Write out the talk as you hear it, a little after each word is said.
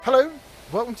Hello,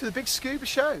 welcome to the Big Scuba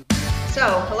Show. So,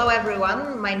 hello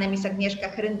everyone. My name is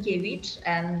Agnieszka Hrynkiewicz,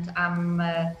 and I'm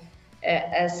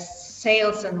a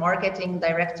sales and marketing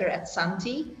director at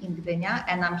Santi in Gdynia,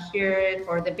 and I'm here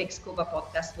for the Big Scuba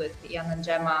podcast with Ian and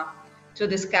Gemma to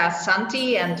discuss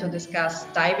Santi and to discuss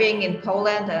diving in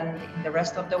Poland and in the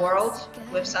rest of the world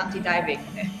with Santi Diving.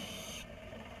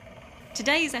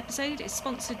 Today's episode is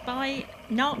sponsored by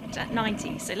Narked at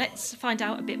 90, so let's find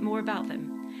out a bit more about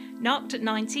them. Narked at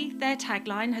 90, their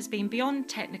tagline has been beyond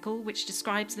technical, which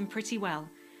describes them pretty well.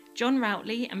 John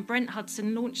Routley and Brent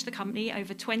Hudson launched the company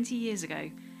over 20 years ago.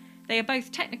 They are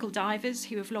both technical divers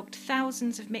who have logged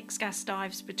thousands of mixed gas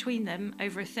dives between them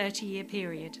over a 30-year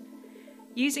period.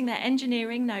 Using their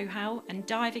engineering know-how and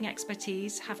diving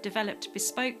expertise, have developed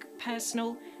bespoke,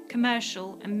 personal,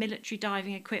 commercial and military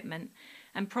diving equipment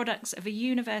and products of a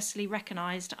universally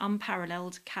recognised,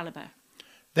 unparalleled calibre.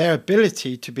 Their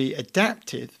ability to be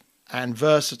adaptive and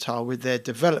versatile with their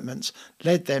developments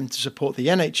led them to support the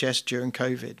NHS during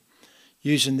COVID.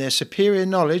 Using their superior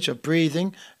knowledge of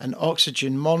breathing and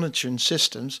oxygen monitoring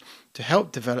systems to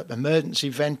help develop emergency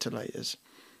ventilators.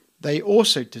 They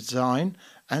also design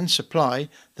and supply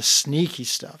the sneaky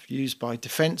stuff used by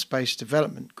defence-based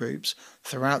development groups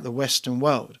throughout the Western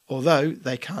world, although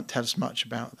they can't tell us much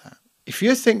about that. If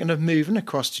you're thinking of moving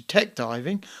across to tech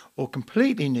diving or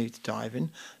completely new to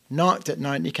diving, Narked at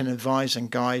 90 can advise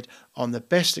and guide on the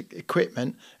best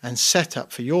equipment and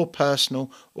setup for your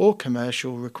personal or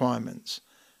commercial requirements.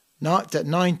 Narked at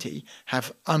 90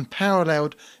 have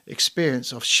unparalleled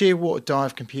experience of shearwater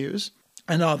dive computers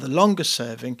and are the longest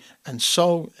serving and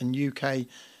sole and UK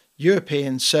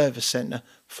European service centre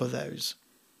for those.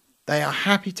 They are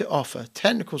happy to offer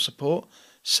technical support,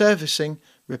 servicing,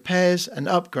 repairs and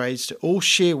upgrades to all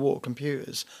shearwater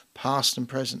computers, past and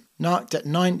present. Narked at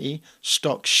 90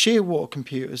 stock shearwater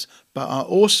computers but are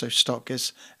also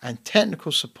stockists and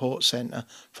technical support centre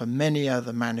for many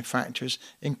other manufacturers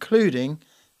including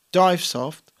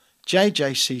Divesoft,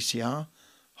 JJCCR,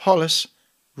 Hollis,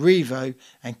 Revo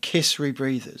and Kiss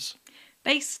Rebreathers.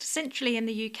 Based centrally in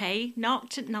the UK,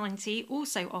 Narked at 90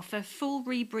 also offer full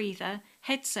rebreather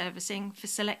head servicing for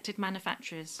selected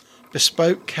manufacturers.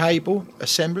 Bespoke cable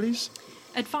assemblies.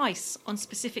 Advice on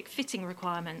specific fitting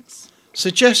requirements.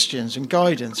 Suggestions and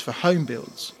guidance for home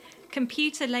builds.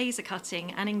 Computer laser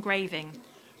cutting and engraving.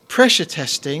 Pressure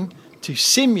testing to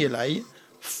simulate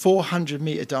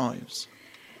 400-metre dives.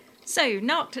 So,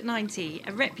 Narked at 90,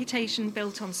 a reputation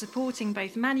built on supporting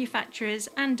both manufacturers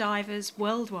and divers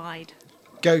worldwide.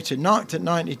 Go to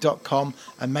narkedat90.com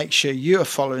and make sure you are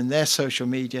following their social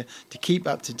media to keep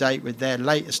up to date with their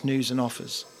latest news and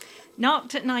offers.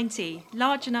 Narked at 90,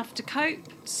 large enough to cope,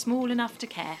 small enough to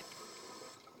care.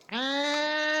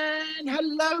 And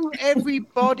hello,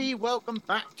 everybody. Welcome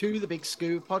back to the Big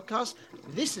Scuba podcast.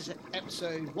 This is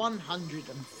episode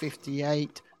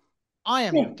 158. I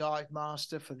am the dive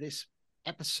master for this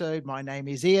episode. My name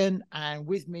is Ian, and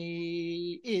with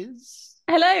me is...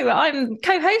 Hello, I'm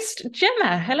co-host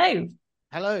Gemma. Hello.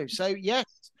 Hello. So, yes,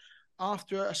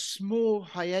 after a small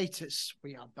hiatus,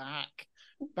 we are back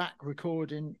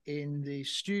recording in the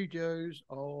studios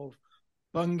of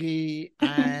Bungay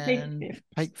and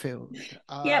Pakefield.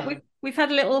 Yeah, we've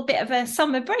had a little bit of a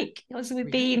summer break as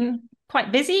we've been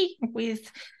quite busy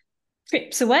with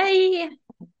trips away,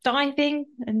 diving,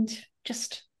 and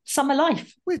just summer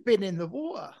life. We've been in the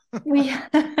water. We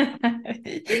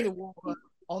in the water,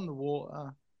 on the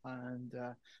water, and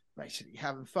basically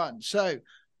having fun. So,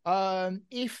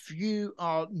 if you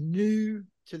are new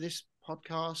to this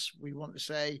podcast, we want to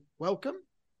say welcome.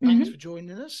 Thanks for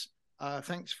joining us.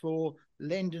 Thanks for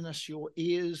lending us your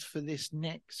ears for this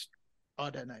next,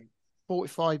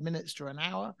 45 minutes to an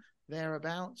hour,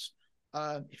 thereabouts.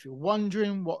 If you're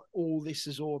wondering what all this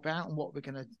is all about and what we're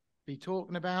going to be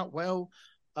talking about, well,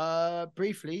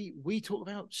 briefly, we talk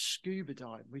about scuba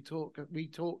diving. We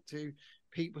talk to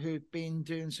people who've been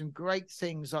doing some great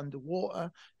things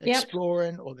underwater,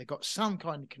 exploring, or they've got some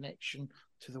kind of connection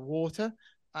to the water.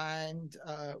 And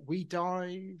we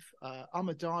dive. I'm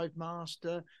a dive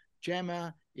master.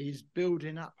 Gemma is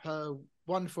building up her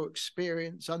wonderful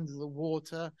experience under the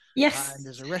water. Yes. And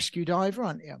as a rescue diver,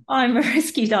 aren't you? I'm a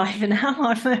rescue diver now.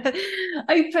 I'm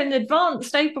an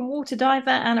advanced open water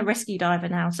diver and a rescue diver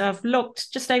now. So I've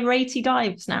logged just over 80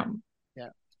 dives now. Yeah.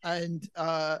 And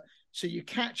so you're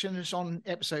catching us on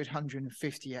episode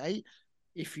 158.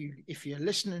 If you're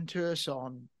listening to us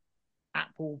on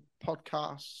Apple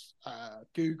Podcasts,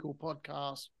 Google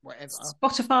Podcasts, whatever,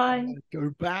 Spotify, go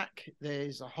back.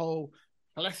 There's a whole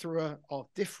plethora of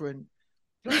different.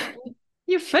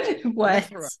 You're full of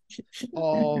words.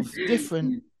 Of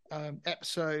different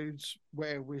episodes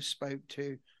where we spoke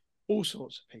to all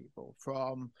sorts of people,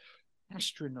 from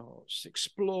astronauts,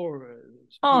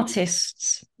 explorers,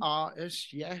 artists.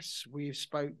 Yes, we've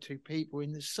spoke to people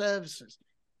in the services,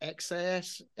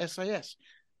 SAS,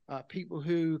 people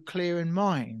who clear in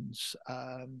mines,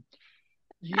 and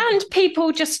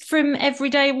people just from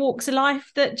everyday walks of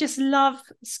life that just love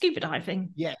scuba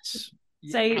diving. Yes,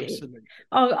 so absolutely.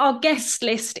 Our guest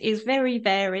list is very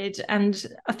varied, and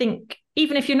I think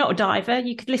even if you're not a diver,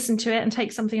 you could listen to it and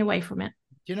take something away from it.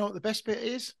 Do you know what the best bit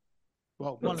is?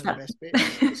 Well, one of that? the best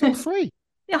bits. It's all free.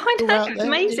 Yeah, I know, it's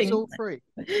amazing. It's all free.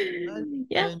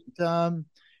 Yeah. And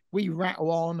we rattle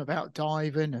on about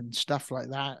diving and stuff like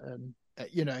that, and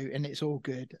and it's all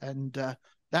good. And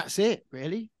that's it,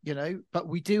 really. But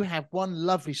we do have one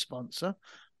lovely sponsor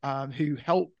who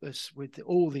help us with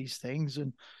all these things,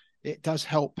 and it does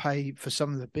help pay for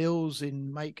some of the bills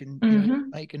in making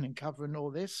and covering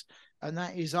all this. And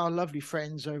that is our lovely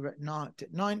friends over at Narked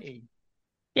at 90.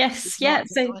 Yes, yeah.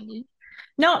 So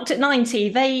Narked at 90,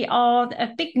 they are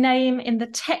a big name in the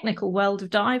technical world of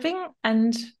diving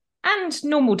and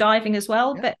normal diving as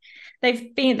well. Yeah. But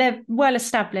they're well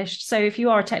established. So if you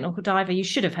are a technical diver, you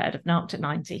should have heard of Narked at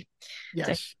 90.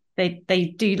 Yes. So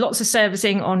they do lots of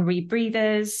servicing on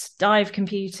rebreathers, dive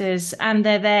computers, and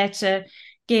they're there to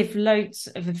give loads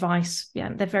of advice. Yeah,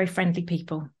 they're very friendly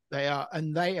people. They are,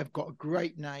 and they have got a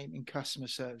great name in customer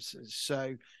services.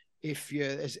 So if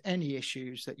there's any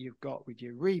issues that you've got with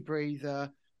your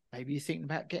rebreather, maybe you're thinking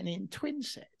about getting it in twin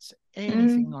sets,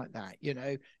 anything like that,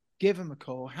 give them a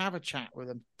call, have a chat with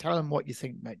them, tell them what you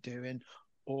think about doing.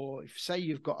 Or if say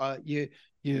you've got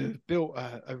you've built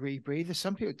a rebreather,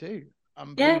 some people do.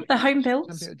 Yeah, the home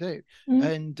builds. Some people do.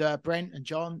 And Brent and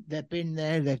John, they've been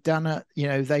there, they've done it,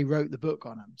 they wrote the book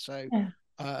on them. So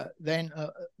then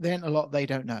a lot they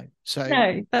don't know. So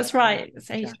no, that's right.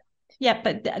 So yeah,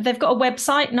 but they've got a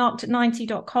website,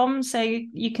 narkedat90.com, so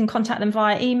you can contact them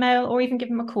via email or even give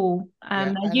them a call.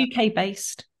 They're UK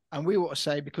based. And we want to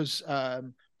say, because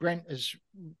Brent has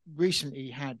recently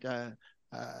had a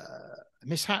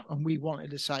mishap, and we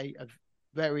wanted to say a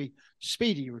very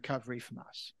speedy recovery from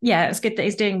us. Yeah, it's good that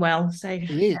he's doing well. So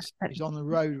he is. He's on the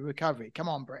road to recovery. Come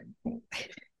on, Brent.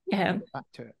 Yeah. Back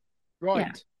to it. Right.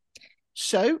 Yeah.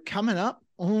 So coming up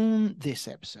on this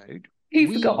episode,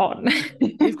 we've got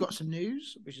some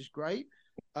news, which is great.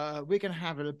 We're going to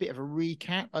have a bit of a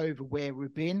recap over where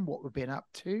we've been, what we've been up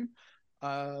to.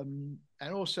 And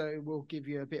also we'll give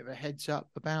you a bit of a heads up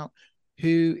about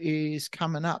who is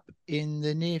coming up in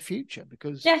the near future,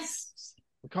 because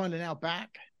we're kind of now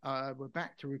back. We're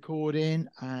back to recording,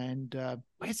 and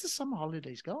where's the summer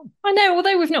holidays gone? I know,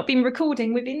 although we've not been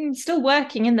recording, we've been still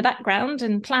working in the background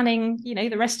and planning,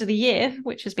 the rest of the year,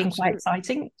 which has been quite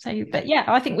exciting. So, but yeah,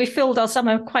 I think we've filled our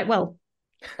summer quite well.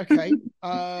 Okay.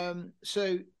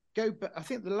 So go back. I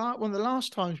think one of the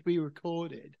last times we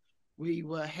recorded, we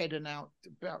were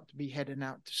about to be heading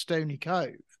out to Stony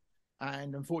Cove,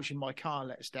 and unfortunately my car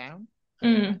let us down.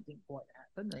 That didn't quite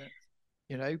happen.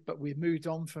 But we've moved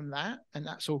on from that, and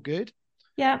that's all good.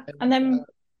 Yeah. And then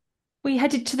we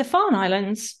headed to the Farne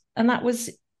Islands, and that was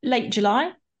late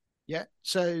July. Yeah.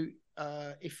 So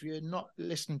if you're not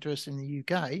listening to us in the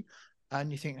UK and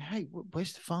you think, hey,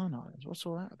 where's the Farne Islands? What's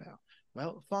all that about?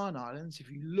 Well, the Farne Islands, if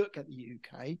you look at the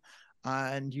UK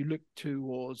and you look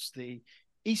towards the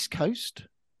east coast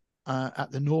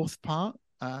at the north part,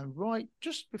 right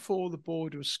just before the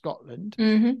border of Scotland,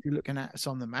 if you're looking at us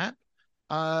on the map,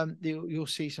 you'll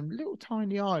see some little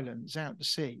tiny islands out to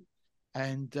sea,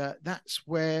 and that's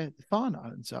where the Farne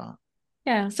Islands are.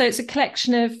 Yeah, so it's a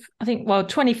collection of, I think,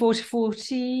 24 to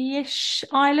 40-ish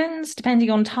islands,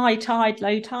 depending on high tide,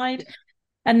 low tide.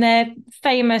 And they're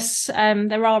famous.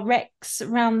 There are wrecks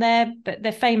around there, but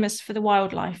they're famous for the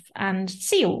wildlife and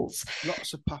seals.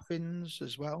 Lots of puffins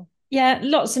as well. Yeah,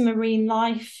 lots of marine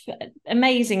life,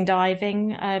 amazing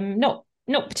diving.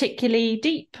 Not particularly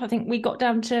deep. I think we got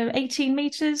down to 18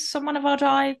 meters on one of our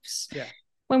dives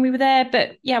when we were there.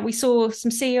 But yeah, we saw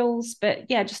some seals, but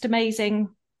yeah, just amazing.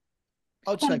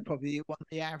 I'd say probably one of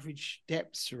the average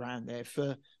depths around there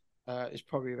is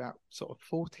probably about sort of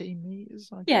 14 meters.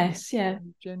 I guess,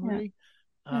 generally.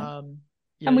 Yeah.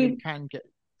 And we can get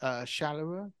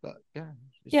shallower, but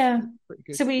it's pretty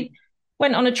good. So we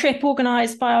went on a trip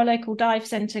organised by our local dive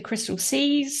centre, Crystal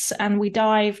Seas, and we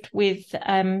dived with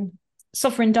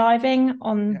Sovereign Diving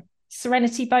on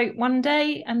Serenity boat one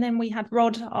day, and then we had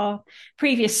Rod, our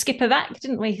previous skipper, back,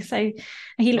 didn't we? So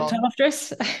he looked after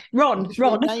us. Ron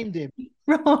named him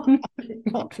Ron.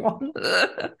 Not Ron.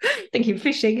 Thinking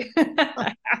fishing.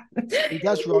 He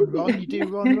does Ron. You do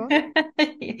Ron.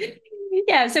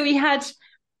 Yeah, so we had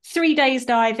 3 days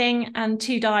diving and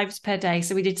 2 dives per day,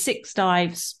 so we did 6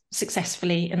 dives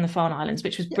successfully in the Farne Islands,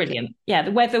 which was brilliant. Yeah,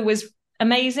 the weather was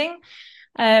amazing.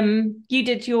 You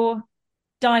did your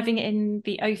diving in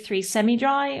the O3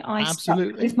 semi-dry. I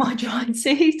Absolutely. with my dry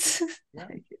suit. Yeah.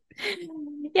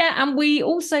 Yeah, and we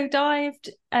also dived.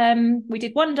 We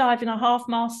did one dive in a half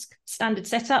mask standard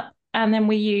setup, and then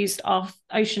we used our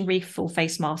Ocean Reef full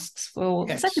face masks for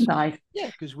the second dive. Yeah,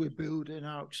 because we're building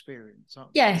our experience, aren't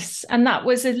we? Yes, and that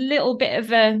was a little bit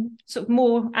of a sort of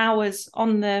more hours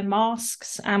on the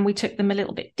masks, and we took them a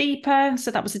little bit deeper.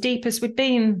 So that was the deepest we'd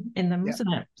been in them,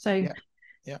 wasn't it? So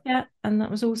yeah, and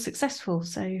that was all successful.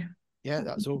 So yeah,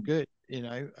 that's all good,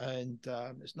 and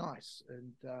it's nice.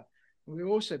 And we've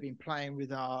also been playing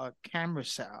with our camera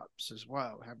setups as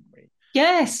well, haven't we?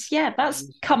 Yes, yeah, that's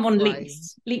come on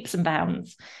leaps and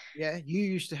bounds. Yeah, you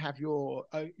used to have your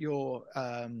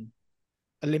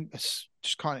Olympus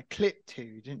just kind of clipped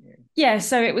to, didn't you? Yeah,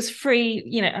 so it was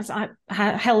free, as I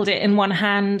held it in one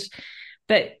hand.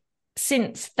 But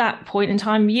since that point in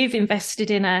time, you've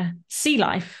invested in a Sea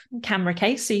Life camera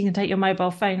case, so you can take your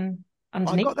mobile phone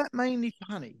underneath. I got that mainly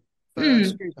for Honey, for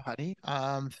Scuba Honey,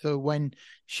 for when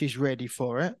she's ready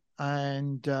for it.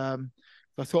 And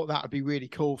I thought that would be really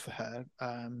cool for her.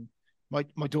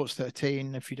 My daughter's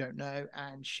 13, if you don't know,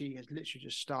 and she has literally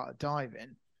just started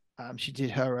diving. She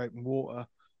did her open water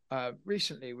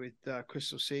recently with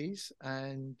Crystal Seas,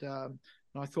 and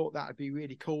I thought that would be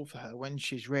really cool for her when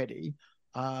she's ready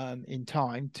in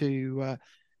time to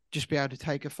just be able to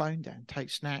take her phone down, take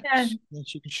snaps, and then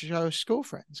she can show her school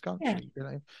friends, can't she?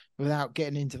 Without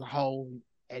getting into the whole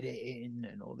editing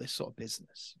and all this sort of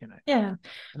business, Yeah,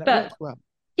 and it works well.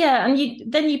 Yeah, and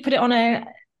you put it on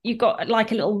you got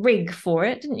like a little rig for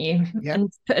it, didn't you? Yeah.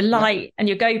 And put a light and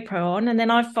your GoPro on, and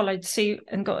then I followed suit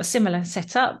and got a similar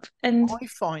setup. And I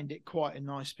find it quite a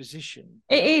nice position.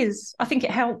 It is. I think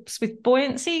it helps with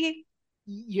buoyancy.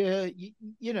 Yeah,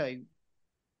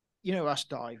 us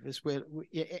divers,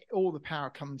 all the power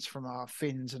comes from our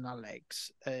fins and our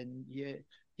legs, and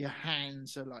your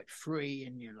hands are like free,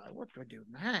 and you're like, what do I do with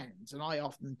my hands? And I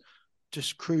often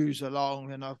just cruise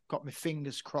along, and I've got my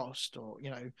fingers crossed, or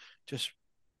just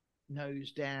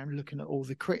nose down, looking at all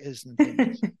the critters and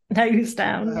things. Nose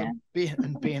down,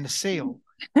 being a seal,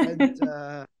 and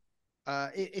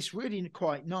it's really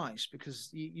quite nice because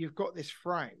you've got this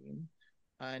frame,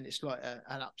 and it's like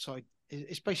an upside.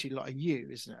 It's basically like a U,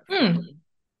 isn't it?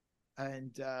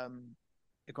 And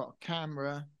you've got a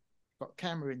camera,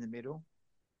 in the middle,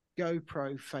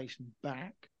 GoPro facing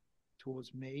back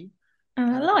towards me,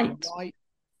 and a light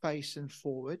facing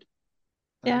forward,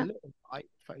 and a little light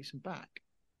facing back,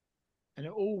 and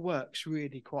it all works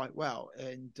really quite well.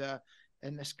 And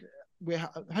we're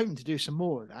hoping to do some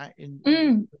more of that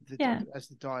as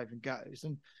the diving goes.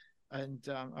 And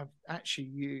I've actually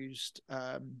used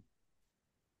a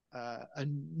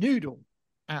noodle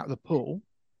out of the pool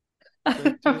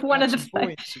one of the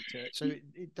buoyancy to it, so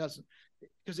it doesn't,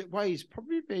 because it weighs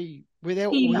probably with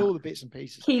all the bits and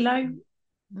pieces, kilo,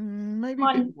 maybe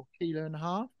a bit more, 1.5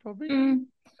 kilos probably.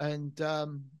 And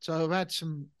so I've had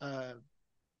some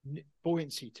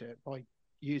buoyancy to it by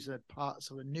using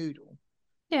parts of a noodle.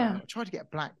 I tried to get a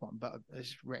black one, but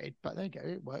it's red, but there you go,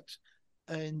 it works.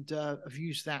 And I've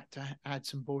used that to add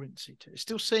some buoyancy to it. It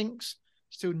still sinks,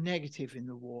 still negative in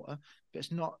the water, but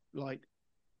it's not like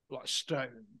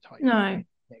stone type. No.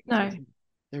 There is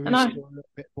still a little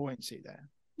bit of buoyancy there.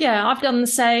 Yeah, I've done the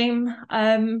same.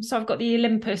 So I've got the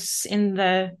Olympus in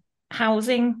the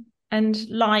housing and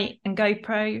light and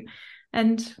GoPro,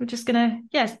 and we're just gonna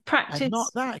practice. And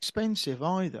not that expensive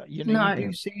either. You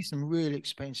do see some really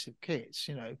expensive kits,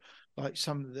 like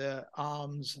some of the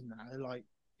arms and that, like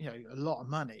a lot of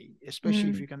money, especially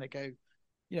if you're going to go.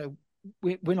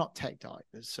 We're not tech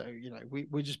divers, so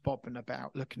we're just bobbing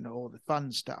about looking at all the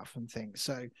fun stuff and things.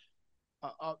 So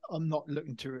I'm not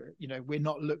looking to, we're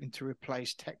not looking to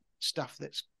replace tech stuff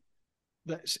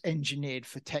that's engineered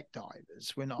for tech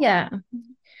divers. We're not. Yeah.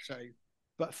 So,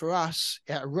 but for us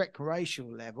at a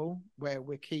recreational level, where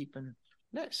we're keeping,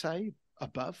 let's say,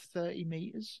 above 30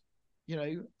 meters,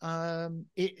 it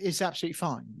is absolutely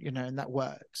fine, and that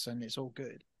works, and it's all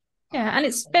good. Yeah, and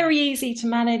it's very easy to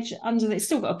manage under. It's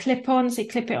still got a clip on, so you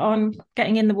clip it on,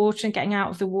 getting in the water and getting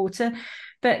out of the water.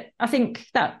 But I think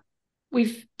that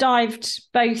we've dived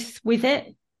both with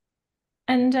it,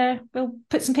 and we'll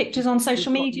put some pictures on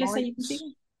social media so you can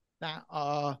see that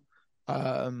are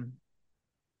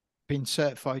been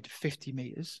certified to 50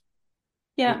 meters.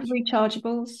 Yeah,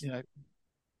 rechargeables.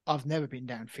 I've never been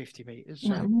down 50 meters. So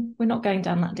no, we're not going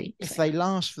down that deep. If they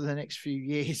last for the next few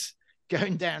years,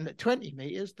 going down at 20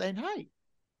 meters, then hey,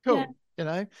 cool.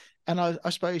 And I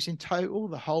suppose in total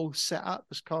the whole setup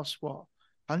has cost what,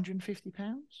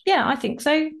 £150. Yeah, I think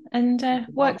so. And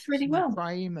works really And the well.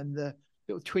 frame and the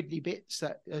little twiddly bits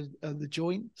that are the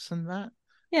joints and that.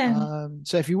 Yeah.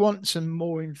 So if you want some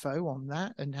more info on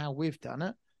that and how we've done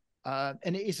it,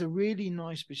 and it is a really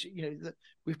nice,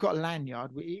 we've got a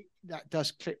lanyard that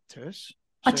does clip to us.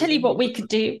 I So tell you what we could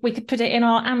do. We could put it in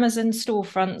our Amazon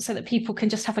storefront so that people can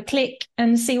just have a click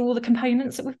and see all the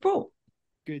components that we've brought.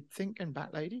 Good thinking,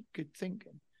 Bat Lady. Good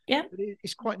thinking. Yeah. But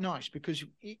it's quite nice because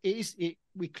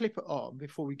we clip it on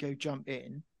before we go jump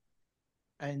in,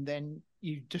 and then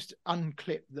you just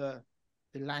unclip the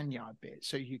lanyard bit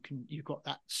so you've got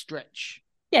that stretch.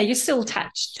 Yeah, you're still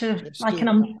attached to like an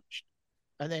attached.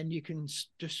 And then you can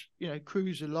just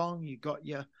cruise along. You got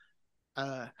your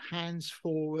hands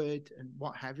forward and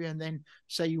what have you, and then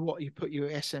you put your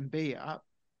SMB up,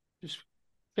 just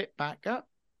flip back up,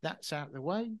 that's out of the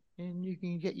way, and you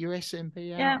can get your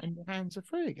SMB out and your hands are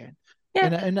free again. Yeah.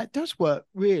 And that does work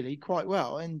really quite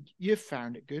well, and you've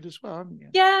found it good as well, haven't you?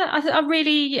 Yeah, I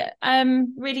really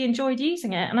really enjoyed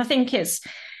using it, and I think it's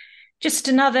just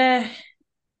another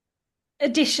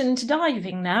addition to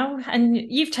diving now. And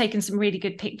you've taken some really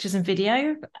good pictures and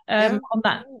video on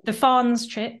the Farnes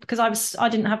trip, because I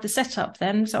didn't have the setup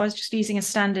then, so I was just using a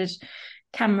standard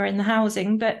camera in the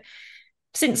housing. But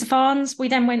since the Farnes, we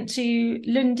then went to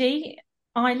Lundy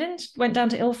Island, went down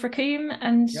to Ilfracombe,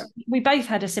 and we both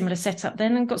had a similar setup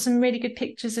then and got some really good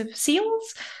pictures of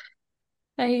seals.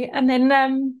 And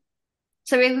then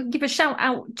so we'll give a shout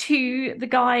out to the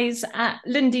guys at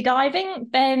Lundy Diving,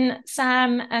 Ben,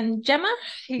 Sam, and Gemma,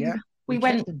 who we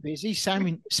went. Them busy.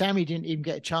 Sammy didn't even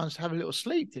get a chance to have a little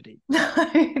sleep, did he?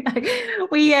 No.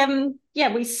 We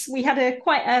had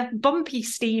quite a bumpy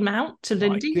steam out to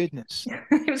Lundy. My goodness,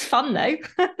 it was fun though.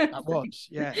 That was,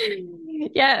 yeah.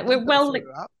 Yeah, we're well.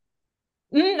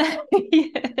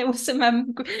 There was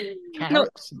some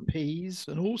carrots and peas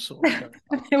and all sorts.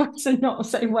 There was some not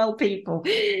so well people.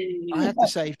 I have to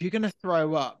say, if you're going to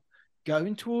throw up,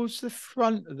 going towards the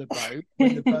front of the boat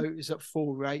when the boat is at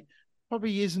full rate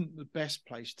probably isn't the best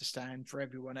place to stand for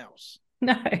everyone else.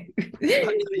 No.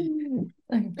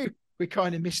 We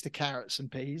kind of missed the carrots and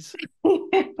peas.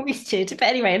 We did, but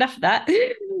anyway, enough of that.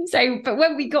 So, but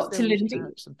when we got to Lundy,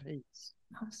 carrots and peas.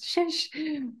 Shush.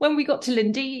 When we got to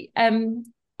Lundy,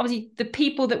 obviously the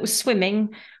people that were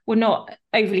swimming were not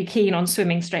overly keen on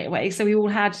swimming straight away, so we all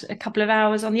had a couple of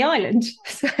hours on the island.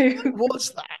 So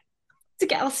what's that? To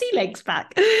get our sea legs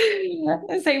back.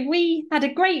 So we had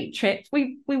a great trip.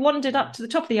 We wandered up to the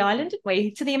top of the island, didn't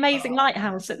we? To the amazing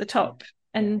lighthouse at the top,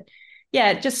 and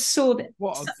just saw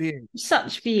what a view!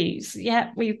 Such views.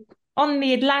 Yeah, we on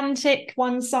the Atlantic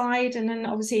one side, and then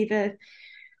obviously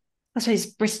I suppose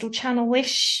Bristol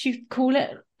Channel-ish, you'd call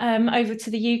it, over to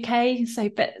the UK. So,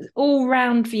 but all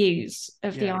round views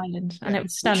of the island, and it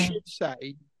was stunning. We should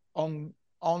say on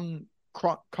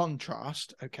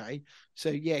contrast, okay.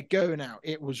 So going out,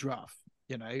 it was rough,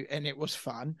 and it was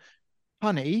fun.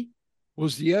 Honey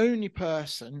was the only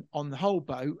person on the whole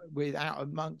boat without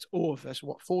amongst all of us,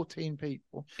 14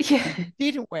 people, who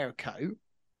didn't wear a coat,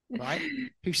 right?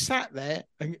 Who sat there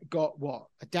and got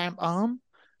a damp arm.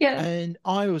 Yeah. And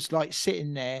I was like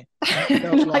sitting there, and it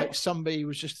felt like somebody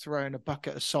was just throwing a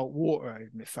bucket of salt water over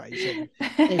my face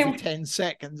every 10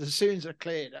 seconds. As soon as I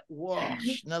cleared it,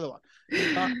 wash, another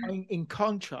one. In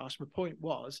contrast, my point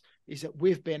is that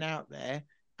we've been out there,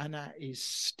 and that is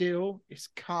still, it's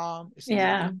calm, it's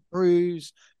a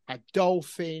cruise, had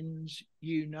dolphins,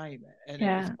 you name it. And it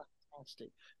was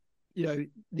fantastic.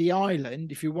 The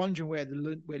island, if you're wondering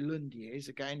where Lundy is,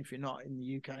 again, if you're not in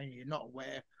the UK and you're not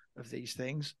aware of these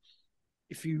things,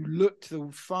 if you look to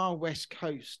the far west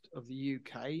coast of the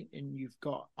UK, and you've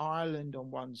got Ireland on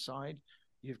one side,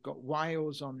 you've got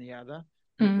Wales on the other,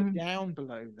 down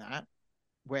below that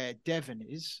where Devon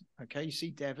is, okay, you see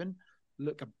Devon,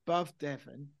 look above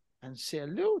Devon and see a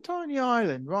little tiny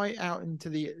island right out into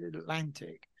the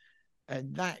Atlantic,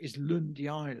 and that is Lundy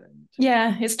Island.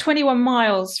 Yeah, it's 21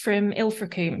 miles from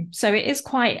Ilfracombe, so it is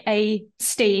quite a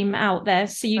steam out there.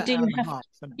 So you do have,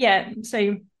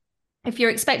 so if you're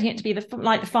expecting it to be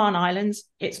like the Farne Islands,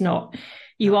 it's not.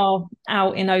 You are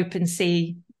out in open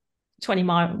sea,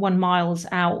 21 miles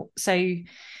out. So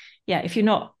if you're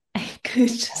not a good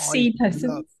sea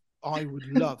person, I would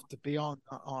love to be on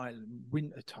that island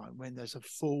wintertime when there's a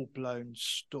full-blown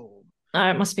storm. Oh,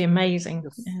 it must be amazing.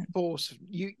 The force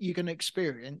you're going to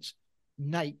experience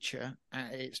nature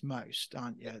at its most,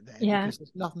 aren't you? There, because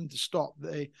there's nothing to stop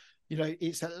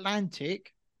it's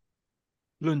Atlantic,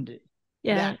 Lundy.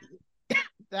 Yeah,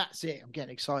 that's it. I'm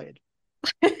getting excited.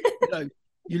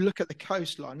 You look at the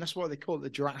coastline. That's why they call it the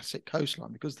Jurassic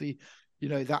coastline, because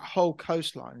that whole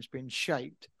coastline has been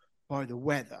shaped by the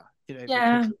weather.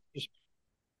 Yeah. because it's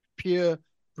pure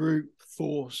brute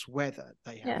force weather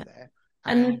they have there,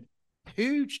 and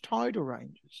huge tidal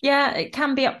ranges. Yeah, it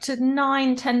can be up to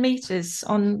 9-10 meters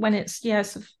on when it's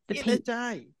sort of the in peak. a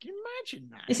day. Can you imagine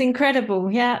that? It's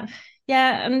incredible. Yeah,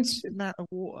 and the amount of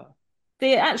water.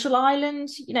 The actual island,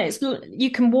 you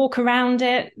can walk around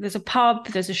it. There's a pub,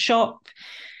 there's a shop.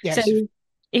 Yes. So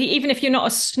even if you're not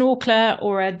a snorkeler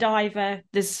or a diver,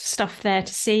 there's stuff there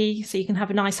to see. So you can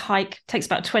have a nice hike. It takes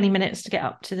about 20 minutes to get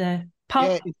up to the pub.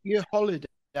 Yeah, if you're holiday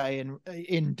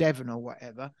in Devon or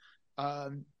whatever,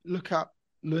 look up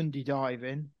Lundy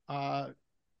Diving.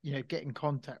 Get in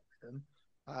contact with them,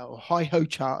 or Hi Ho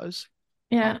Charters.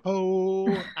 Yeah.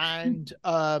 And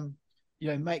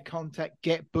make contact,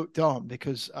 get booked on,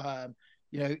 because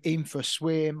in for a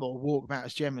swim or walk about,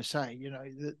 as Gemma say,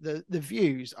 the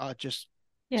views are just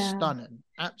stunning,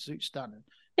 absolute stunning.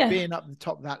 Yeah. Being up the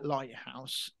top of that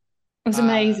lighthouse, it was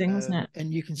amazing, wasn't it?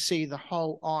 And you can see the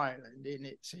whole island in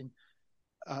its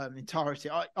entirety.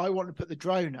 I want to put the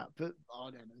drone up, but I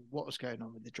don't know what was going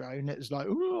on with the drone. It was like,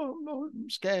 I'm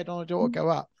scared, I don't want to go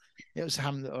up. It was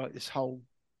having like this whole,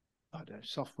 I don't know,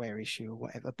 software issue or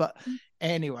whatever. But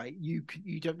anyway, you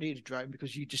don't need a drone,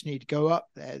 because you just need to go up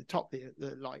there, the top of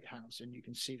the lighthouse, and you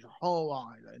can see the whole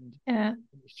island. Yeah.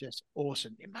 It's just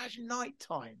awesome. Imagine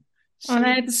nighttime. I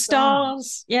know, the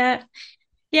stars. Yeah.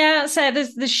 Yeah, so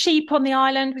there's the sheep on the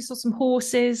island. We saw some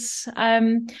horses.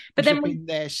 But then we've been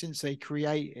there since they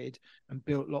created and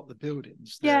built a lot of the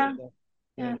buildings. The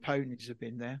ponies have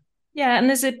been there. Yeah, and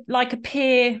there's a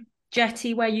pier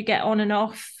jetty where you get on and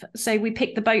off. So we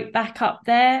picked the boat back up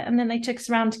there, and then they took us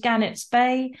around to Gannet's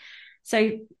Bay.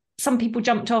 So some people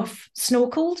jumped off,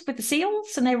 snorkeled with the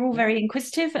seals, and they were all very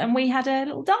inquisitive, and we had a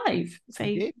little dive. So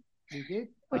we did.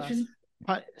 Which was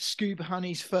Scuba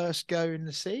Honey's first go in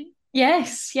the sea.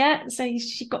 Yes, yeah. So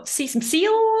she got to see some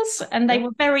seals, and they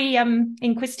were very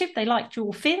inquisitive. They liked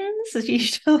your fins, as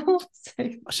usual.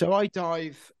 So I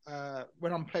dive,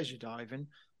 when I'm pleasure diving,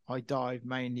 I dive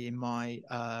mainly in my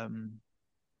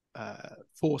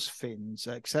force fins,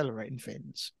 accelerating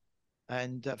fins,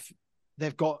 and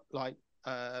they've got like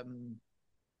they're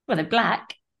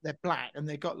black. They're black, and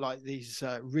they've got like these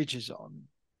ridges on.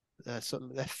 They're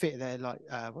like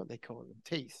what they call them,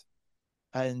 teeth,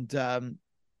 and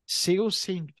seals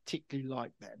seem to particularly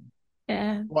like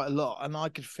them quite a lot, and I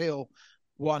could feel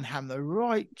one having the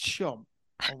right chomp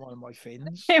on one of my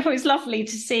fins. It was lovely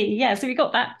to see. Yeah, so we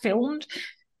got that filmed.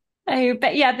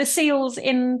 But yeah, the seals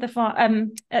in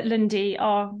the at Lundy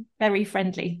are very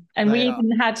friendly, and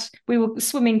we were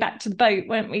swimming back to the boat,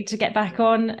 weren't we, to get back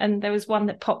on, and there was one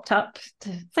that popped up to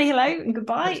say hello and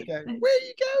goodbye. Where are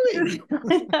you going?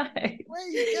 Where are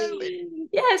you going?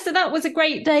 Yeah, so that was a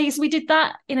great day. So we did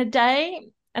that in a day,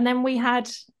 and then we had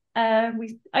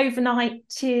we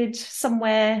overnighted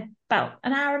somewhere about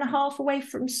an hour and a half away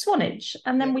from Swanage,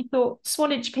 and then we thought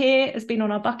Swanage Pier has been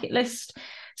on our bucket list.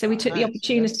 So we took the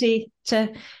opportunity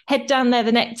to head down there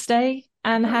the next day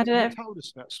and You told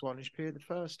us about Swanage Pier the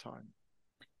first time.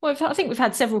 Well, I think we've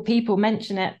had several people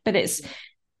mention it, but it's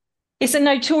a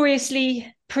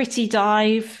notoriously pretty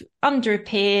dive under a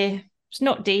pier. It's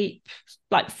not deep,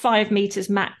 like 5 meters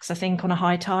max, I think, on a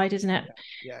high tide, isn't it?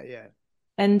 Yeah.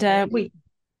 And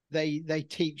they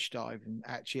teach diving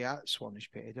actually at Swanage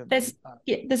Pier, don't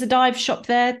they? There's a dive shop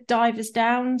there, Divers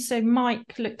Down. So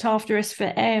Mike looked after us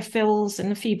for air fills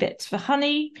and a few bits for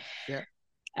honey. Yeah.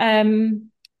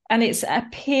 And it's a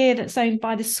pier that's owned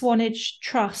by the Swanage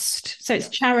Trust. So it's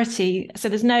charity. So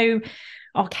there's no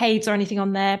arcades or anything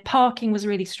on there. Parking was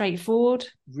really straightforward.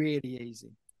 Really easy.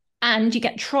 And you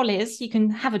get trolleys. You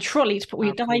can have a trolley to put all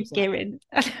your dive gear in.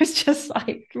 And it was just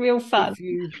like real fun. If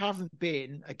you haven't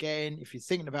been, again, if you're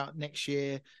thinking about next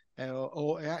year,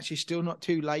 or actually still not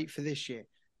too late for this year,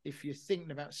 if you're thinking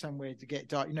about somewhere to get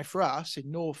dive, for us in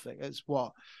Norfolk, it's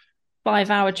what?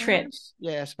 5-hour trip.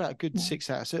 Yeah, it's about a good 6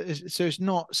 hours. So it's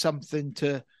not something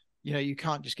to, you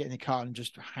can't just get in the car and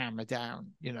just hammer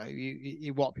down.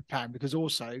 You want to be planned, because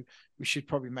also we should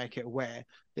probably make it aware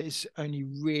that it's only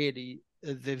really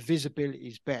the visibility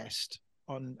is best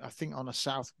on a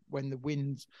south, when the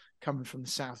wind's coming from the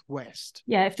southwest.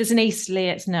 Yeah, if there's an easterly,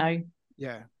 it's no.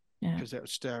 Yeah, because it'll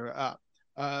stir it up.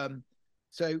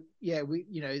 So yeah,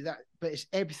 but it's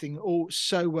everything all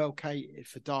so well catered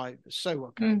for divers, so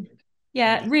well catered.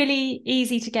 Yeah, really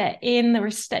easy to get in. There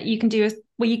is you can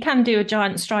do a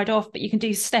giant stride off, but you can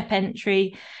do step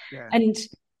entry, and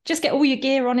just get all your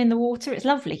gear on in the water. It's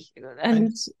lovely.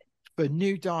 And for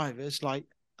new divers, like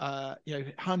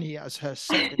Honey as her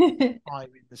second time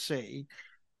in the sea,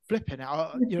 flipping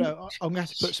out. I'm going to have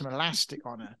to put some elastic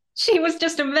on her. She was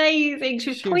just amazing. She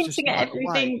was pointing at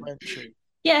everything.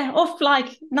 Yeah, off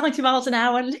like 90 miles an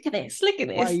hour. Look at this. Look at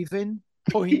this. Waving,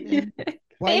 pointing,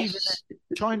 waving, Fish.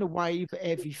 trying to wave at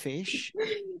every fish.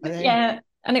 And then Yeah.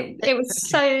 And it was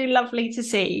so lovely to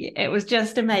see. It was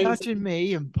just amazing. nudging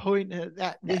me and pointing at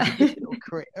that this little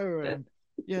critter, and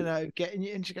getting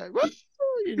you, and she go, "Whoa!"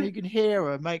 You can hear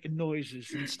her making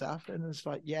noises and stuff, and it's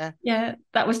like, yeah, Yeah,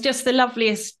 that was just the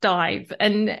loveliest dive.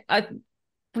 And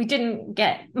we didn't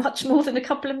get much more than a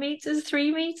couple of meters,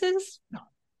 3 meters.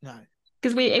 no,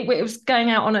 Because it was going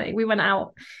out on it. We went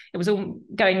out, it was all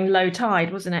going low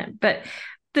tide, wasn't it? But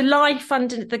the life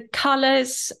under the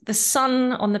colours, the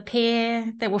sun on the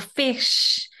pier, there were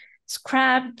fish,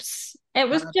 crabs. It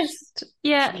was crabs. just,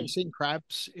 yeah. She'd never seen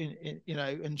crabs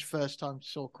and first time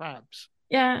saw crabs.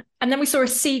 Yeah. And then we saw a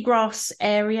seagrass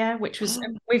area, which was,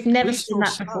 we've never We seen saw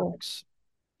that slugs. before.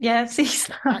 Yeah, sea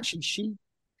slugs. Actually,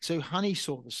 so Honey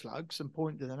saw the slugs and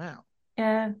pointed them out.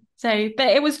 Yeah. So, but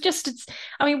it was just,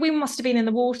 I mean, we must have been in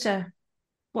the water,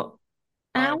 what,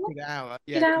 hour? A good hour.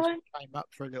 Yeah, Good hour. we came up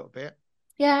for a little bit.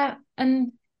 Yeah.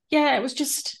 And yeah, it was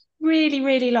just really,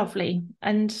 really lovely.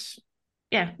 And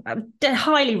yeah, I would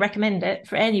highly recommend it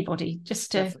for anybody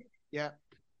just to. Definitely. Yeah.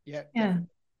 Yeah.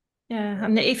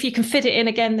 And if you can fit it in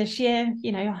again this year,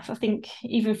 I think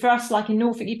even for us, like in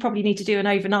Norfolk, you probably need to do an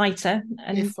overnighter.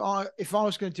 And if I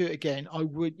was going to do it again, I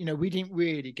would. We didn't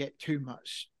really get too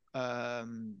much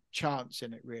chance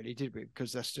in it, really, did we?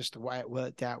 Because that's just the way it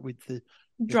worked out with the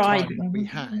time that we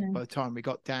had. Yeah. By the time we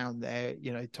got down there,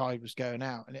 tide was going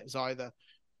out, and it was either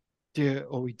do it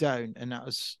or we don't, and that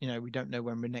was, we don't know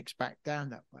when we're next back down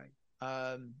that way.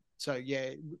 So yeah,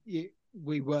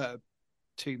 we were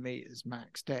 2 meters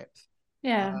max depth.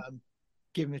 Yeah.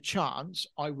 Given a chance,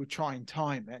 I would try and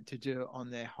time it to do it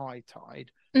on their high tide.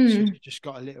 Mm. So you just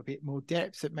got a little bit more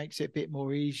depth. That makes it a bit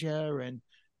more easier and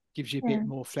gives you a bit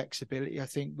more flexibility, I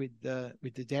think, with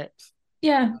the depth.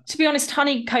 Yeah. To be honest,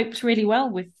 Honey coped really well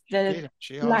with the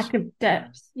lack of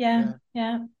depth. Yeah.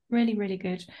 Really, really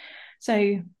good.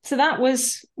 So that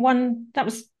was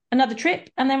another trip,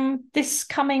 and then this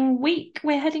coming week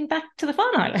we're heading back to the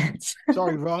Farne Islands.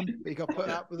 Sorry, Ron, but you got put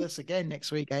up with us again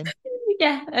next weekend.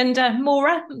 Yeah, and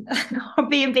Maura, our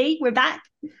B&B, we're back.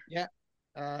 Yeah,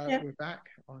 we're back,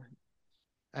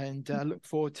 and look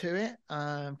forward to it.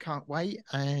 Can't wait,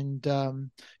 and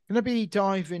going to be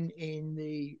diving in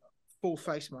the full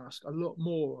face mask a lot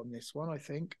more on this one, I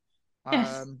think.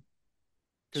 Yes.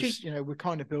 Because we're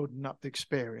kind of building up the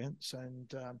experience,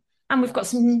 and we've got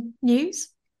some news.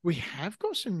 We have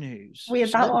got some news.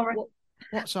 What's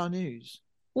our news?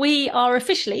 We are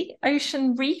officially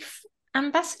Ocean Reef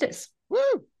ambassadors.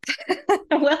 Woo!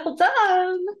 Well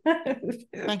done.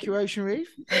 Thank you, Ocean Reef.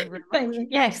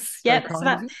 Yes. Yep.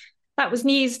 So that was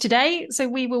news today. So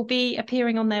we will be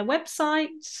appearing on their website.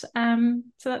 So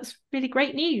that's really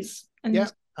great news.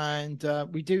 And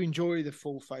we do enjoy the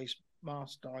full face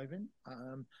mask diving.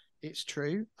 It's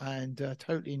true, and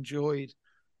totally enjoyed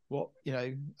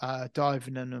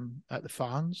diving in them at the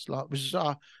farms. Like was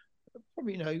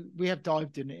probably we have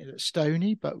dived in it at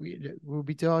Stony, but we'll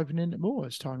be diving in it more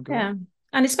as time goes. Yeah,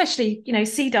 and especially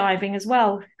sea diving as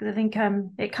well, because I think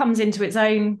it comes into its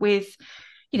own with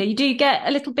you do get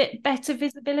a little bit better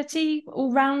visibility,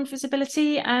 all round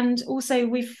visibility, and also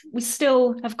we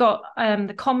still have got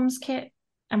the comms kit,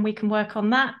 and we can work on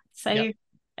that. So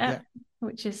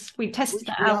which is we've tested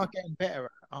that out. We are getting better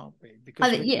at, aren't we?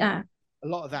 Because a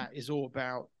lot of that is all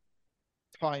about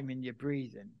timing your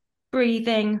breathing,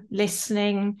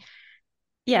 listening.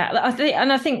 Yeah,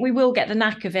 I think we will get the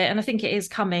knack of it, and I think it is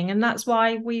coming, and that's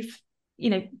why we've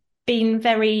been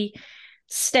very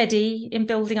steady in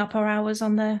building up our hours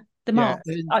on the mask.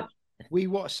 We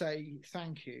want to say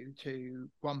thank you to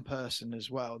one person as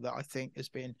well that I think has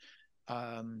been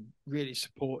really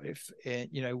supportive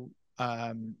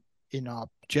in our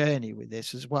journey with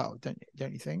this as well,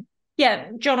 don't you think?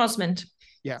 Yeah, John Osmond.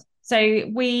 Yeah. So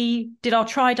we did our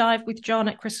tri-dive with John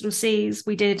at Crystal Seas.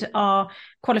 We did our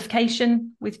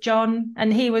qualification with John,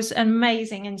 and he was an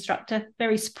amazing instructor,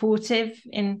 very supportive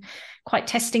in quite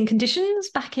testing conditions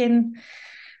back in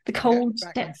the cold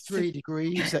depths. 3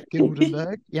 degrees at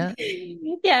Gildenberg. Yeah.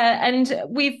 Yeah, and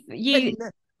we've used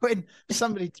when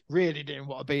somebody really didn't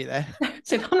want to be there.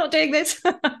 So I'm not doing this.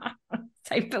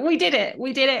 But we did it.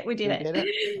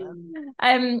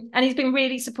 And he's been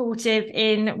really supportive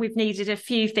we've needed a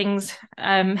few things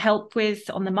help with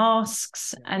on the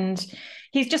masks, and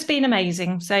he's just been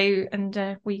amazing. So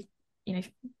we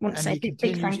want to say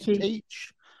big thank you.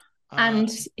 Teach.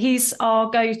 And he's our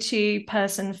go-to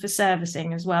person for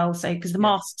servicing as well. So because the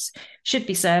masks should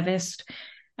be serviced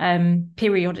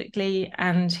periodically,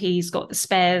 and he's got the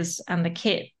spares and the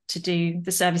kit to do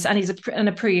the service, and he's an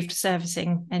approved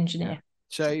servicing engineer.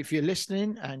 So if you're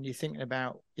listening and you're thinking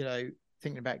about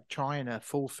trying a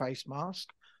full face mask,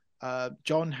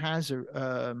 John has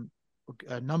a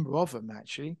number of them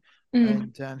actually,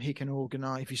 and he can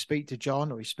organise. If you speak to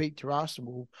John or you speak to us,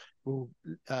 and we'll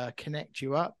connect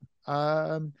you up.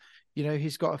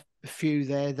 He's got a few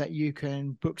there that you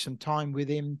can book some time with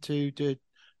him to do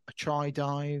a try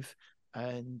dive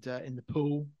and in the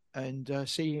pool and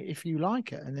see if you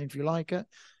like it. And then if you like it,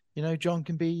 John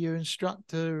can be your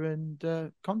instructor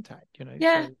and contact.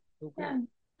 Yeah. Yeah.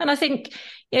 And I think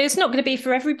it's not going to be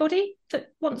for everybody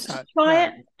that wants to try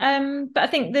it. But I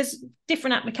think there's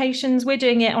different applications. We're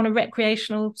doing it on a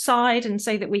recreational side, and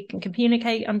so that we can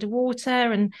communicate underwater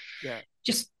and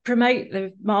just promote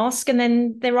the mask. And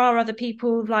then there are other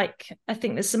people, like I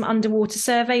think there's some underwater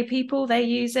survey people, they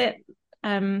use it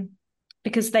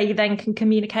because they then can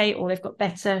communicate, or they've got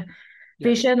better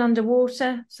vision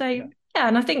underwater. So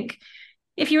and I think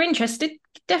if you're interested,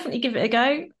 definitely give it a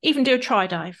go. Even do a try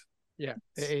dive. Yeah,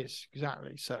 it is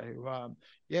exactly. So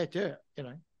do it,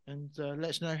 and let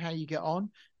us know how you get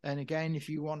on. And again, if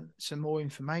you want some more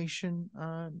information,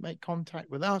 make contact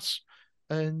with us,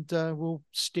 and we'll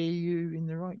steer you in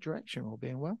the right direction, all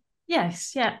being well.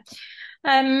 Yes, yeah.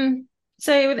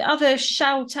 So the other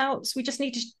shout outs, we just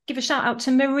need to give a shout out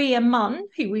to Maria Munn,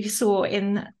 who we saw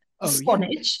in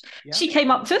Swanage. Yeah. She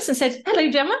came up to us and said, "Hello,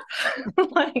 Gemma." I'm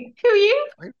like, who are you?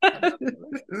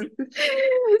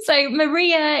 So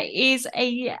Maria is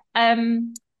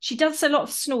she does a lot of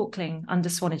snorkeling under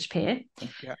Swanage Pier.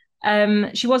 Yeah.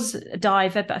 She was a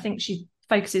diver, but I think she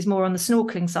focuses more on the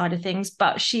snorkeling side of things.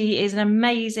 But she is an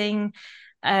amazing.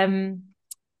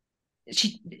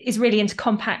 She is really into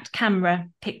compact camera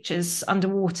pictures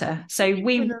underwater. So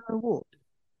we win an award.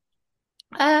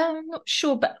 I'm not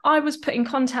sure, but I was put in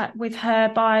contact with her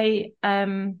by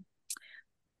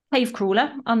Cave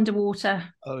Crawler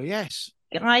Underwater. Oh yes,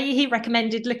 he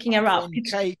recommended looking her up.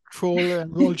 Cave Crawler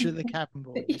and Roger the Cabin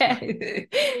Boy. Yeah,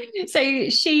 so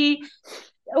she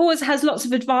always has lots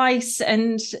of advice,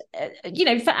 and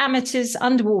for amateurs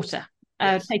underwater.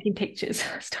 Taking pictures.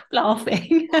 Stop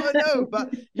laughing. I know,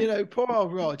 but poor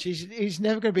old Rog, he's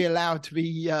never going to be allowed to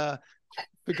be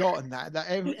forgotten that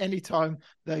any time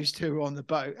those two are on the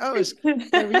boat. There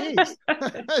he is.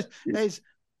 there's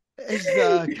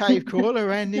Cave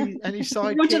Crawler and his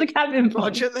sidekick Roger the Cabin Boy.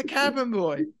 Roger the Cabin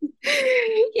Boy.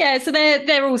 Yeah, so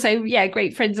they're also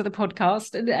great friends of the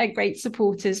podcast and great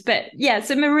supporters. But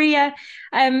so Maria,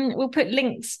 we'll put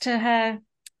links to her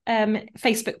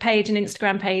Facebook page and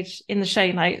Instagram page in the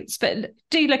show notes, but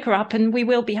do look her up, and we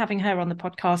will be having her on the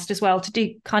podcast as well to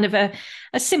do kind of a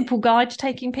simple guide to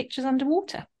taking pictures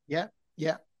underwater. So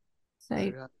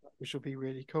which will be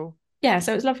really cool.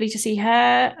 So it's lovely to see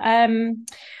her.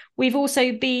 We've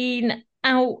also been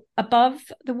out above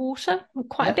the water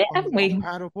quite a bit, haven't we,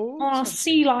 on our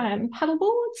Sea Lion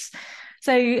paddleboards.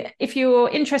 So if you're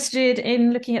interested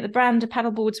in looking at the brand of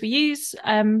paddleboards we use,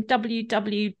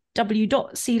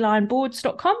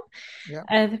 www.sealionboards.com.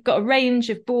 They've got a range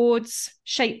of boards,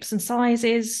 shapes and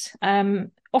sizes.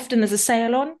 Often there's a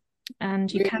sale on,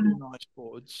 and you can nice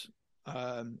boards.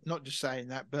 Not just saying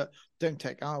that, but don't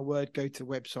take our word. Go to the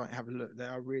website, have a look. They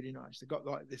are really nice. They've got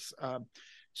like this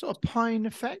sort of pine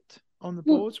effect on the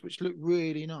boards, which look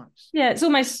really nice. It's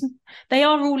almost, they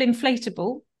are all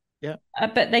inflatable.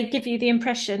 But they give you the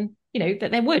impression that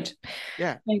they're wood.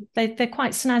 They're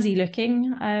quite snazzy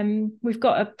looking. We've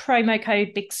got a promo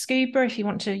code Big Scuba if you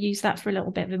want to use that for a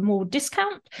little bit of a more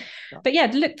discount. But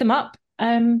look them up.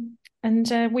 And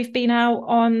we've been out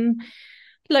on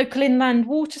local inland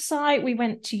water site. We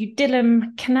went to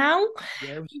Dillham Canal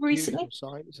recently.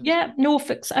 Site,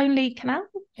 Norfolk's only canal.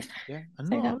 And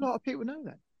not a lot of people know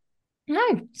that.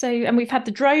 No, and we've had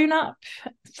the drone up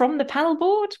from the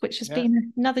paddleboard, which has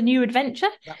been another new adventure.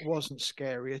 That wasn't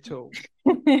scary at all.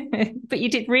 But you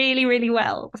did really, really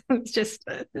well. It's just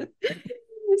but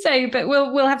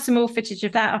we'll have some more footage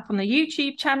of that up on the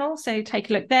YouTube channel. So take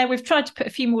a look there. We've tried to put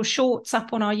a few more shorts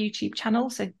up on our YouTube channel.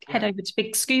 So head over to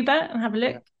Big Scuba and have a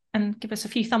look and give us a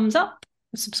few thumbs up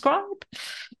and subscribe.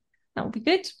 That will be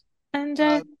good. And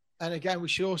again, we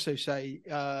should also say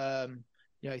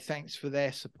thanks for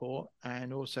their support,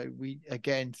 and also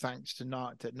thanks to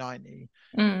Night at 90.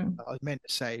 I was meant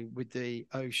to say with the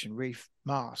Ocean Reef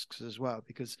masks as well,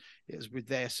 because it was with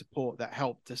their support that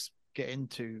helped us get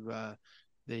into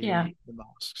the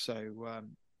mask. So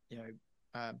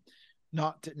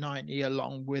Night at 90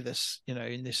 along with us,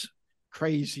 in this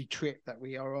crazy trip that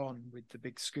we are on with the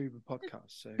Big Scuba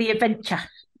podcast. So the adventure,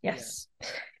 yes.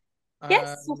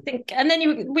 Yes, I think. And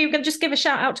then we were going to just give a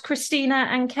shout out to Christina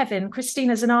and Kevin.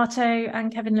 Christina Zanato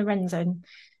and Kevin Lorenzo.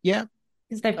 Yeah.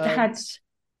 Because they've had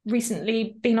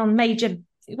recently been on major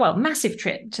massive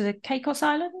trip to the Caicos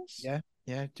Islands.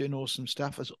 Yeah, doing awesome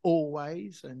stuff as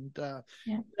always. And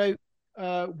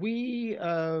we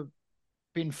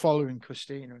been following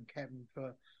Christina and Kevin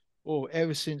for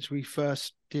ever since we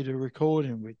first did a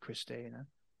recording with Christina,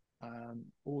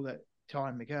 all that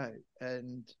time ago.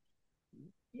 And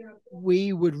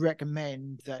we would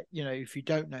recommend that, if you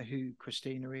don't know who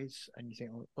Christina is and you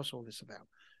think, what's all this about,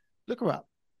 look her up.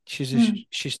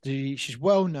 She's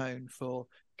well known for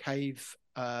cave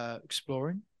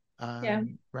exploring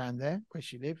around there where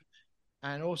she lived,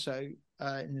 and also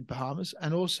in the Bahamas,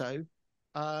 and also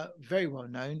very well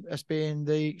known as being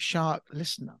the shark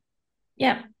listener.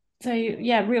 Yeah. So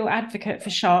real advocate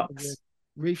for sharks,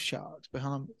 reef sharks,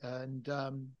 and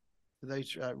for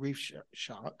those reef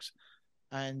sharks,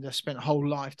 and spent a whole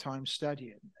lifetime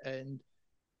studying. And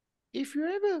if you're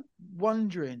ever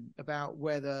wondering about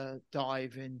whether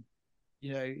diving,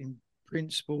 in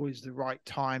principle is the right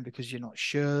time because you're not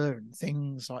sure and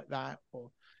things like that, or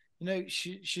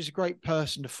she's a great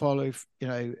person to follow,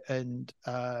 and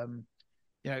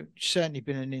certainly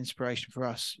been an inspiration for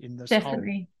us in this whole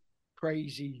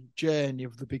crazy journey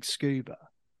of the big scuba.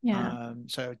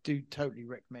 So I do totally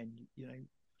recommend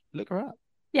look her up.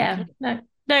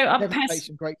 I've taken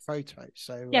some great photos,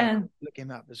 so look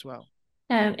him up as well.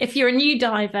 If you're a new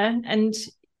diver, and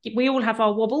we all have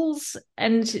our wobbles,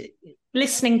 and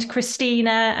listening to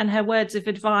Christina and her words of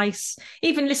advice,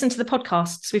 even listen to the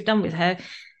podcasts we've done with her,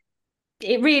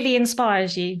 it really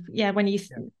inspires you. When you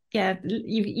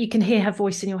can hear her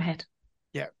voice in your head.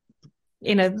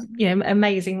 In a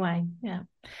amazing way.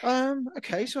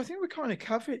 Okay, so I think we kind of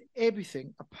covered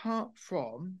everything apart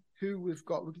from who we've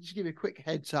got. We can just give you a quick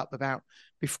heads up about,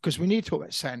 because we need to talk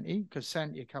about Santi, because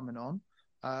Santi are coming on,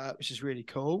 which is really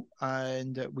cool,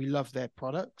 and we love their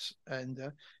products.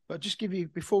 And but just give you,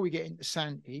 before we get into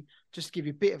Santi, just give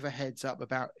you a bit of a heads up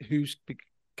about who's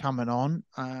coming on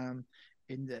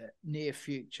in the near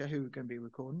future, who we're going to be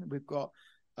recording. We've got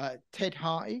Ted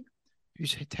Harty.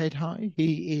 Who's Ted Harty?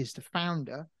 He is the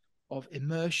founder of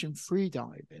Immersion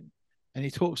Freediving, and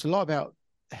he talks a lot about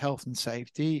health and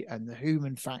safety and the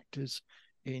human factors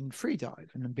in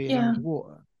freediving and being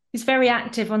underwater. He's very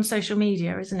active on social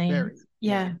media, isn't he? Very.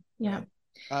 Yeah.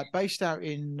 Based out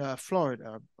in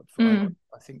Florida,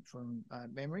 I think, from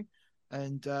memory.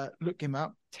 And look him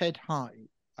up. Ted Harty.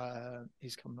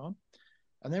 He's coming on.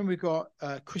 And then we've got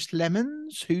Chris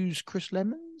Lemons. Who's Chris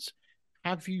Lemons?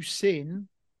 Have you seen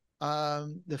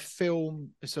the film?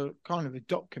 It's a kind of a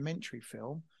documentary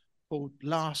film called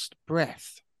Last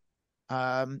Breath.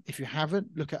 If you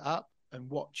haven't, look it up and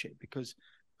watch it, because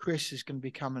Chris is going to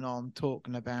be coming on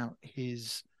talking about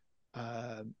his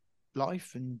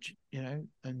life and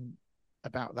and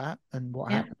about that and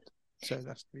what happened. So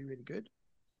that's going to be really good.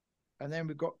 And then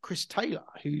we've got Chris Taylor,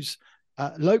 who's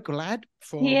a local lad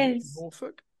from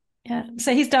Norfolk.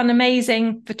 So he's done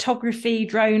amazing photography,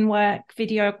 drone work,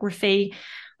 videography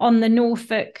on the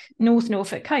North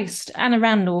Norfolk coast and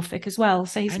around Norfolk as well.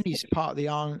 So he's part of the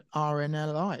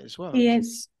RNLI as well. He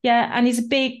is, and he's a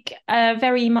big,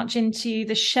 very much into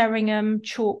the Sheringham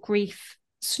Chalk Reef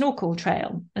snorkel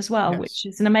trail as well, which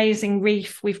is an amazing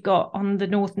reef we've got on the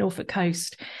North Norfolk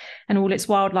coast and all its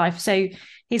wildlife. So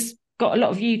he's got a lot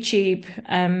of YouTube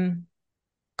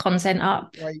content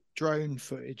up. Great drone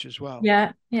footage as well.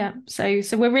 So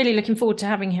we're really looking forward to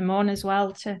having him on as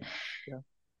well to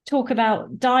talk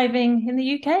about diving in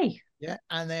the UK.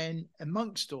 And then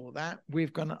amongst all that,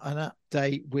 we've got an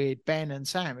update with Ben and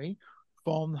Sammy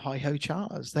from Hi Ho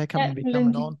Charters. They're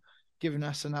coming on, giving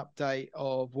us an update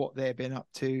of what they've been up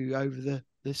to over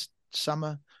this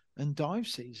summer and dive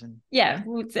season.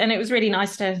 And it was really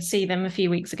nice to see them a few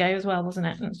weeks ago as well, wasn't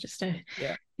it? It was just they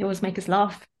always make us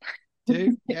laugh.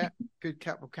 Good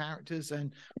couple of characters,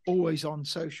 and always on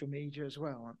social media as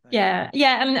well, aren't they?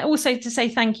 And also to say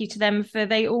thank you to them, for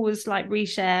they always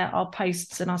reshare our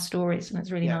posts and our stories, and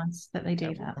it's really nice that they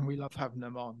do that, and we love having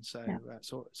them on. So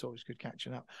it's always good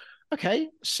catching up. Okay,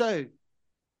 so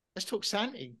let's talk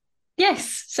Santi.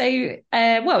 Yes. So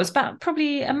it was about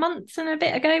probably a month and a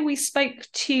bit ago we spoke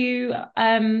to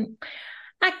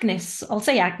Agnes. I'll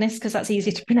say Agnes because that's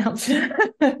easier to pronounce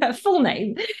her full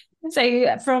name.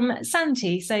 So from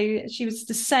Santi. So she was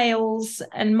the sales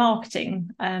and marketing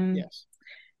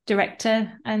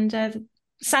director. And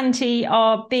Santi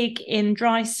are big in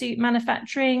dry suit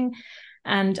manufacturing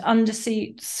and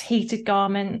undersuits, heated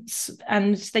garments,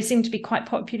 and they seem to be quite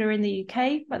popular in the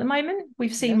UK at the moment.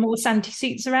 We've seen more Santi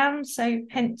suits around, so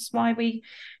hence why we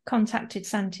contacted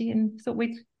Santi and thought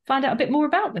we'd find out a bit more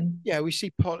about them. We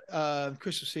see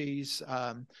Crystal Seas,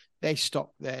 they stock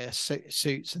their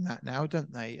suits and that now,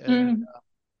 don't they? And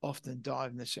often dive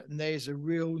in this. And there's a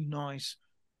real nice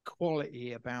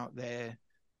quality about their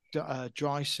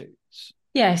dry suits.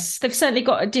 Yes, they've certainly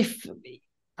got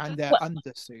and their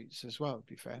undersuits as well, to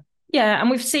be fair. Yeah, and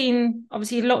we've seen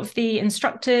obviously a lot of the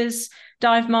instructors,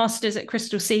 dive masters at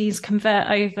Crystal Seas convert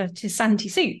over to Santi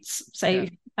suits. So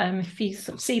if you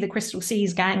sort of see the Crystal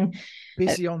Seas gang,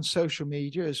 busy on social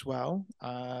media as well.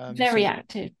 Very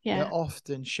active. Yeah, they're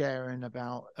often sharing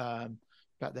about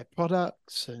their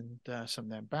products and some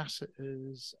of the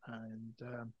ambassadors,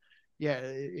 and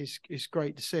it's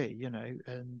great to see,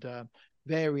 and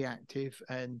very active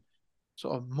and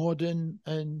sort of modern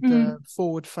and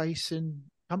forward-facing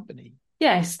company.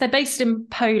 Yes, they're based in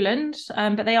Poland,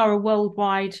 but they are a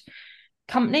worldwide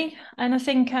company. And I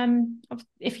think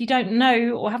if you don't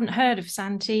know or haven't heard of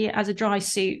Santi as a dry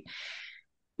suit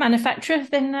manufacturer,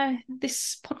 then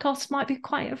this podcast might be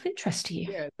quite of interest to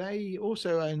you. Yeah, they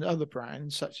also own other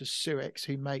brands such as Suex,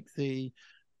 who make the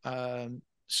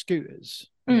scooters.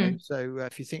 So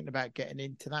if you're thinking about getting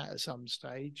into that at some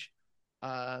stage,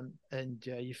 and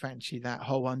you fancy that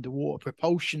whole underwater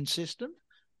propulsion system,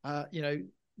 they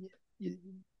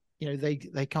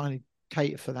kind of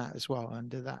cater for that as well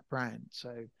under that brand.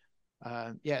 So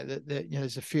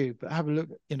there's a few, but have a look.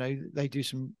 They do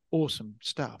some awesome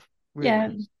stuff.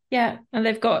 Really. Yeah, and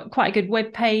they've got quite a good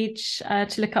web page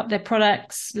to look up their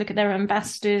products, look at their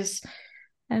ambassadors,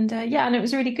 and and it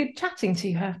was really good chatting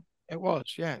to her. It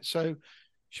was, yeah. So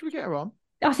should we get her on?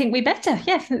 I think we better,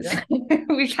 yes. Yeah.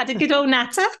 We've had a good old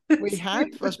natter. We have.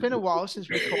 It's been a while since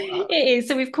we caught up. It is,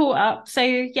 so we've caught up.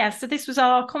 So so this was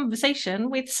our conversation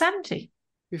with Santi.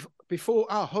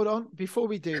 Hold on. Before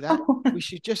we do that, we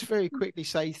should just very quickly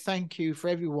say thank you for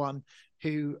everyone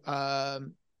who,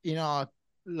 in our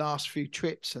last few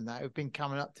trips and that, have been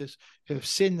coming up to us, who have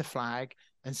seen the flag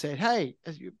and said, hey,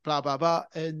 blah, blah, blah.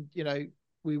 And,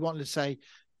 we wanted to say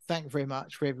thank you very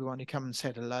much for everyone who come and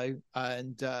said hello.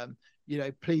 And,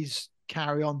 please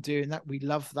carry on doing that. We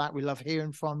love that. We love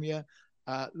hearing from you.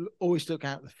 Always look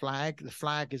out the flag. The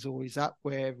flag is always up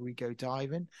wherever we go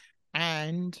diving.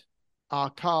 And our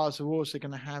cars are also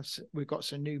going to have, we've got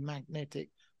some new magnetic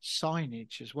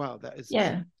signage as well. That is,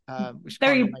 which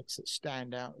kind of makes it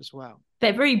stand out as well.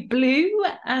 They're very blue,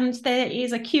 and there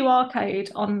is a QR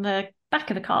code on the back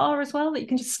of the car as well that you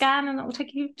can just scan, and that will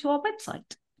take you to our website.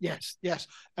 Yes.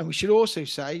 And we should also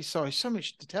say, sorry, so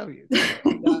much to tell you,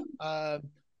 that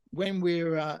when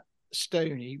we're at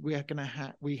Stony, we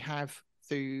have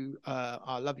through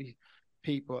our lovely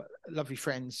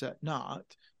friends at NART,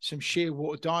 some sheer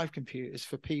water dive computers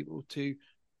for people to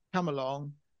come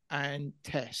along and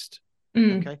test.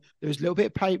 Okay, there's a little bit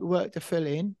of paperwork to fill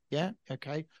in. Yeah,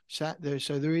 okay. So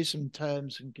there is some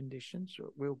terms and conditions.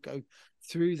 We'll go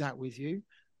through that with you.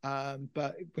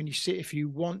 But if you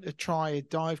want to try a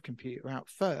dive computer out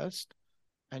first,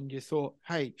 and you thought,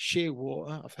 hey, sheer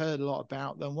water, I've heard a lot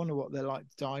about them, wonder what they're like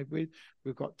to dive with.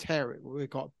 We've got we've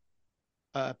got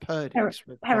Perdix,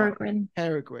 Peregrine,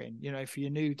 for your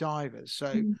new divers.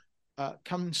 So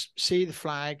come see the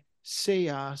flag, see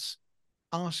us,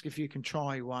 ask if you can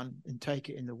try one and take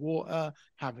it in the water,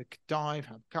 have a dive,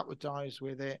 have a couple of dives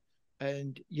with it.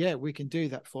 And we can do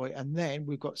that for you. And then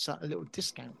we've got a little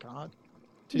discount card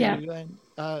to then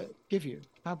give you.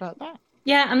 How about that?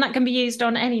 Yeah, and that can be used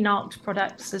on any NART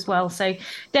products as well. So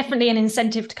definitely an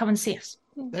incentive to come and see us.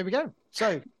 There we go.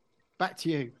 So back to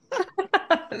you.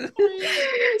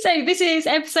 So this is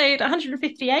episode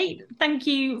 158. Thank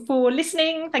you for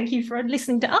listening. Thank you for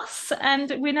listening to us.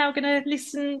 And we're now going to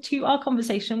listen to our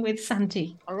conversation with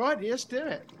Santi. All right, let's do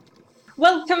it.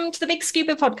 Welcome to the Big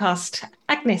Scuba Podcast,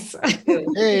 Agnes.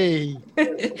 Hey.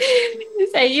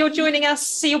 So you're joining us.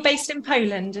 So you're based in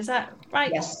Poland, is that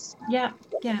right? Yes. Yeah.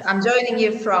 I'm joining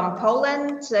you from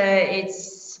Poland.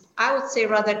 It's, I would say,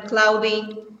 rather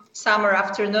cloudy summer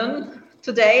afternoon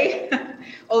today,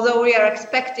 although we are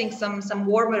expecting some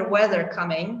warmer weather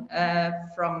coming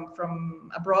from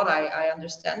abroad, I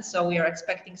understand. So we are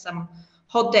expecting some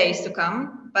hot days to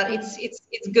come, but it's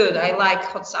good. I like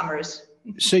hot summers.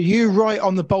 So you're right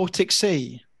on the Baltic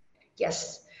Sea?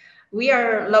 Yes. I'm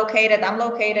located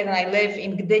and I live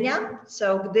in Gdynia.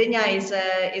 So Gdynia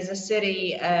is a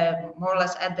city more or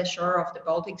less at the shore of the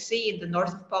Baltic Sea in the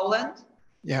north of Poland.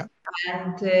 Yeah.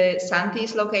 And Santi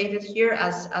is located here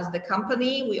as the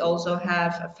company. We also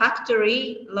have a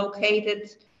factory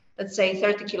located, let's say,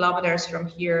 30 kilometers from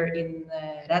here in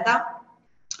Reda.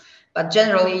 But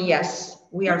generally, yes,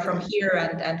 we are from here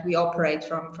and we operate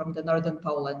from the northern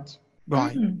Poland.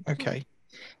 Right. Okay.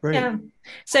 Brilliant. Yeah.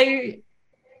 So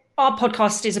our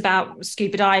podcast is about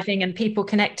scuba diving and people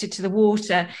connected to the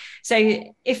water. So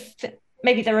if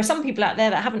maybe there are some people out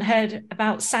there that haven't heard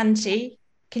about Santi,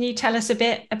 can you tell us a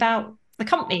bit about the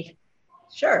company?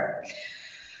 Sure.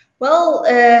 Well,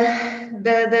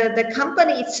 the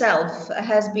company itself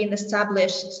has been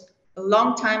established a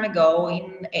long time ago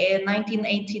in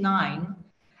 1989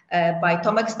 by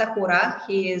Tomek Stachura.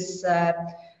 He is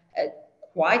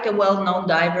quite a well-known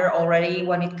diver already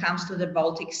when it comes to the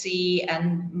Baltic Sea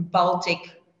and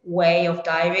Baltic way of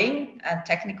diving and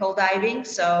technical diving.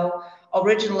 So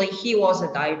originally he was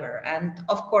a diver, and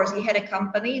of course he had a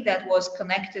company that was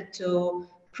connected to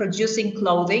producing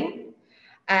clothing.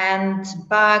 And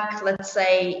back, let's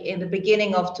say, in the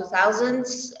beginning of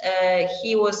 2000s,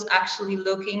 he was actually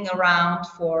looking around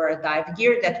for dive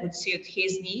gear that would suit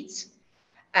his needs.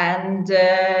 And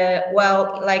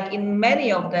well, like in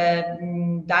many of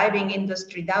the diving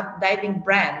industry, diving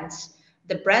brands,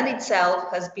 the brand itself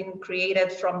has been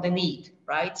created from the need,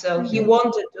 right? So he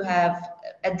wanted to have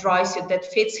a dry suit that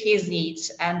fits his needs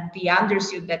and the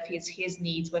undersuit that fits his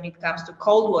needs when it comes to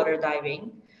cold water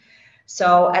diving.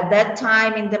 So at that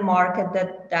time in the market,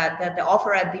 that the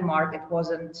offer at the market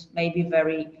wasn't maybe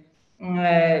very,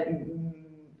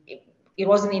 it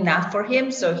wasn't enough for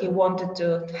him. So he wanted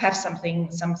to have something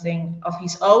of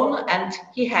his own, and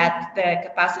he had the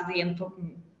capacity and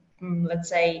let's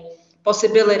say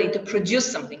possibility to produce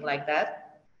something like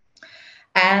that.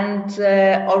 And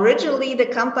originally, the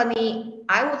company,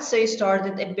 I would say,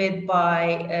 started a bit by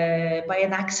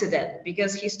an accident,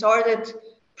 because he started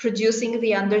producing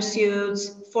the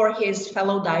undersuits for his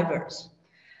fellow divers.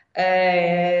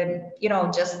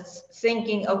 Just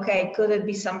thinking, okay, could it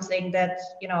be something that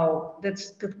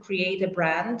that could create a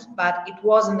brand? But it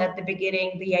wasn't at the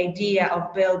beginning the idea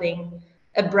of building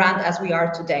a brand as we are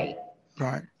today.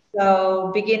 Right.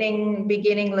 So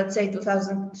beginning, let's say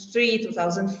 2003,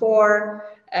 2004,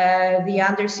 the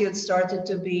undersuit started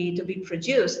to be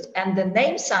produced, and the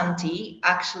name Santi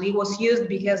actually was used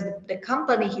because the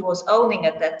company he was owning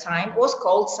at that time was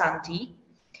called Santi,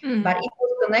 but it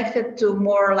was connected to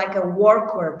more like a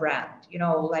workwear brand,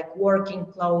 like working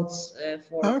clothes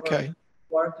for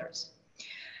workers.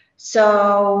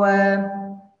 So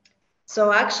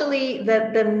actually,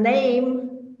 the name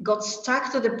got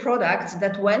stuck to the products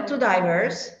that went to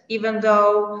divers, even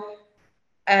though,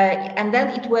 and then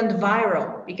it went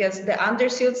viral because the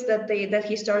undersuits that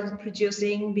he started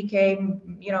producing became,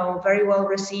 very well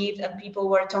received, and people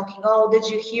were talking, oh, did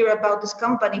you hear about this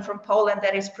company from Poland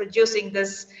that is producing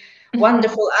this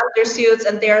wonderful undersuits,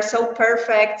 and they are so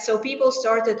perfect. So people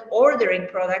started ordering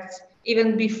products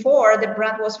even before the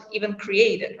brand was even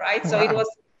created, right? Wow. So it was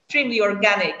extremely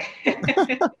organic.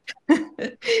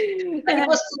 But it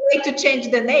was too late to change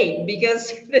the name,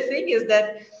 because the thing is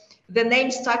that the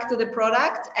name stuck to the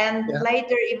product, and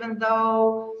later, even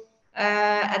though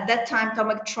at that time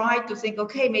Tomek tried to think,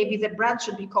 okay, maybe the brand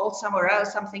should be called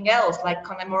something else, like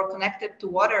more connected to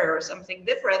water or something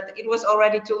different, it was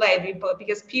already too late,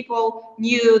 because people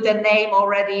knew the name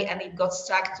already, and it got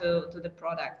stuck to the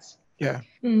products. Yeah.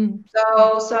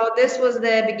 So this was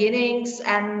the beginnings,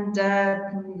 and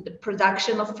the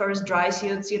production of first dry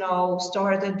suits,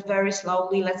 started very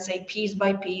slowly, let's say piece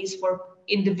by piece, for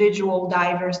individual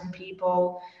divers and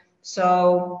people.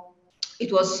 So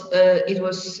it was at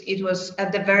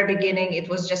the very beginning, it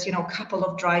was just, a couple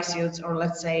of dry suits, or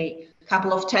let's say a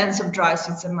couple of tens of dry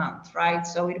suits a month, right?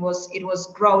 So it was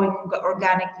growing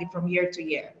organically from year to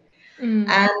year.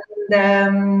 And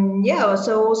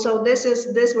so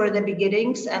these were the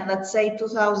beginnings, and let's say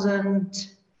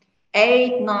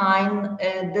 2008, 9,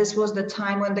 this was the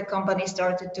time when the company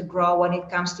started to grow when it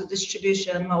comes to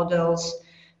distribution models,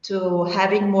 to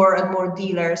having more and more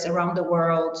dealers around the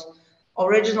world.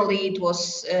 Originally, it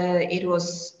was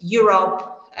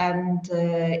Europe and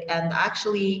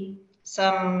actually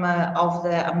some of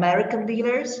the American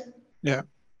dealers. Yeah.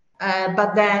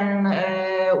 But then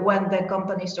when the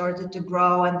company started to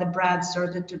grow and the brand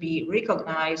started to be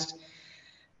recognized,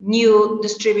 new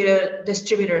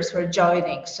distributors were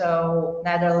joining. So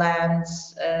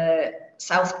Netherlands,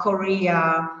 South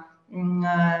Korea,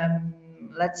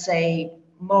 let's say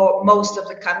most of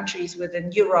the countries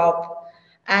within Europe.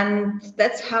 And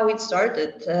that's how it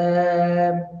started.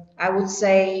 I would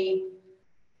say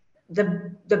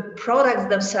the products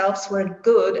themselves were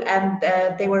good, and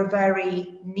they were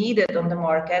very needed on the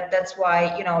market. That's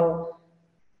why,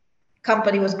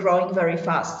 company was growing very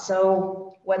fast.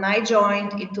 So when I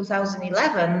joined in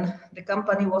 2011, the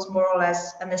company was more or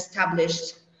less an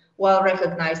established,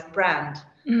 well-recognized brand,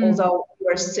 although we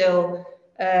were still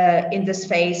in this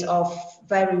phase of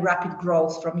very rapid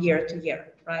growth from year to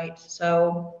year, right?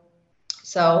 So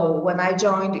when I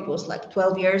joined, it was like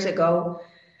 12 years ago.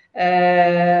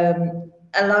 A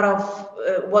lot of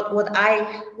what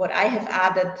I have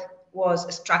added was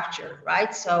a structure,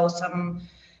 right? So some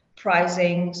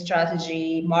pricing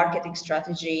strategy, marketing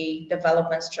strategy,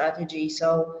 development strategy.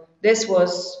 So this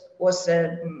was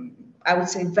a, I would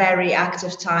say, very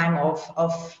active time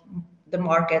of the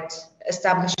market,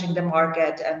 establishing the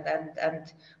market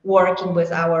and working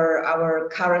with our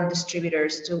current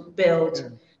distributors to build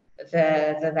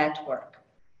the network.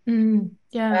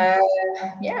 Yeah.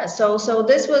 Yeah, so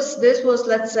this was,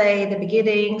 let's say, the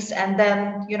beginnings, and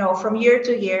then, from year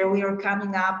to year we are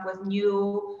coming up with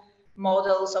new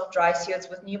models of dry suits,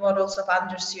 with new models of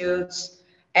undersuits.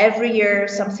 Every year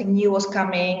something new was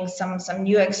coming, some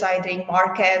new exciting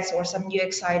markets or some new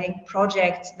exciting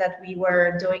projects that we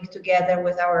were doing together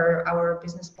with our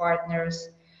business partners.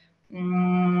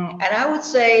 And I would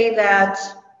say that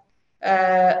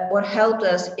what helped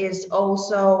us is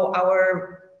also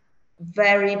our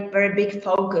very, very big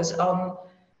focus on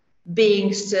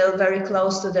being still very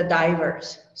close to the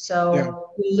divers.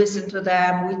 So we listen to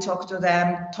them, we talk to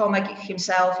them. Tomek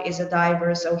himself is a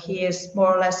diver, so he is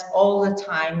more or less all the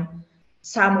time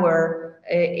somewhere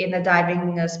in a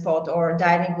diving spot or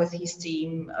diving with his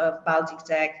team of Baltic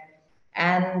Tech.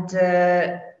 And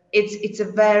it's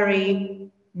a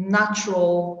very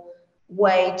natural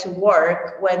way to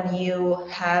work when you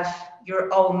have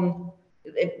your own,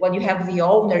 when you have the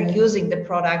owner using the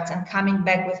product and coming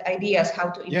back with ideas how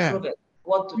to improve it,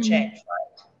 what to change,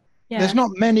 right? Yeah. There's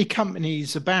not many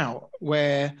companies about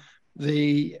where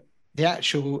the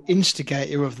actual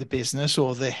instigator of the business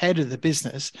or the head of the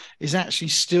business is actually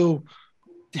still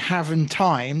having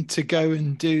time to go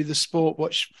and do the sport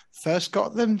which first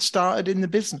got them started in the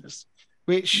business,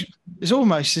 which is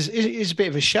almost is a bit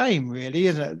of a shame, really,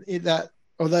 isn't it? That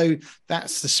although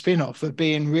that's the spin-off of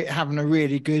being having a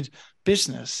really good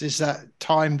business, is that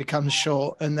time becomes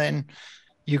short and then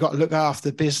you got to look after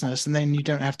the business and then you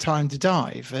don't have time to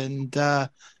dive. And although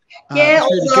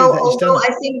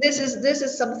I think this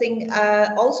is something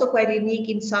also quite unique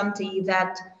in Santi,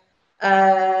 that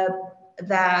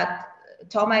that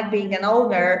Tomek, being an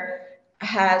owner,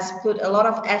 has put a lot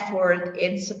of effort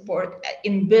in support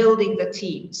in building the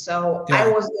team. So I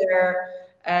was there.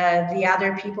 The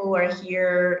other people were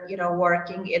here,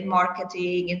 working in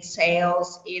marketing, in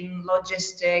sales, in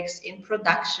logistics, in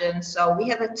production. So we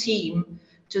have a team.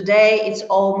 Today, it's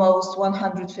almost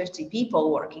 150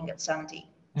 people working at Santi.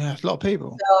 Yeah, it's a lot of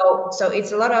people. So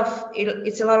it's a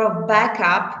lot of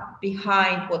backup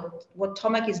behind what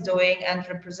Tomek is doing and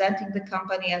representing the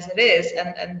company as it is,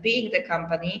 and being the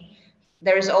company.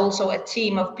 There is also a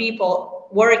team of people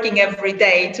working every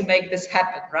day to make this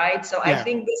happen, right? So I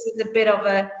think this is a bit of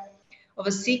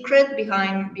a secret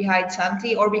behind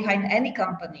Santi, or behind any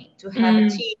company, to have a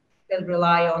team you can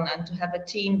rely on and to have a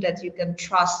team that you can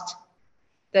trust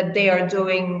that they are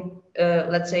doing,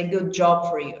 let's say, a good job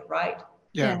for you, right?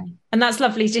 Yeah. And that's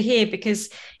lovely to hear, because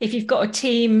if you've got a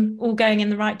team all going in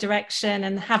the right direction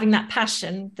and having that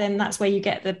passion, then that's where you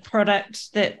get the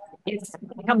product that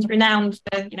becomes renowned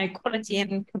for, quality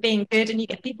and for being good, and you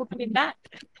get people coming back.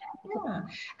 Yeah.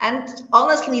 And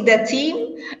honestly, the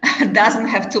team doesn't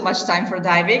have too much time for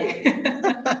diving.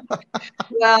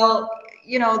 Well,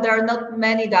 there are not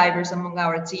many divers among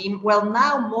our team. Well,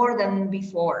 now more than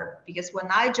before, because when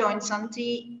I joined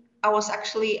Santi, I was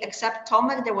actually, except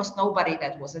Tomek, there was nobody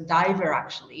that was a diver,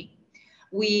 actually.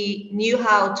 We knew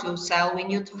how to sell, we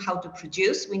knew how to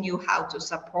produce, we knew how to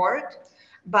support,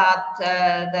 but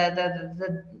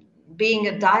the being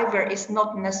a diver is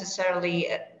not necessarily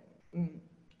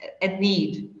a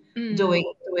need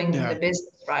doing the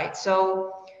business, right?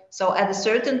 So at a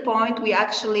certain point, we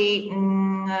actually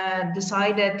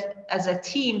decided as a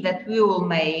team that we will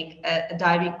make a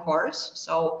diving course.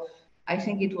 So I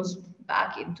think it was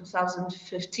back in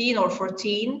 2015 or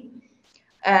 14,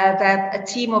 that a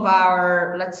team of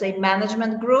our, let's say,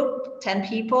 management group, 10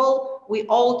 people, we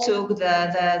all took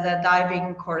the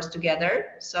diving course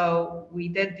together. So we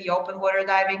did the open water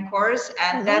diving course,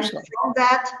 and then from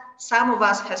that, some of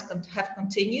us have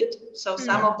continued. So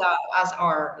some of us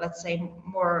are, let's say,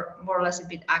 more or less a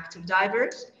bit active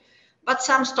divers, but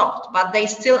some stopped, but they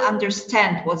still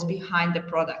understand what's behind the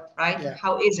product, right? Yeah.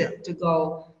 How is it to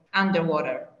go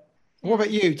underwater? What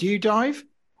about you? Do you dive?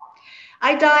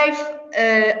 I dive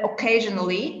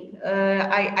occasionally.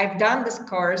 I've done this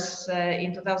course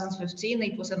in 2015.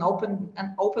 It was an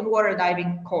open water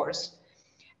diving course.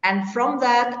 And from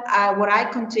that, what I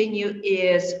continue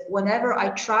is, whenever I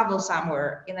travel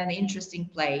somewhere in an interesting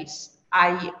place,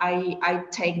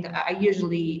 I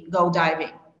usually go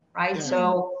diving, right? Yeah.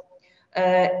 So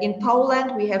in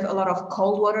Poland, we have a lot of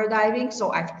cold water diving.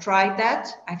 So I've tried that.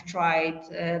 I've tried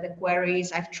the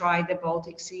quarries. I've tried the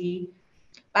Baltic Sea.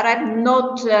 But I'm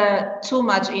not too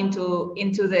much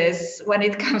into this when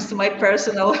it comes to my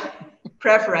personal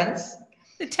preference.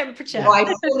 The temperature. So I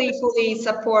fully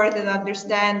support and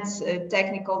understand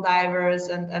technical divers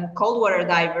and cold water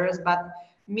divers, but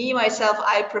me myself,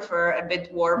 I prefer a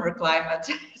bit warmer climate.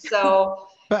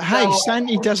 But hey,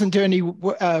 Santi doesn't do any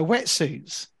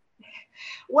wetsuits.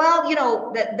 Well,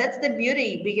 that's the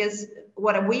beauty, because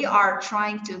what we are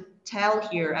trying to tell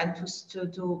here and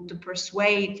to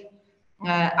persuade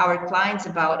our clients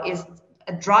about is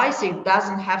a dry suit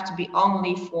doesn't have to be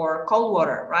only for cold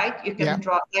water, right? You can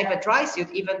dive a dry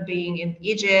suit even being in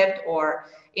Egypt or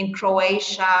in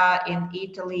Croatia, in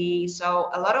Italy. So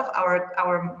a lot of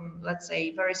our let's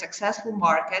say very successful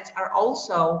markets are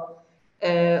also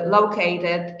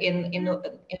located in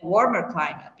warmer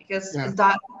climate, because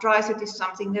dry suit is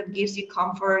something that gives you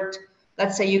comfort.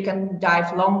 Let's say you can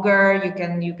dive longer,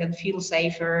 you can feel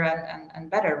safer and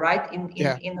better, right?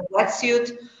 In a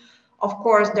wetsuit, of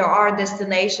course, there are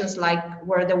destinations like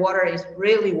where the water is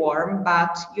really warm,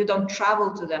 but you don't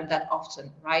travel to them that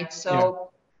often, right? So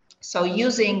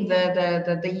using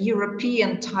the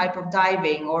European type of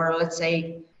diving, or let's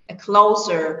say a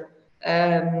closer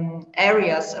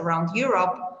areas around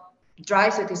Europe, dry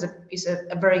suit is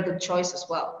a very good choice as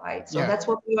well, right? So that's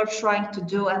what we are trying to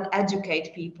do and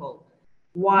educate people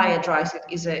why a dry suit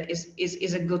is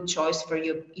a good choice for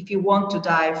you if you want to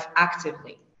dive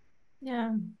actively.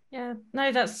 Yeah.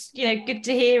 No, that's, good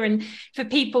to hear. And for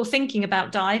people thinking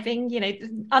about diving,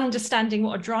 understanding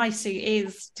what a dry suit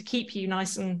is to keep you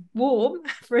nice and warm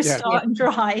for a start and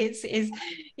dry is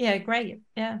great.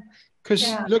 Yeah. Because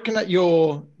looking at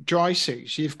your dry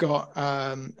suits, you've got,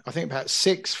 I think about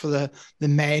 6 for the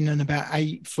men and about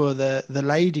 8 for the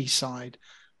lady side.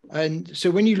 And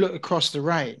so when you look across the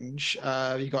range,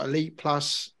 you've got Elite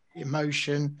Plus,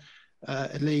 Emotion,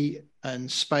 Elite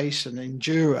and Space and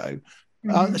Enduro.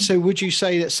 So would you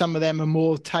say that some of them are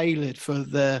more tailored for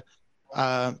the,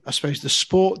 I suppose, the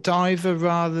sport diver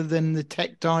rather than the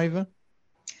tech diver?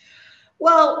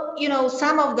 Well,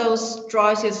 some of those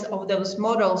choices of those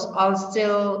models are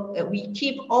still, we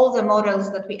keep all the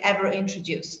models that we ever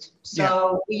introduced.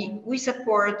 So we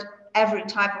support every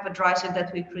type of a dry suit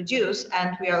that we produce,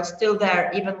 and we are still there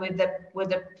even with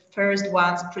the first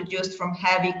ones produced from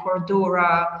heavy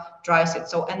Cordura dry suit.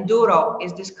 So Enduro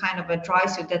is this kind of a dry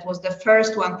suit that was the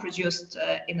first one produced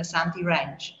in the Santi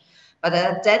range. But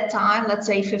at that time, let's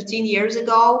say 15 years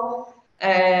ago,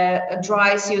 a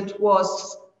dry suit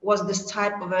was this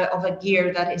type of a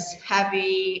gear that is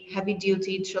heavy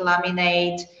duty to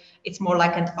laminate. It's more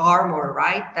like an armor,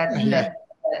 right? That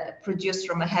produced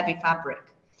from a heavy fabric.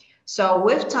 So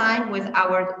with time, with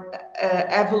our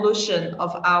evolution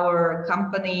of our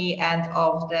company and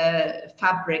of the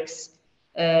fabrics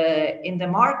in the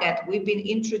market, we've been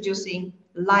introducing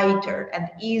lighter and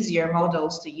easier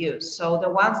models to use. So the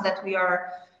ones that we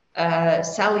are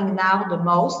selling now the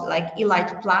most, like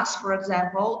Elite Plus, for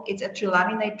example, it's a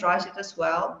true-laminate dry suit as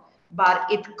well, but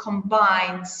it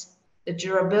combines the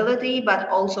durability, but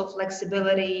also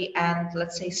flexibility and,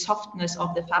 let's say, softness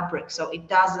of the fabric. So it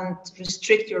doesn't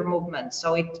restrict your movement.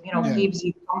 So it, gives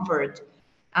you comfort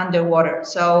underwater.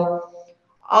 So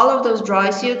all of those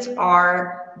dry suits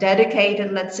are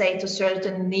dedicated, let's say, to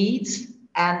certain needs.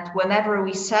 And whenever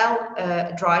we sell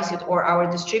a dry suit, or our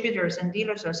distributors and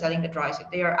dealers are selling a dry suit,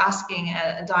 they are asking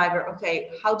a diver, okay,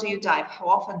 how do you dive? How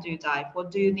often do you dive? What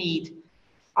do you need?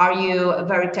 Are you a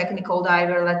very technical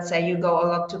diver? Let's say you go a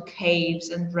lot to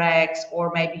caves and wrecks,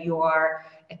 or maybe you are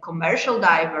a commercial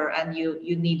diver and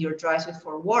you need your dry suit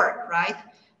for work, right?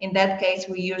 In that case,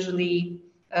 we usually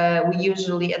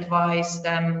advise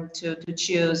them to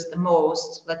choose the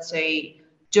most, let's say,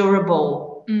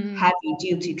 durable, heavy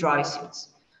duty dry suits.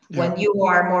 When you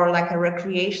are more like a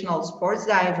recreational sports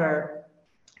diver,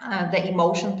 the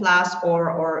Emotion Plus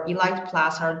or Elite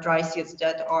Plus are dry suits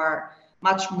that are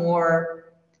much more,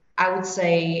 I would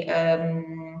say,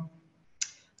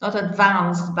 not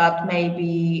advanced, but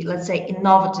maybe, let's say,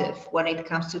 innovative when it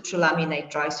comes to true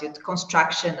laminate dry suit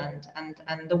construction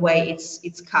and the way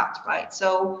it's cut, right?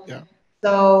 So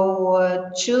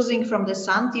choosing from the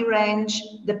Santi range,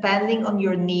 depending on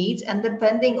your needs and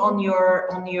depending on your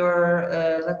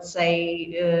let's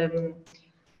say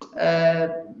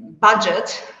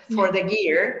budget for the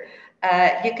gear,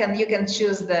 you can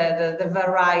choose the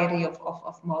variety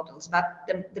of models. But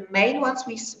the main ones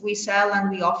we sell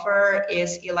and we offer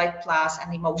is Elite Plus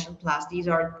and Emotion Plus. These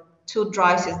are 2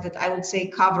 dry suits that I would say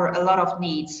cover a lot of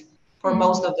needs for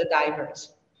most of the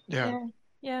divers.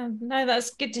 Yeah, no,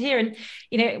 that's good to hear. And,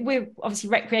 we're obviously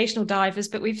recreational divers,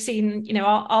 but we've seen,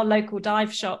 our local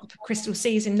dive shop, Crystal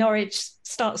Seas in Norwich,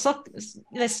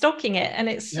 they're stocking it. And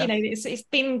it's, it's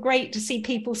been great to see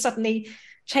people suddenly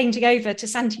changing over to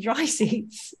Santi dry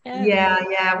suits. We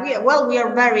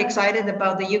are very excited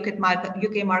about the UK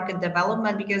market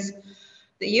development, because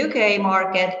the UK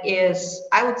market is,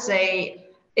 I would say,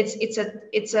 it's a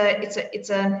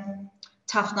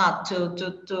tough nut to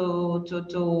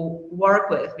work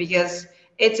with, because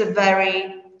it's a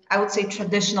very, I would say,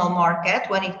 traditional market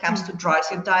when it comes to dry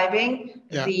suit diving.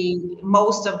 Yeah. The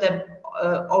most of the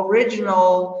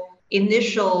original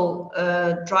initial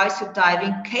dry suit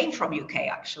diving came from UK,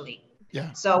 actually.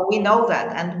 Yeah. So we know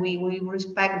that, and we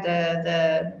respect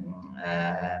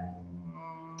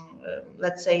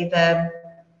let's say the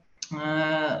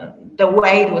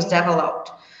way it was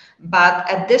developed. But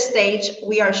at this stage,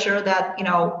 we are sure that, you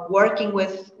know, working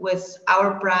with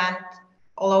our brand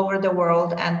all over the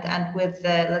world, and with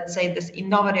let's say this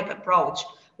innovative approach,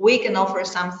 we can offer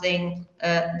something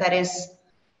that is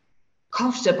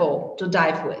comfortable to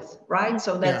dive with, right?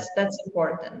 So that's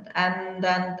important. And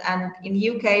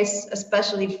in UK,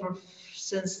 especially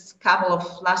since a couple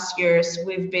of last years,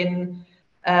 we've been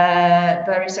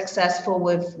very successful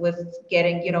with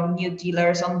getting, you know, new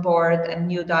dealers on board and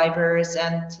new divers,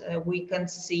 and we can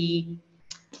see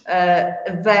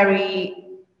a very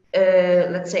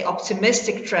let's say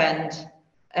optimistic trend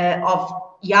of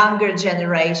younger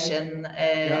generation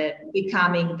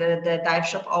becoming the dive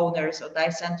shop owners or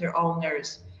dive center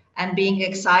owners, and being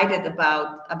excited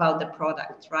about the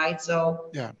product, right?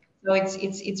 So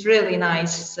it's really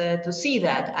nice to see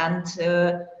that. And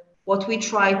what we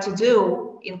try to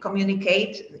do in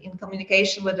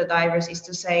communication with the divers is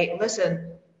to say,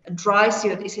 listen, a dry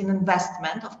suit is an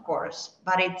investment, of course,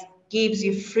 but it gives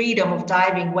you freedom of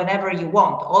diving whenever you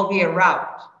want, all year round,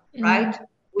 right?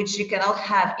 Which you cannot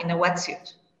have in a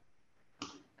wetsuit,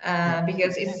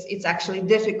 because it's actually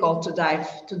difficult to dive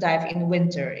in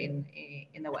winter in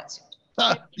a wetsuit.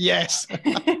 Yes,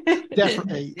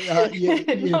 definitely.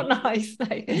 Not nice.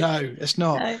 No, it's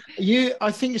not. No.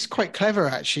 I think it's quite clever,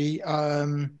 actually.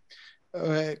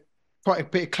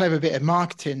 Quite a clever bit of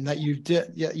marketing that you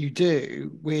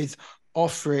do with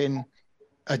offering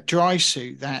a dry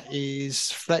suit that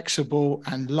is flexible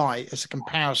and light as a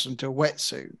comparison to a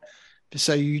wetsuit.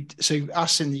 So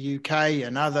us in the UK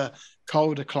and other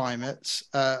colder climates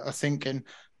are thinking,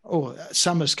 oh,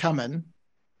 summer's coming,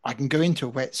 I can go into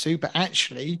a wetsuit, but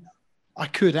actually I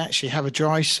could actually have a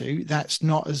dry suit that's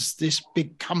not as this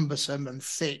big, cumbersome and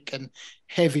thick and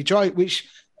heavy dry, which,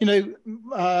 you know,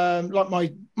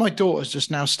 like my daughter's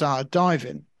just now started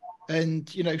diving,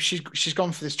 and, you know, she's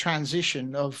gone for this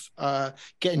transition of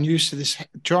getting used to this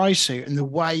dry suit and the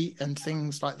weight and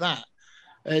things like that.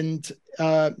 And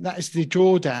that is the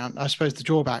drawdown, I suppose, the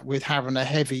drawback with having a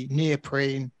heavy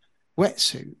neoprene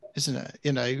wetsuit, isn't it?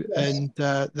 You know, and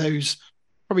those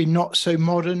probably not so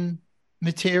modern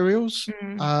materials.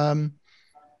 And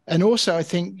also, I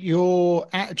think your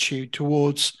attitude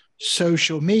towards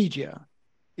social media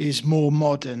is more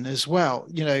modern as well.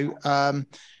 You know,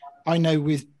 I know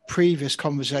with previous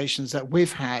conversations that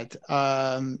we've had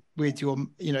with your,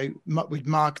 you know, with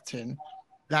marketing,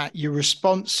 that you're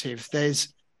responsive.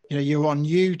 There's, you know, you're on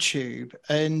YouTube,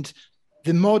 and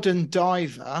the modern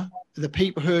diver, the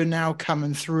people who are now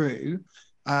coming through,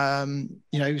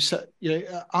 you know, so, you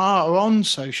know, are on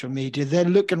social media. They're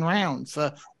looking around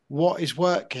for what is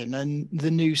working and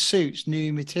the new suits,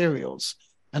 new materials.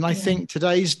 And I think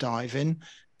today's diving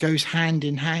goes hand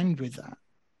in hand with that.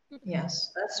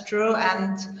 Yes, that's true.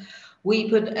 And we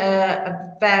put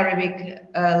a very big,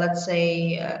 let's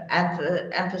say,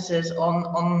 emphasis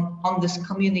on this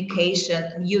communication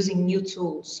and using new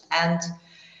tools. And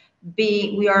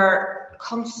we are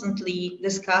constantly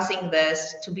discussing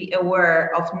this to be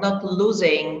aware of not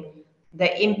losing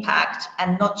the impact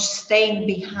and not staying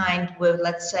behind with,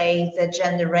 let's say, the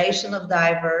generation of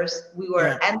divers we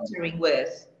were entering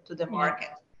with to the market.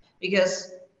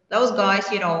 Because those guys,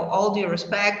 you know, all due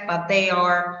respect, but they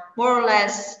are more or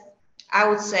less, I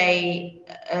would say,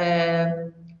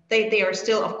 they are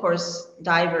still, of course,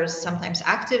 divers, sometimes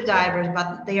active divers,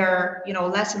 but they are, you know,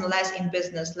 less and less in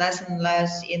business, less and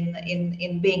less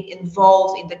in being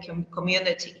involved in the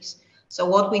communities. So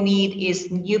what we need is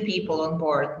new people on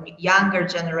board, younger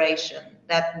generation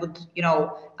that would, you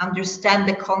know, understand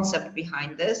the concept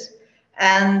behind this.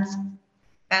 And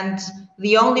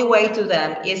the only way to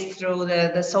them is through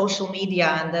the social media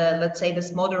and let's say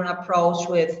this modern approach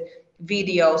with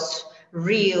videos,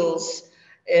 reels,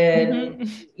 you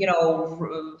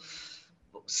know,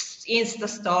 Insta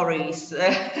stories,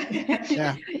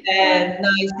 and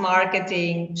nice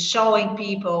marketing, showing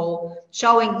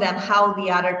them how the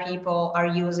other people are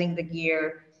using the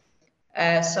gear.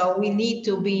 So we need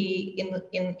to be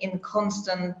in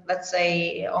constant, let's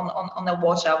say, on a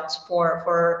watch out for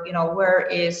where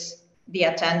is the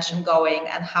attention going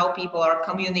and how people are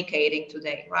communicating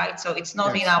today, right? So it's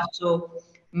not enough to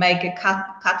make a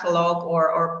catalog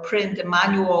or print a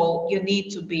manual. You need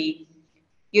to be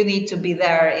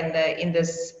there in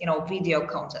this video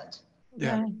content.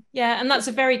 Yeah, and that's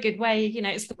a very good way.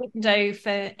 It's the window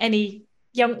for any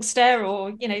youngster,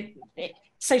 or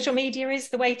social media is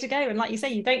the way to go. And like you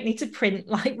say, you don't need to print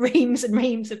like reams and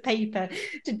reams of paper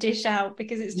to dish out,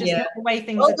 because it's just not the way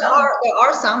things are done. There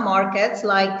are some markets,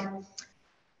 like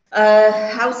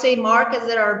I would say markets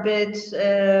that are a bit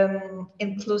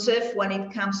inclusive when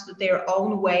it comes to their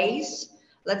own ways.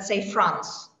 Let's say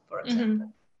France, for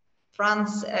example.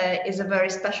 France is a very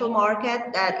special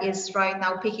market that is right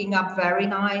now picking up very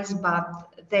nice, but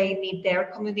they need their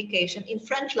communication in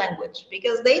French language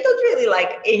because they don't really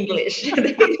like English.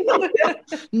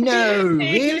 No,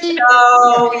 really?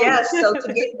 No, yes. So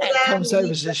to get to that them, comes over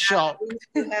as a shock. we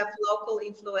need to have local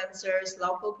influencers,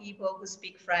 local people who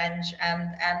speak French,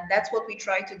 and that's what we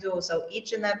try to do. So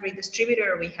each and every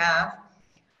distributor we have,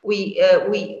 we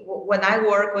when I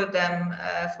work with them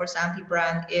for Santi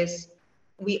brand, is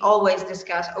we always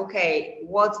discuss, okay,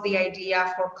 what's the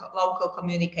idea for local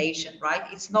communication, right?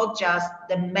 It's not just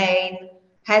the main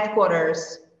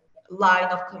headquarters line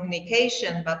of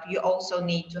communication, but you also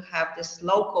need to have this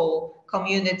local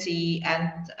community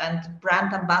and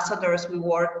brand ambassadors we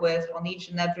work with on each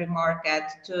and every market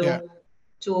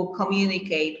to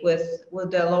communicate with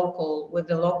the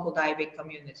local diving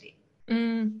community.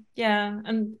 Yeah,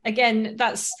 and again,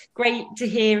 that's great to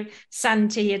hear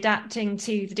Santi adapting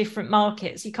to the different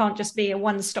markets. You can't just be a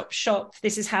one-stop shop.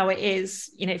 This is how it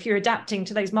is. If you're adapting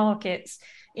to those markets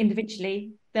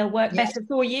individually, they'll work better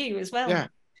for you as well. Yeah,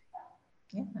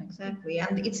 exactly.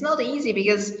 And it's not easy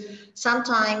because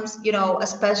sometimes,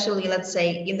 especially let's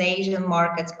say in Asian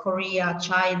markets, Korea,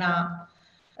 China,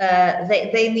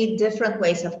 they need different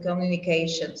ways of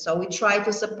communication. So we try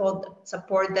to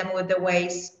support them with the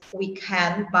ways we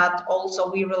can, but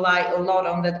also we rely a lot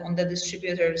on the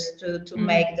distributors to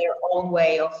make their own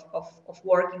way of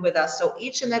working with us. So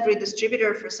each and every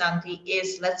distributor for Santi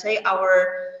is, let's say,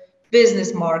 our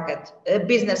business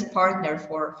partner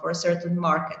for a certain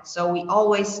market. So we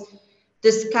always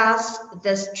discuss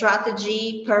the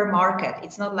strategy per market.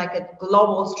 It's not like a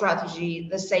global strategy,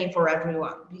 the same for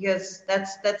everyone, because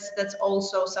that's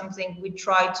also something we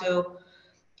try to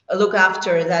look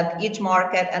after, that each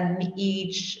market and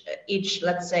each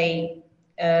let's say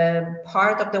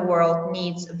part of the world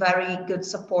needs very good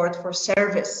support for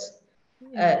service.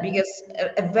 Because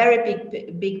a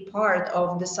very big part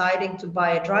of deciding to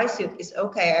buy a dry suit is,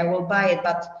 okay, I will buy it,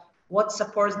 but what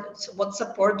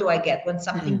support do I get when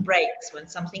something breaks, when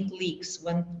something leaks,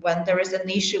 when there is an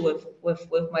issue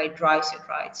with my dry suit,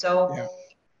 right?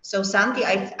 So Santi,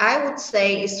 I would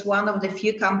say, is one of the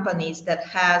few companies that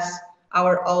has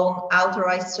our own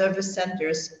authorized service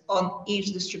centers on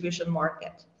each distribution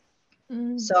market.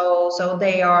 So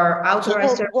they are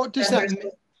authorized service centers.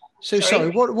 Sorry,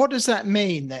 what does that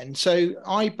mean then? So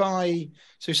I buy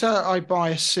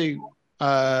a suit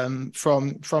from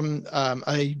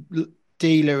a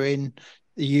dealer in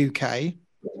the UK,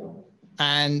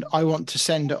 and I want to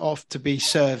send it off to be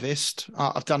serviced.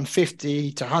 I've done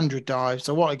 50 to 100 dives.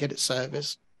 I want to get it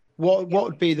serviced. What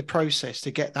would be the process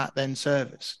to get that then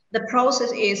serviced? The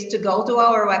process is to go to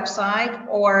our website,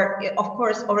 or of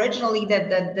course, originally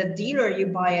the dealer you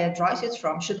buy a dry suit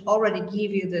from should already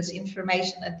give you this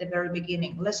information at the very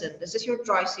beginning. Listen, this is your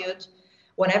dry suit.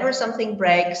 Whenever something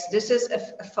breaks, this is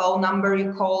a phone number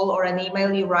you call or an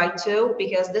email you write to,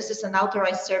 because this is an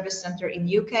authorized service center in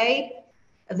UK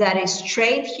that is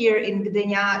trained here in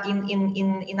Gdynia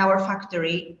in our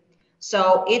factory.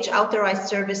 So each authorized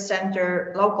service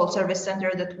center, local service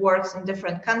center that works in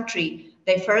different country,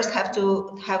 they first have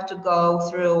to go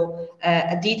through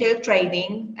a detailed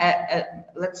training.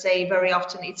 Let's say very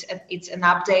often it's an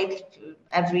update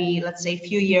every, let's say,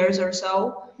 few years or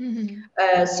so.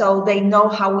 So they know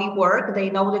how we work,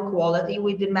 they know the quality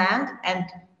we demand, and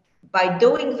by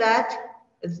doing that,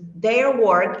 their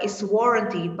work is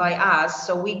warranted by us.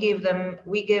 So we give them,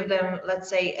 let's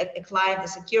say, a client a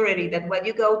security that when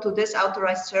you go to this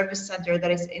authorized service center that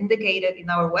is indicated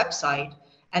in our website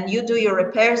and you do your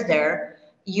repairs there,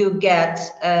 you get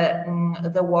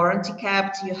the warranty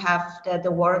kept, you have the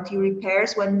warranty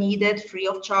repairs when needed, free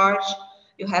of charge.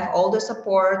 You have all the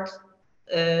support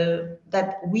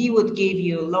that we would give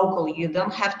you locally. You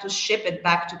don't have to ship it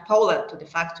back to Poland, to the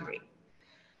factory.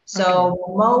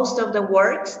 So most of the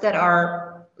works that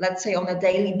are, let's say, on a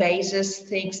daily basis,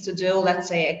 things to do, let's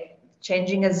say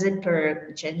changing a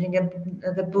zipper, changing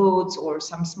the boots, or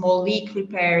some small leak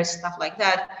repairs, stuff like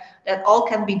that. That all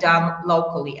can be done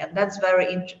locally, and that's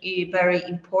very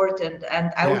important.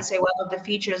 And I would say one of the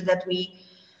features that we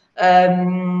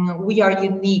are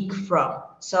unique from.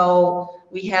 So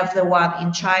we have the one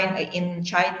in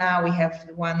China. We have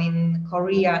the one in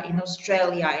Korea, in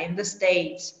Australia, in the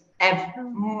States. And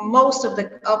most of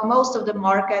the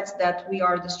markets that we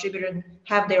are distributing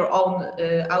have their own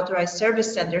authorized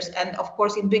service centers. And of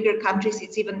course, in bigger countries,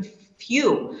 it's even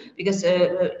few, because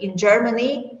in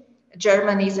Germany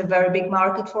is a very big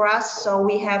market for us. So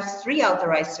we have 3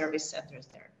 authorized service centers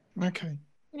there. Okay.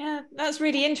 Yeah, that's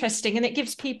really interesting. And it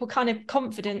gives people kind of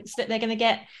confidence that they're going to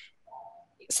get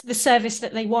the service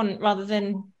that they want rather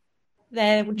than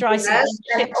their dry suit. Yes,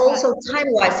 and also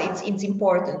time-wise, it's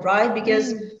important, right?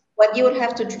 Because when you would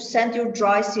have to send your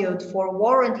dry suit for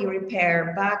warranty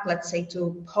repair back, let's say,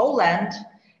 to Poland,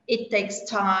 it takes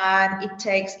time. It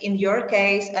takes, in your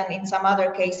case, and in some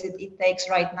other cases, it takes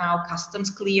right now customs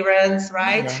clearance,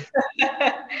 right?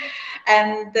 Yeah.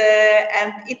 and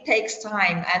it takes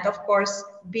time. And of course,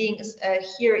 being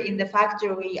here in the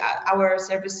factory, our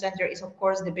service center is of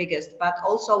course the biggest, but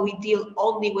also we deal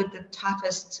only with the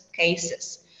toughest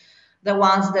cases, the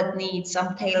ones that need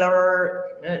some tailor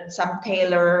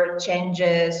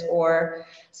changes, or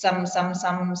some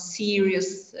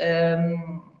serious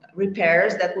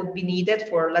repairs that would be needed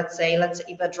for, let's say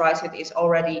if a dry suit is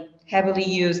already heavily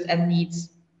used and needs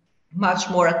much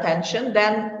more attention,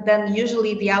 then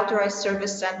usually the authorized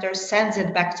service center sends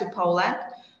it back to Poland.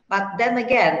 But then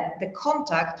again, the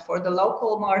contact for the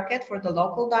local market, for the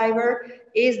local diver,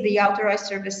 is the authorized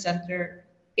service center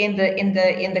in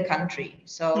the country.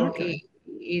 So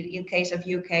in case of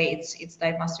UK, it's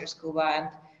Dive Master Scuba, and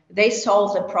they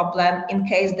solve the problem. In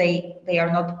case they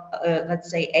are not,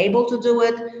 let's say, able to do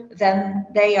it, then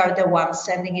they are the ones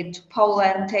sending it to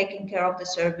Poland, taking care of the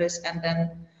service, and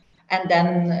then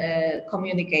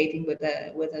communicating with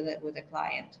the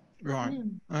client. Right.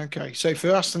 Okay. So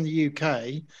for us in the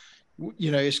UK,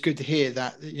 it's good to hear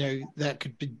that, that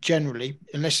could be generally,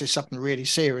 unless there's something really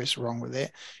serious wrong with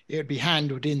it, it would be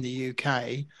handled in the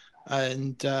UK,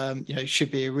 and, should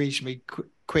be a reasonably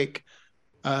quick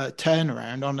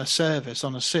turnaround on a service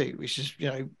on a suit, which is,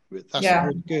 that's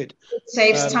really good. It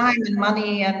saves time and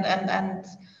money, and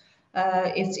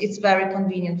it's very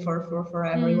convenient for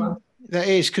everyone. That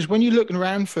is, because when you're looking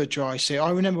around for a dry suit,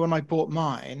 I remember when I bought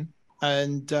mine,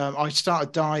 and I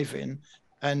started diving,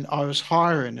 and I was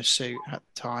hiring a suit at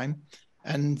the time,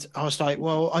 and I was like,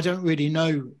 well, I don't really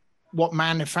know what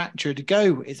manufacturer to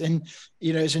go with. And,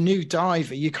 as a new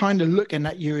diver, you're kind of looking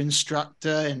at your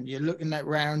instructor, and you're looking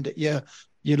around at your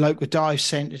local dive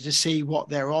center to see what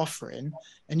they're offering.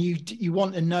 And you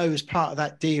want to know, as part of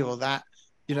that deal, that,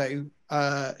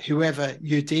 whoever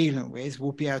you're dealing with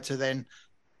will be able to then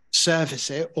service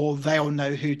it, or they'll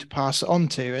know who to pass it on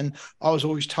to. And I was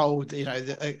always told,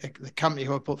 the company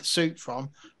who I bought the suit from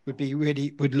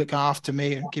would look after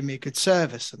me and give me a good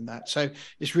service and that. So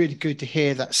it's really good to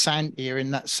hear that Santi are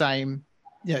in that same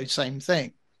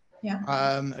thing.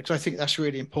 Yeah. Because I think that's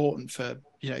really important for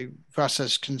us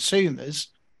as consumers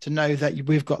to know that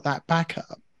we've got that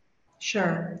backup.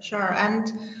 Sure.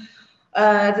 And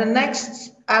the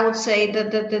next, I would say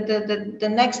that the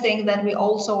next thing that we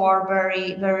also are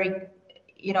very, very,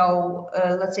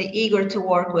 let's say, eager to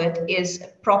work with is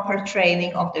proper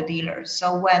training of the dealers.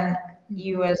 So when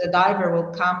you as a diver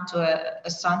will come to a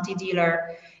Santi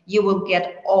dealer, you will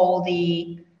get all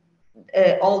the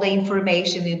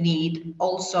information you need,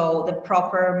 also the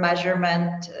proper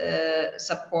measurement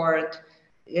support,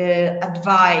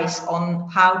 advice on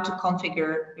how to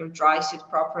configure your dry suit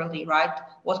properly, right?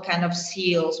 What kind of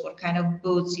seals, what kind of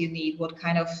boots you need, what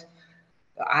kind of,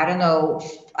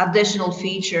 additional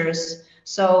features.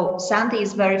 So Santi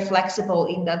is very flexible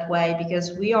in that way,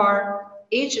 because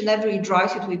each and every dry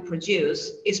suit we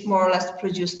produce is more or less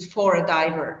produced for a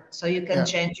diver. So you can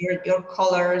change your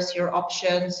colors, your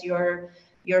options, your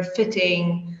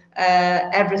fitting,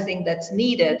 everything that's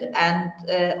needed. And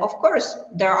of course,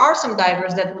 there are some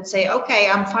divers that would say, okay,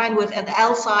 I'm fine with an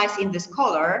L size in this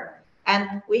color.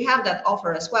 And we have that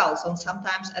offer as well. So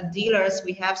sometimes at dealers,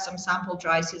 we have some sample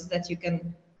dry suits that you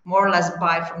can more or less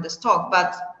buy from the stock,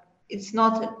 but it's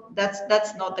not,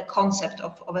 that's not the concept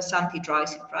of a Santi dry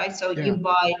suit, right? So you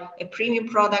buy a premium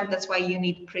product, that's why you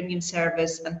need premium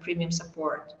service and premium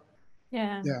support.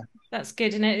 Yeah, that's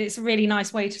good. And it's a really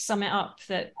nice way to sum it up,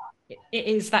 that it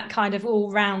is that kind of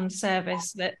all-round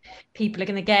service that people are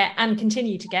going to get and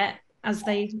continue to get as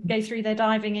they go through their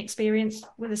diving experience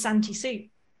with a Santi suit.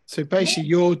 So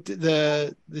basically,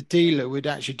 the dealer would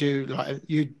actually do, like,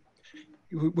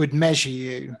 would measure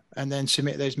you and then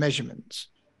submit those measurements?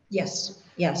 Yes,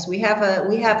 we have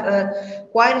a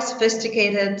quite a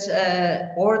sophisticated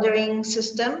ordering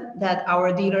system that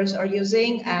our dealers are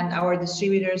using, and our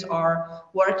distributors are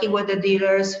working with the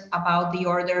dealers about the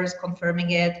orders,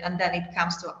 confirming it, and then it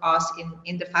comes to us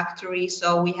in the factory.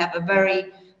 So we have a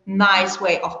very nice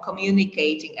way of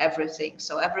communicating everything.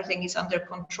 So everything is under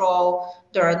control.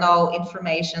 There are no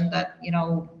information that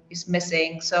is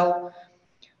missing. So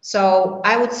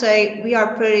I would say we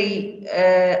are pretty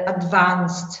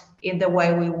advanced in the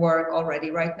way we work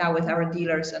already right now with our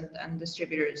dealers and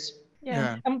distributors.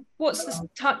 Yeah. And what's the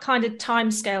kind of time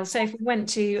scale? So if we went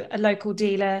to a local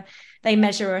dealer, they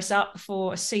measure us up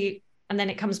for a suit and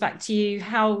then it comes back to you.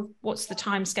 What's the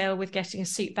time scale with getting a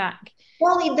suit back?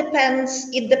 Well, it depends.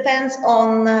 It depends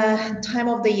on time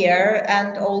of the year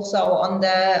and also on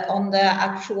the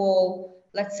actual,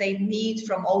 let's say, need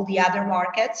from all the other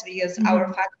markets, because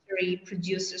our factory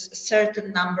produces a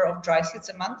certain number of dry suits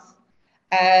a month,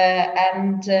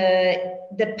 and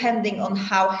depending on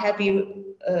how heavy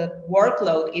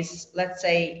workload is, let's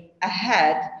say,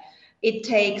 ahead, it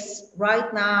takes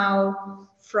right now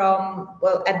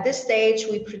at this stage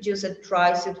we produce a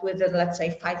dry suit within, let's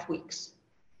say, 5 weeks.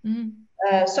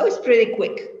 So it's pretty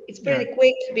quick. It's pretty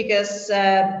quick because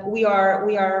we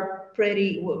are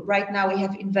pretty right now. We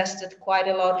have invested quite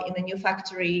a lot in a new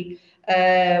factory.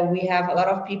 We have a lot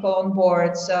of people on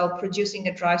board. So producing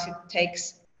a dry suit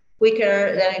takes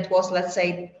quicker than it was, let's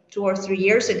say, 2 or 3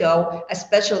 years ago,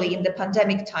 especially in the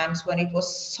pandemic times when it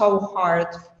was so hard,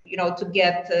 to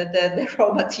get the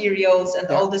raw materials and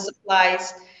all the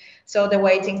supplies. So the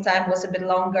waiting time was a bit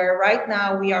longer. Right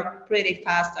now we are pretty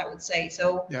fast, I would say.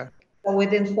 So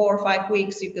within 4 or 5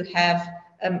 weeks, you could have,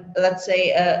 let's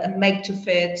say, a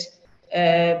make-to-fit,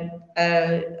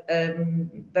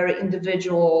 very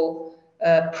individual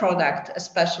product,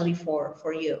 especially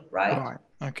for you, right? Right.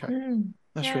 Okay.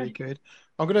 That's really good.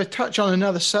 I'm going to touch on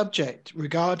another subject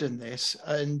regarding this,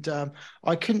 and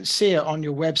I couldn't see it on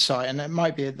your website, and it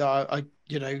might be that I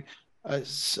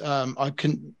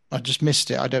just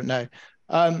missed it. I don't know.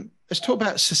 Let's talk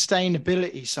about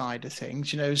sustainability side of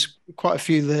things. There's quite a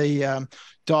few of the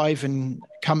diving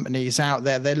companies out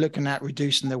there. They're looking at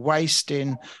reducing the waste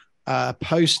in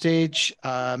postage,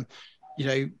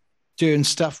 doing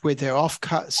stuff with their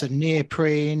offcuts and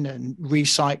neoprene and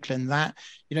recycling that.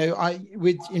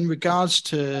 In regards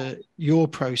to your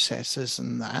processes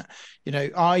and that,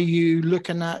 are you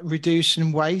looking at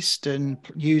reducing waste and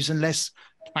using less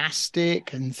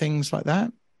plastic and things like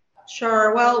that?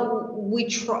 Sure. Well, we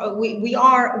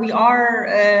are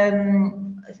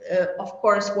of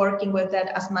course working with that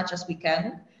as much as we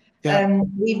can.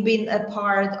 We've been a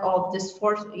part of this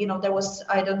fourth. There was,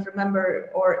 I don't remember,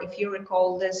 or if you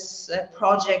recall, this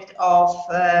project of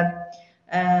what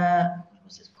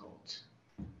was it called?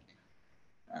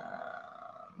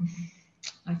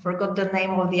 I forgot the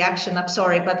name of the action. I'm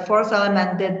sorry, but Fourth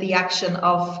Element did the action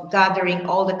of gathering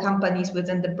all the companies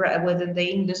within the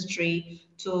industry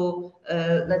to,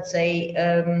 let's say,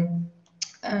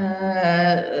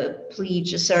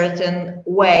 pledge a certain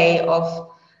way of.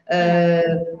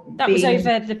 That was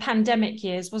over the pandemic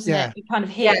years, wasn't it? We kind of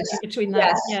hit between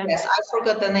that. Yes. I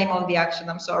forgot the name of the action.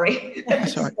 I'm sorry.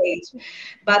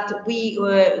 But we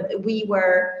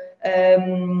were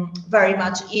very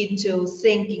much into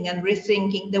thinking and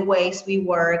rethinking the ways we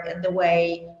work and the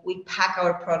way we pack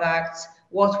our products,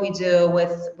 what we do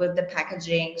with the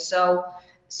packaging. So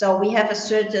we have a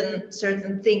certain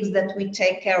things that we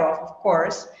take care of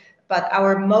course, but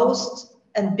our most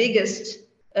and biggest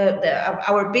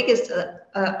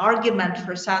argument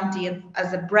for Santi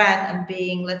as a brand and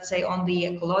being, let's say, on the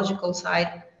ecological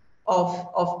side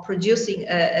of producing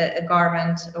a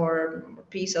garment or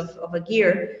piece of a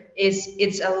gear is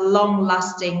it's a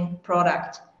long-lasting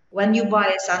product. When you buy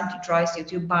a Santi dry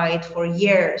suit, you buy it for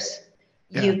years.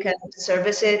 You can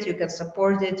service it, you can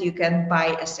support it, you can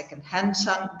buy a second-hand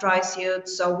dry suit.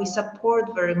 So we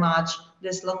support very much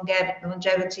this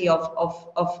longevity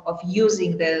of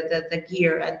using the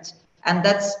gear, and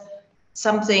that's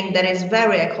something that is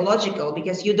very ecological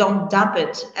because you don't dump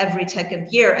it every second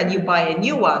year and you buy a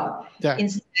new one.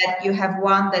 Instead, you have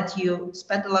one that you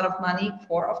spend a lot of money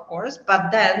for, of course,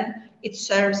 but then it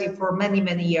serves you for many,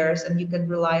 many years and you can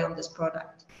rely on this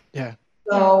product.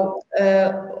 So,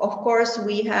 of course,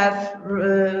 we have,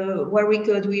 where we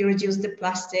could, we reduce the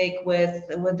plastic with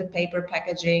the paper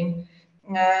packaging.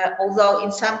 Although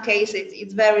in some cases,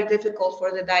 it's very difficult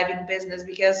for the diving business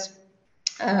because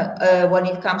when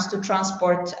it comes to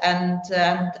transport and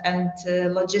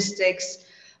logistics,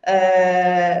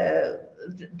 the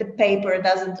paper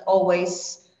doesn't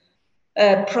always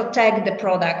protect the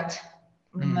product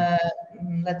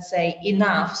let's say,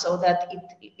 enough so that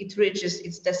it reaches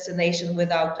its destination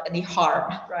without any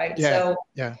harm, right? Yeah,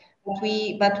 yeah. But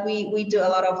we do a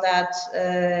lot of that,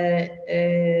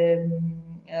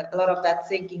 a lot of that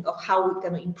thinking of how we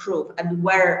can improve, and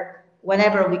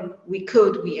whenever we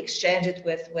could, we exchange it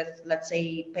with let's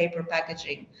say paper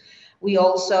packaging. We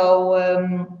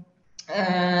also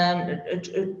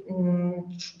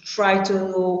try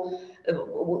to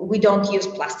we don't use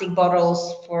plastic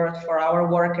bottles for our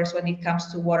workers when it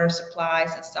comes to water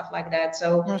supplies and stuff like that.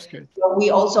 So That's good. we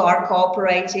also are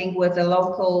cooperating with a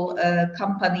local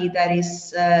company that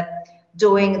is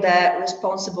doing the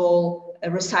responsible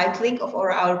recycling of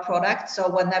our products. So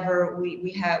whenever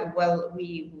we have, well,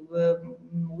 we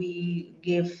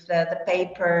give the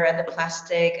paper and the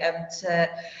plastic and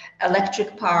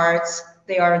electric parts.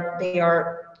 They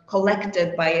are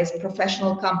collected by a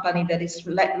professional company that is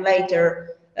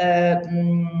later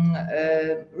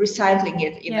recycling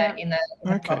it in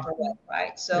a proper way,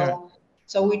 right? So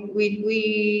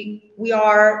we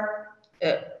are,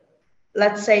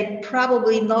 let's say,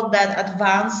 probably not that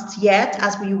advanced yet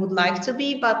as we would like to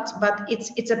be, but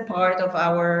it's a part of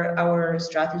our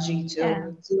strategy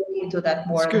to look into that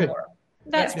more and more.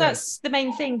 That's the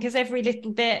main thing, because every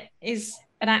little bit is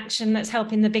an action that's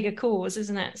helping the bigger cause,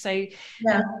 isn't it? So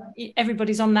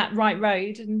everybody's on that right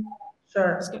road, and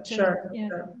sure.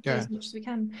 Do as much as we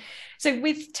can. So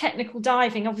with technical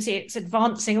diving, obviously it's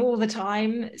advancing all the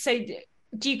time. So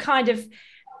do you kind of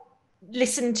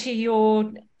listen to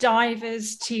your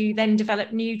divers to then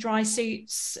develop new dry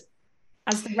suits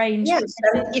as the range? Yes,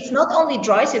 and it's not only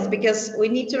dry suits, because we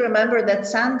need to remember that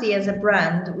Santi as a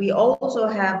brand, we also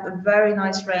have a very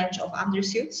nice range of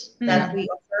undersuits that we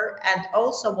offer, and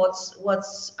also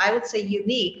what's I would say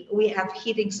unique, we have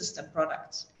heating system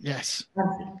products. Yes,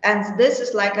 and this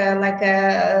is like a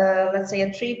let's say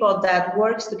a tripod that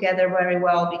works together very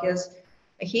well, because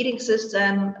a heating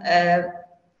system,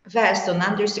 vest on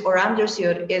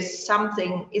undersuit is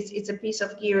something. It's a piece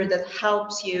of gear that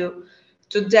helps you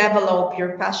to develop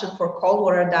your passion for cold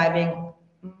water diving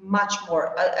much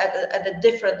more at a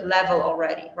different level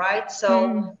already, right?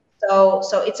 So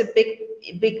it's a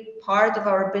big part of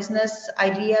our business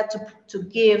idea to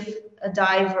give a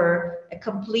diver a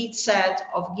complete set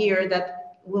of gear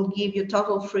that will give you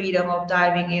total freedom of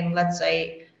diving in, let's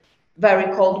say,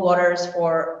 very cold waters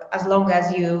for as long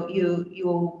as you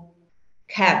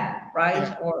can,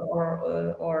 right? Or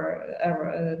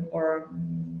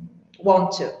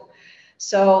want to.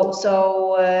 So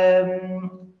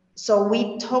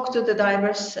we talk to the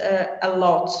divers a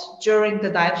lot during the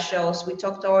dive shows. We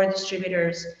talk to our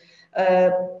distributors.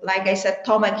 Like I said,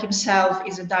 Tomek himself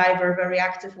is a diver, very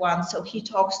active one. So he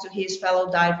talks to his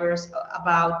fellow divers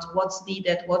about what's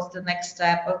needed, what's the next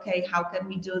step. Okay, how can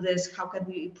we do this? How can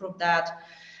we improve that?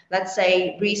 Let's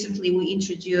say recently we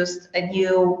introduced a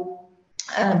new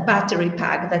battery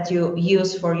pack that you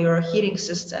use for your heating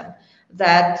system.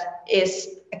 That is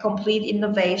a complete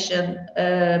innovation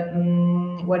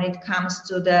when it comes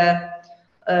to the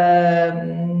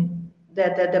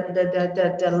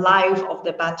life of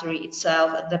the battery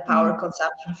itself and the power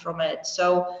consumption from it.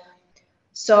 So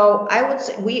I would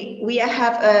say we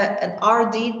have an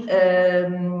R&D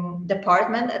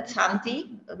department at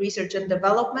Santi, research and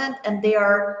development, and they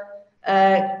are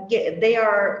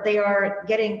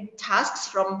getting tasks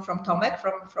from Tomek,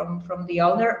 from the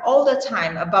owner, all the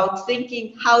time about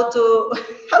thinking how to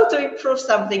improve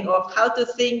something, or how to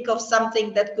think of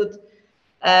something that could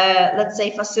let's say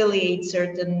facilitate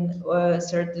certain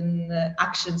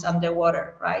actions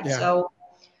underwater, right?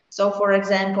 So for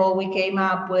example, we came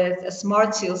up with a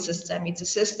smart seal system. It's a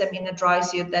system in a dry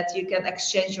suit that you can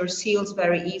exchange your seals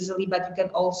very easily, but you can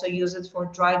also use it for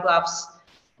dry gloves.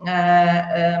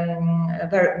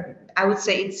 I would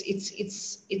say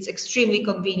it's extremely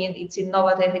convenient. It's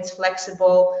innovative. It's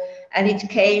flexible, and it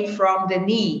came from the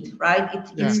need, right?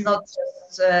 It's not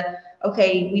just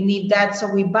okay, we need that, so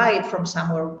we buy it from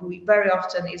somewhere. We very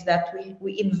often is that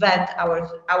we invent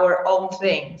our own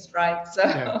things, right? So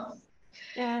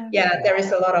there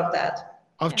is a lot of that.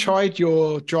 I've tried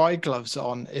your dry gloves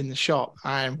on in the shop,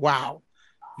 and wow,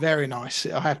 very nice,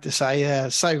 I have to say.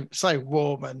 So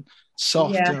warm and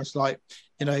soft. And it's like,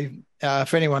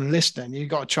 for anyone listening, you've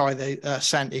got to try the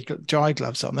Santi dry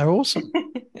gloves on. They're awesome.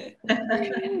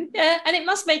 And it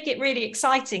must make it really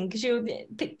exciting, because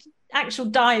the actual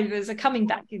divers are coming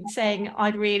back and saying,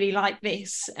 I'd really like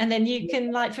this, and then you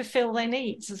can fulfill their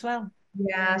needs as well.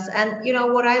 Yes, and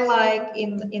what I like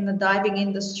in the diving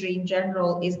industry in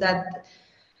general is that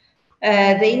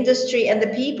the industry and the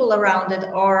people around it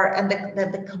are, and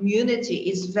the community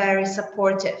is very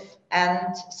supportive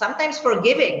and sometimes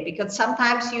forgiving, because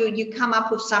sometimes you come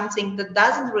up with something that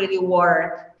doesn't really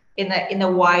work in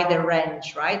a wider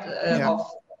range, right,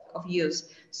 of use.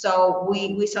 So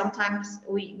we sometimes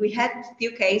we had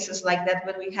few cases like that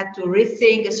when we had to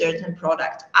rethink a certain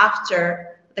product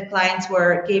after the clients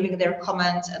were giving their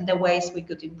comments and the ways we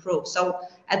could improve. So,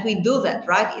 and we do that,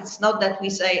 right? It's not that we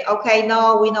say, okay,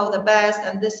 no, we know the best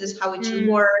and this is how it should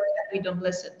work, and we don't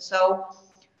listen. So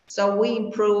we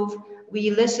improve.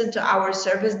 We listen to our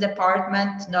service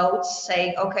department notes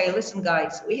saying, okay, listen,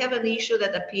 guys, we have an issue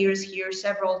that appears here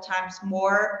several times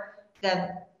more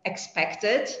than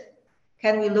expected.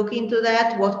 Can we look into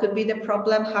that? What could be the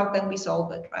problem? How can we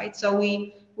solve it, right? So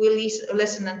we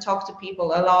listen and talk to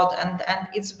people a lot, and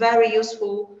it's very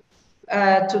useful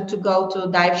to go to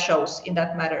dive shows in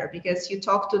that matter, because you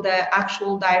talk to the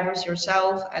actual divers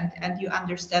yourself and you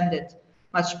understand it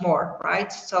much more, right?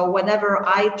 So whenever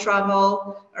I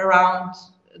travel around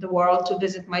the world to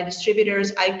visit my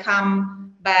distributors, I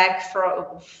come back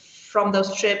from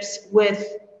those trips with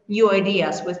new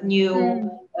ideas, with new,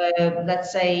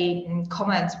 let's say,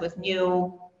 comments, with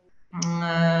new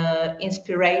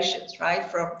inspirations, right,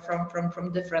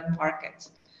 from different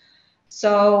markets.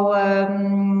 So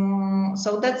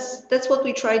so that's what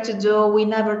we try to do. We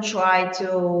never try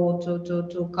to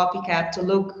copycat, to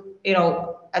look, you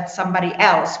know, at somebody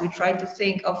else. We try to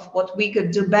think of what we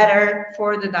could do better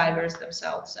for the divers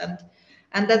themselves,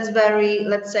 and that's very,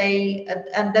 let's say,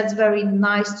 and that's very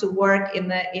nice to work in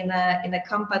a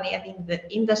company and in the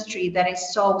industry that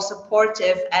is so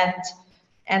supportive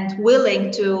and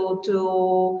willing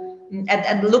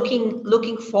and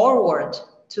looking forward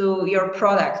to your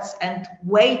products and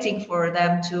waiting for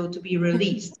them to be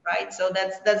released, right? So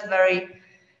that's very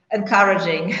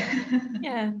encouraging.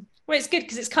 Yeah, well, it's good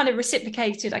because it's kind of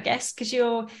reciprocated, I guess, because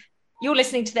you're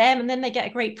listening to them and then they get a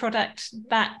great product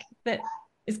back that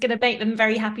is going to make them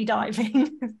very happy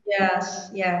diving. Yes.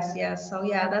 So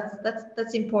yeah,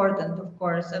 that's important, of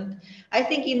course. And I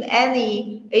think in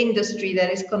any industry that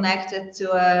is connected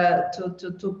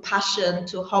to passion,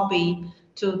 to hobby,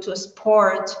 to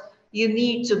sport, you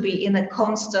need to be in a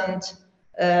constant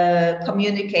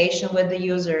communication with the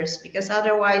users, because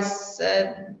otherwise,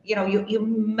 you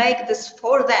make this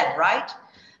for them, right?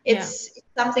 It's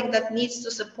something that needs to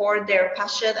support their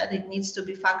passion, and it needs to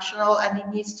be functional, and it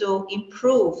needs to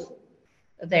improve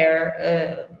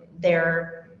their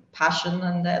passion,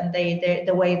 and then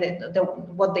the way that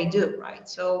what they do, right?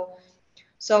 So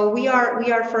we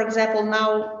are, for example,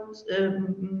 now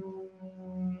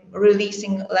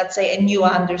releasing, let's say, a new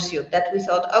undersuit that we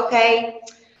thought, okay,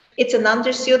 it's an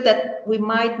undersuit that we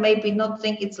might maybe not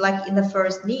think it's like in the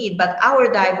first need, but our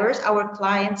divers, our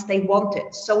clients, they want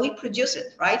it, so we produce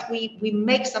it, right? We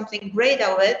make something great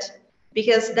of it,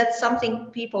 because that's something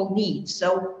people need.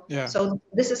 So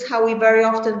this is how we very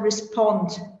often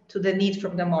respond to the need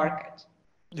from the market.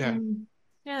 Yeah.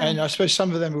 And I suppose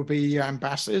some of them will be your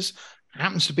ambassadors.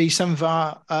 Happens to be some of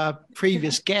our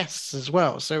previous guests as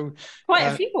well. So quite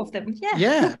a few of them.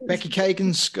 Yeah. Becky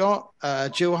Kagan, Scott,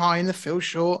 Jill Heiner, Phil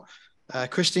Short,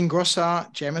 Christine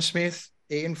Grossart, Gemma Smith,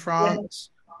 Ian France,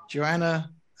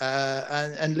 Joanna,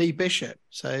 and Lee Bishop.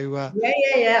 So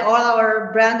yeah, all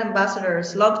our brand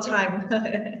ambassadors, long time.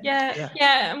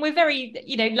 And we're very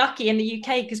lucky in the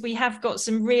UK, because we have got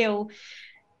some real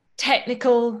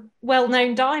technical,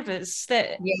 well-known divers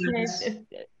that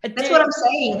that's what I'm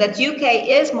saying, that UK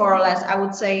is more or less, I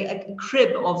would say, a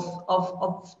crib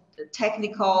of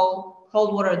technical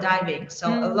cold water diving. So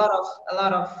a lot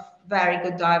of very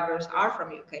good divers are from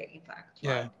UK, in fact.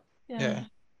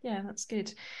 Yeah, that's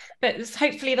good. But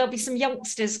hopefully there'll be some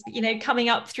youngsters, coming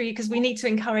up through, because we need to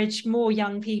encourage more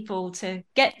young people to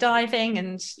get diving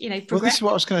and, progress. Well, this is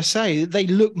what I was going to say. They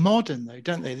look modern, though,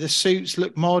 don't they? The suits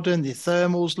look modern, the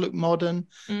thermals look modern,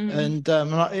 and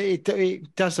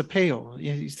it does appeal.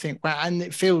 You think, wow, and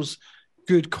it feels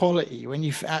good quality when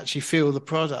you actually feel the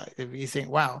product. You think,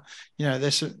 wow,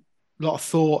 there's a lot of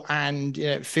thought, and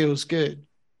it feels good.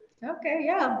 Okay,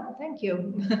 yeah, thank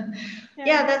you.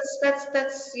 That's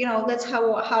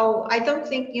how I don't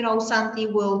think Santi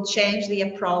will change the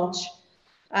approach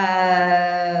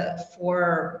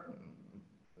for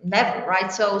never,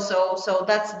 right? So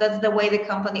that's the way the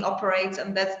company operates,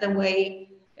 and that's the way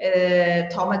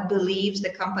Tomek believes the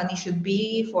company should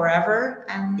be forever,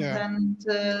 and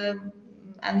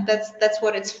that's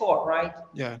what it's for, right?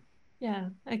 Yeah.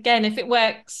 Again, if it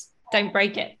works, don't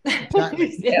break it.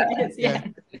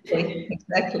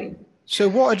 Exactly. So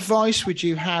what advice would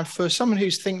you have for someone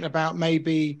who's thinking about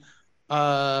maybe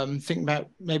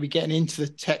getting into the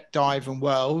tech diving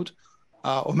world,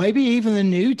 or maybe even a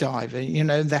new diver,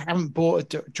 they haven't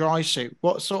bought a dry suit.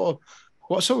 What sort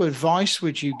of advice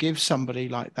would you give somebody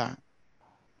like that?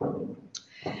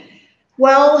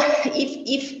 Well,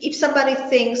 if somebody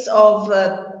thinks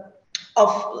like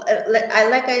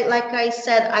I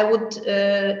said, I would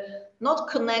not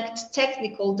connect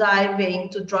technical diving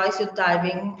to dry suit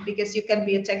diving, because you can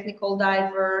be a technical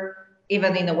diver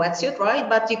even in a wetsuit, right?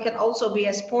 But you can also be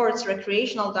a sports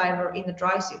recreational diver in a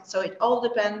dry suit. So it all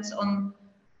depends on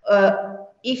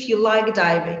if you like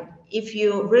diving. If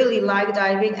you really like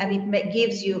diving and it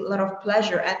gives you a lot of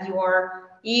pleasure and you are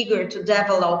eager to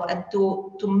develop and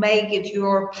to make it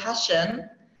your passion,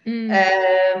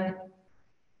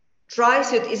 dry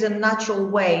suit is a natural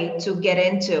way to get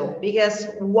into, because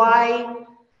why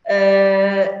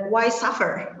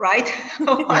suffer, right?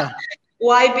 Yeah.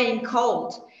 Why being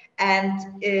cold? And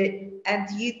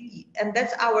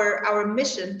that's our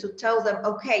mission, to tell them,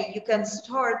 okay, you can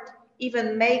start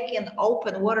even making an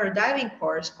open water diving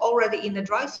course already in the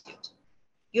dry suit.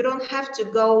 You don't have to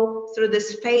go through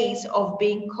this phase of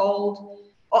being cold,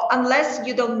 or unless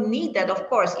you don't need that, of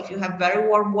course. If you have very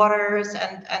warm waters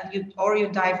and you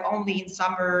dive only in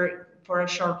summer for a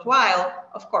short while,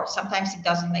 of course, sometimes it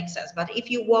doesn't make sense. But if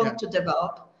you want to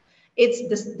develop, it's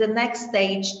the next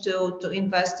stage to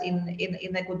invest in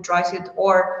a good dry suit,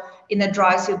 or in a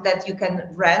dry suit that you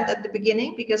can rent at the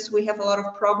beginning, because we have a lot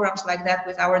of programs like that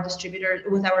with our distributors,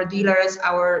 with our dealers.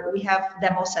 We have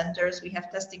demo centers, we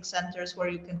have testing centers where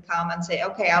you can come and say,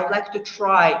 okay, I would like to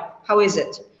try, how is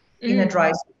it in a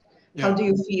dry suit? How do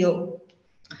you feel?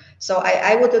 So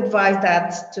I would advise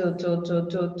that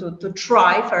to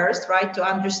try first, right, to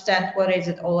understand what is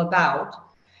it all about,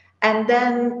 and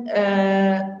then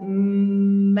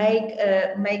make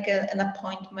an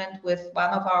appointment with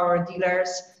one of our dealers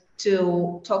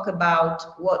to talk about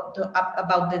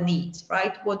about the needs,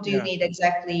 right? What do you need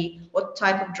exactly? What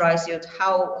type of dry suit?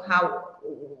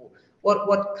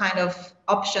 What kind of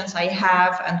options I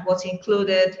have and what's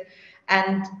included?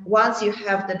 And once you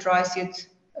have the dry suit,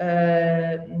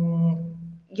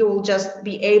 you will just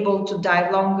be able to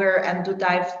dive longer and to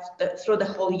dive through the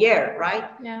whole year, right?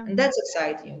 Yeah. And that's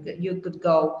exciting. You could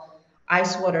go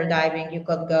ice water diving. You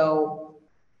could go.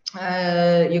 To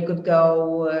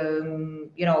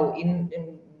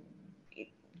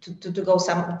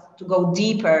go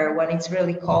deeper when it's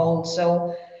really cold.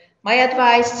 So my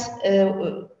advice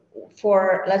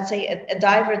for, let's say, a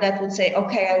diver that would say,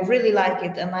 okay, I really like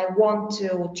it and I want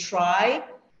to try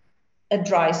a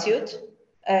dry suit.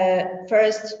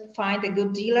 First, find a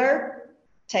good dealer,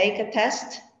 take a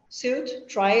test suit,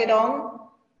 try it on,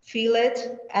 feel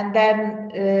it, and then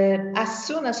as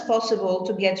soon as possible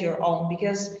to get your own.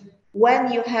 Because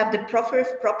when you have the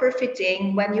proper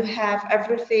fitting, when you have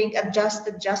everything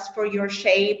adjusted just for your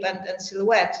shape and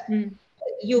silhouette,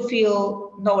 you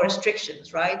feel no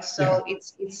restrictions, right? So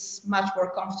it's much more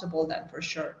comfortable then, for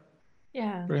sure.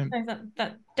 Yeah,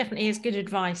 that definitely is good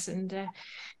advice, and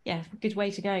good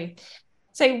way to go.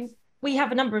 So we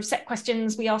have a number of set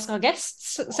questions we ask our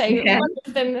guests. So one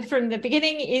of them from the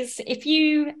beginning is, if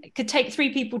you could take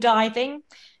 3 people diving,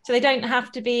 so they don't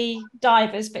have to be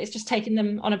divers, but it's just taking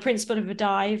them on a principle of a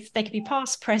dive. They could be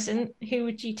past, present. Who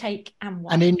would you take and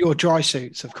why? And in your dry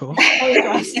suits, of course.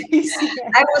 I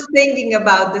was thinking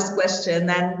about this question,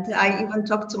 and I even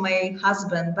talked to my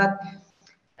husband, but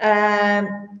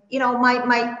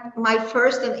my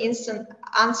first and instant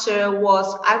answer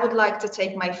was, I would like to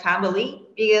take my family,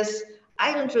 because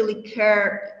I don't really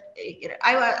care.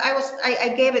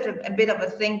 I gave it a bit of a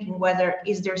thinking, whether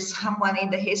is there someone in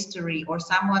the history or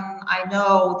someone I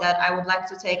know that I would like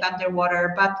to take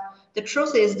underwater. But the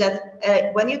truth is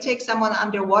that when you take someone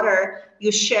underwater,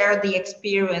 you share the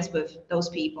experience with those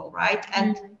people, right?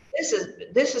 And this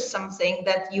is something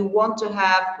that you want to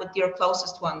have with your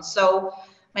closest ones. So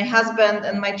my husband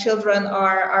and my children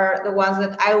are the ones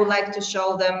that I would like to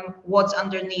show them what's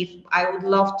underneath. I would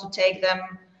love to take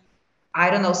them, I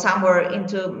don't know, somewhere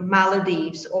into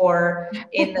Maldives or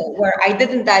in where I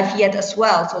didn't dive yet as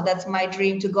well. So that's my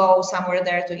dream, to go somewhere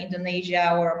there, to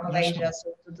Indonesia or Malaysia,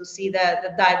 so to see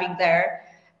the diving there.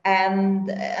 And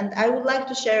I would like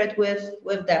to share it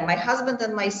with them. My husband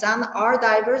and my son are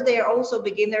divers. They are also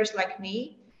beginners like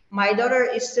me. My daughter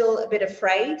is still a bit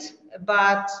afraid,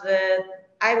 but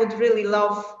I would really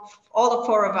love all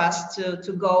 4 of us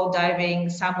to go diving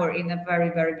somewhere in a very,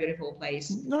 very beautiful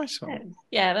place. Nice one.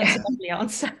 Yeah, that's a lovely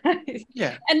answer.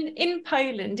 Yeah. And in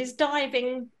Poland, is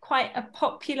diving quite a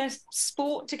popular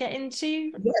sport to get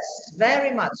into? Yes,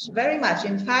 very much, very much.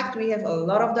 In fact, we have a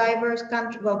lot of diverse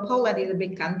country. Well, Poland is a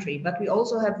big country, but we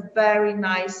also have very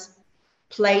nice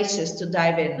places to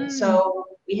dive in. So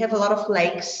we have a lot of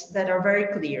lakes that are very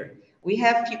clear. we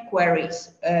have few quarries,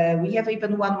 we have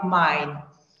even one mine,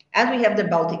 and we have the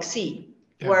Baltic Sea,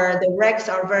 where the wrecks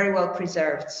are very well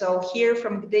preserved. So here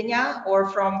from Gdynia, or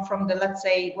from the, let's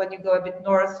say, when you go a bit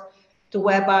north to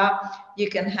Łeba, you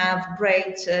can have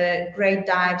great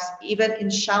dives, even in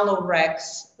shallow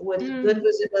wrecks with good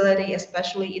visibility,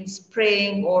 especially in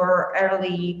spring or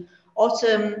early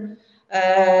autumn.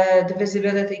 The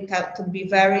visibility can be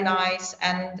very nice,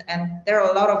 and there are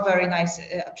a lot of very nice,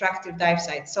 attractive dive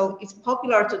sites. So it's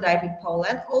popular to dive in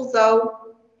Poland, although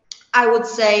I would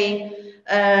say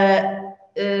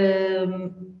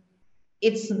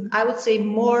it's, I would say,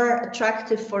 more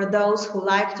attractive for those who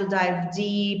like to dive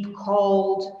deep,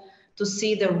 cold, to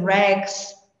see the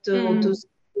wrecks, to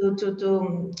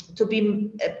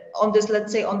be on this,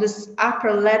 let's say, on this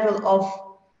upper level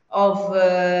of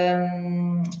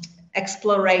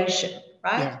exploration,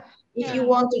 right? If you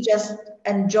want to just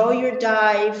enjoy your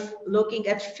dive, looking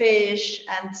at fish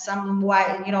and some,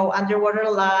 you know, underwater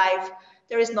life,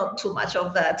 there is not too much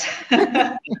of that.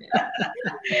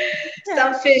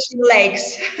 Some fish in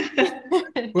lakes.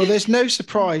 Well, there's no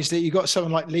surprise that you got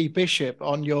someone like Lee Bishop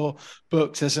on your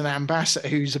books as an ambassador,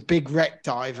 who's a big wreck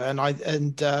diver, and I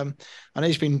know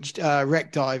he's been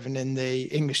wreck diving in the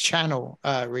English Channel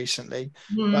recently.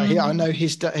 But I know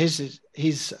he's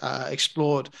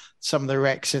explored some of the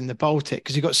wrecks in the Baltic,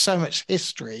 because you've got so much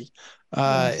history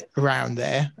around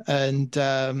there, and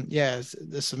there's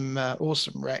some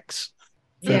awesome wrecks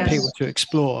for people to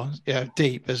explore,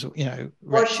 deep, as you know.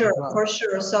 For sure, for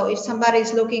sure. So if somebody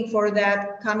is looking for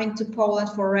that, coming to Poland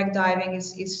for wreck diving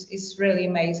is really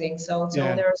amazing. So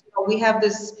we have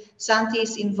this, Santi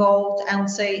is involved, I would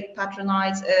say,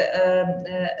 patronize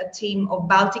a team of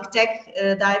Baltic Tech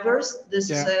divers.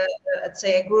 This is let's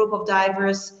say a group of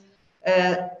divers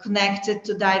connected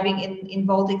to diving in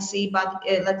Baltic Sea, but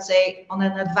let's say on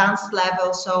an advanced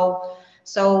level.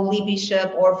 So Lee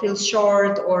Bishop or Phil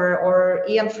Short or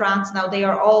Ian France, now they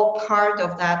are all part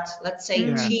of that, let's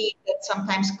say, team that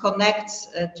sometimes connects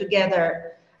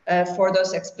together for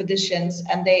those expeditions,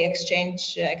 and they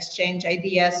exchange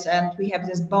ideas. And we have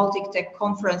this Baltic Tech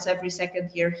conference every second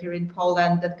year here in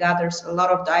Poland that gathers a lot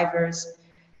of divers.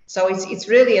 So it's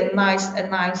really a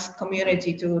nice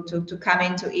community to come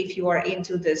into if you are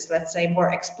into this, let's say,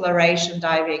 more exploration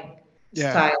diving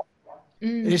style.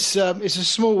 It's a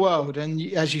small world, and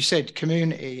as you said,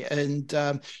 community, and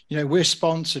we're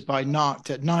sponsored by Narked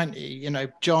at 90.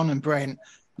 John and Brent,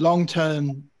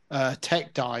 long-term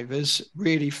tech divers,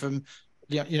 really from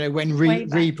when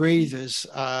rebreathers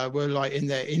were like in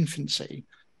their infancy,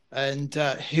 and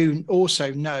who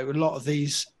also know a lot of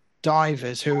these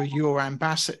divers who are your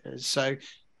ambassadors. So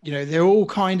they're all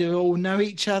all know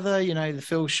each other, the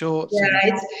Phil Shorts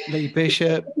and Lee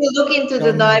Bishop. If you look into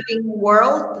the diving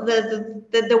world,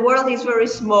 the world is very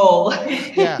small.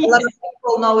 Yeah. A lot of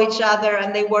people know each other,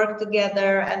 and they work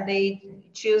together, and they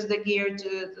choose the gear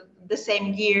to the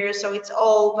same gear. So it's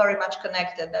all very much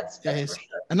connected. That's for sure.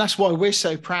 And that's why we're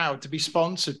so proud to be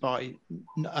sponsored by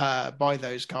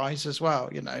those guys as well,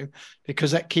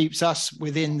 because that keeps us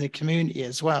within the community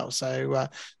as well. So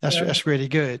that's really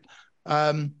good.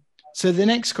 So the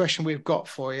next question we've got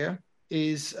for you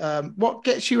is, what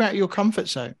gets you out of your comfort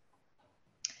zone?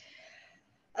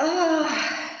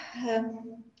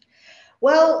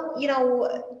 Well,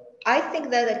 I think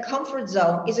that a comfort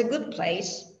zone is a good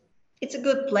place. It's a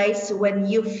good place when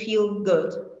you feel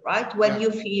good, right? When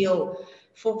you feel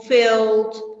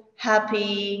fulfilled,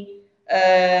 happy,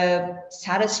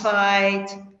 satisfied.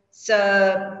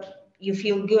 So you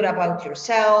feel good about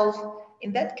yourself.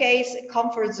 In that case, a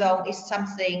comfort zone is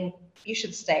something you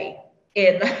should stay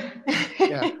in.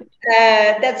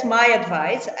 That's my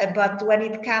advice. But when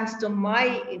it comes to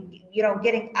my,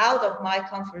 getting out of my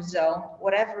comfort zone,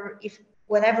 whenever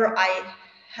I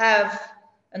have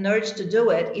an urge to do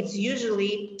it, it's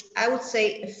usually, I would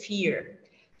say, a fear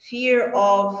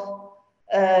of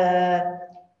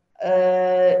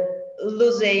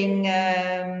losing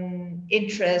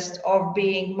interest, of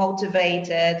being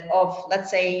motivated, of, let's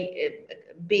say,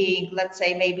 being,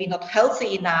 maybe not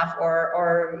healthy enough,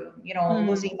 or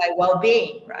losing my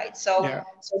well-being, right? So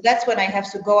that's when I have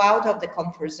to go out of the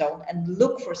comfort zone and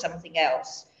look for something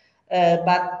else.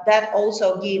 But that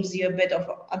also gives you a bit of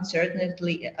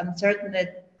uncertainty.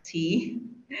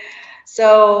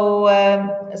 So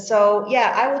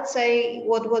I would say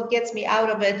what gets me out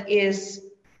of it is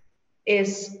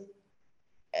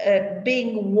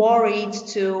being worried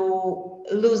to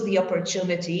lose the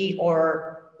opportunity, or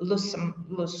lose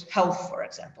health, for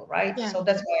example, right? So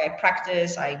that's why I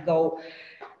practice. I go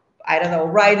I don't know,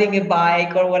 riding a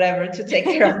bike or whatever to take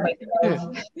care of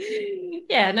myself.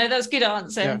 Yeah, no, that's a good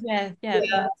answer. Yeah.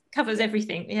 Yeah. Covers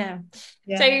everything. Yeah.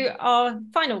 Yeah. So our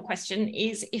final question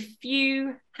is, if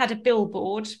you had a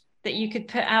billboard that you could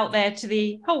put out there to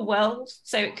the whole world,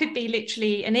 so it could be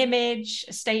literally an image,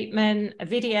 a statement, a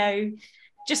video,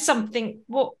 just something,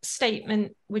 what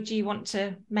statement would you want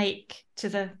to make to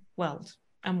the world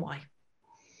and why?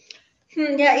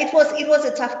 Yeah, it was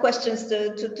a tough question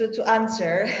to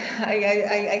answer.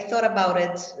 I thought about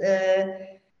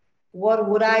it. What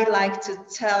would I like to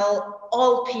tell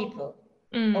all people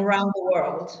around the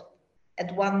world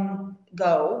at one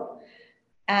go?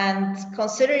 And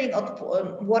considering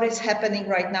what is happening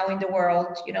right now in the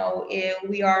world,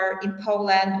 we are in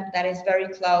Poland, that is very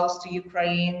close to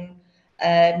Ukraine,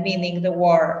 meaning the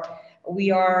war.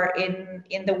 We are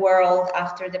in the world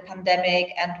after the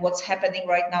pandemic and what's happening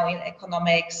right now in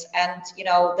economics, and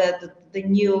the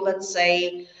new, let's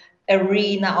say,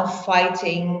 arena of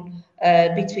fighting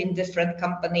between different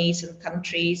companies and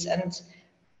countries. And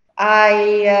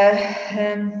I.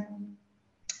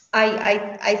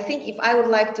 I think if I would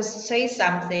like to say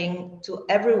something to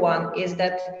everyone is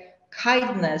that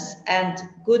kindness and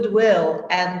goodwill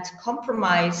and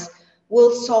compromise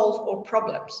will solve all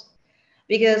problems,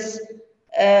 because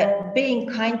being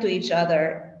kind to each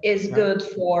other is good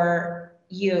for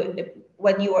you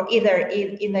when you are either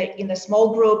in a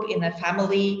small group, in a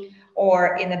family,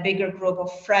 or in a bigger group of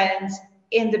friends,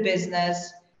 in the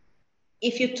business.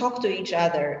 If you talk to each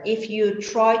other, if you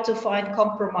try to find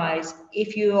compromise,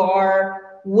 if you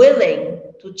are willing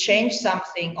to change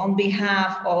something on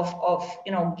behalf of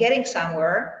getting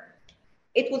somewhere,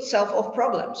 it would solve all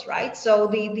problems, right? So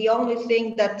the only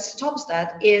thing that stops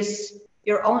that is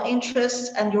your own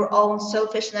interests and your own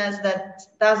selfishness that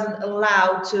doesn't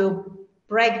allow to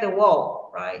break the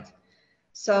wall, right?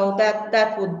 So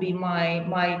that would be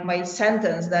my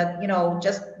sentence, that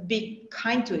just be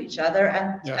kind to each other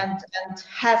and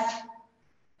have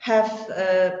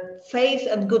faith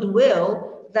and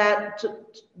goodwill that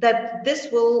this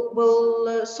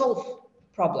will solve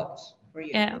problems for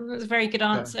you. Yeah, that's a very good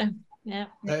answer. Yeah,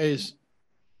 that is.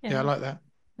 Yeah, I like that.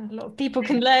 A lot of people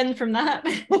can learn from that.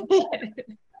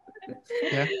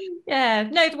 Yeah. Yeah,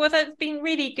 no, well, that's been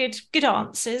really good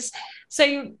answers.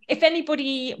 So if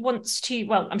anybody wants to,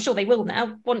 well, I'm sure they will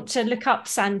now, want to look up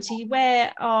Santi,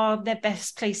 where are their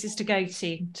best places to go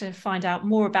to find out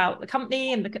more about the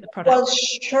company and look at the product? Well,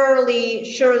 surely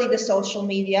the social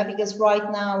media, because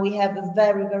right now we have a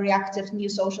very, very active new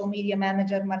social media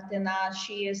manager, Martina.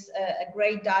 She is a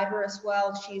great diver as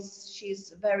well.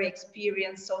 She's a very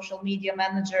experienced social media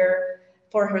manager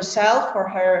for herself, for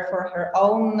her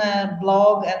own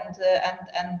blog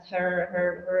and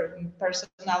her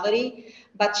personality.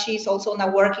 But she's also now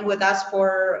working with us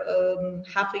for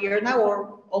half a year now,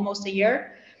 or almost a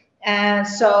year. And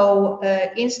so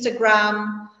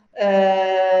Instagram,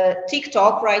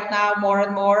 TikTok right now more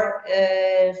and more,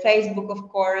 Facebook, of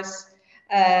course.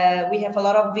 We have a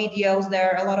lot of videos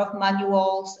there, a lot of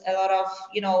manuals, a lot of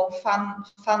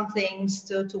fun things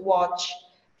to watch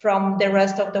from the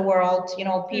rest of the world.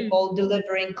 People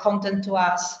delivering content to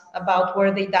us about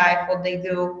where they dive, what they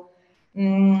do.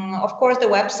 Of course, the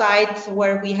website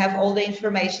where we have all the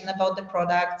information about the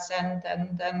products and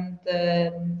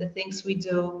the things we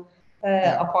do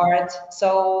apart.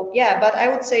 So but I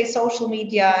would say social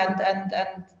media and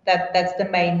that's the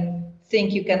main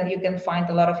thing. You can find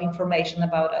a lot of information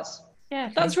about us. Yeah,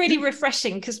 that's really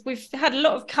refreshing, because we've had a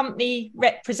lot of company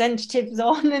representatives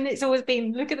on, and it's always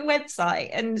been look at the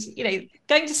website, and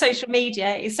going to social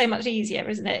media is so much easier,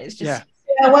 isn't it? It's just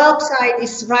a website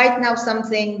is right now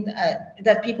something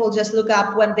that people just look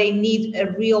up when they need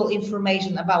a real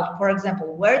information about, for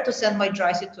example, where to send my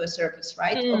dry suit to a service,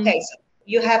 right? Okay, so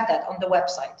you have that on the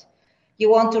website. You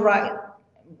want to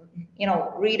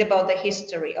read about the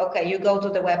history. Okay, you go to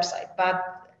the website,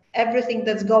 but everything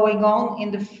that's going on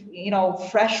in the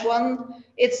fresh one,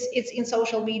 it's in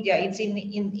social media. It's in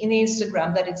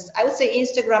Instagram. I would say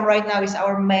Instagram right now is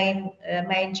our main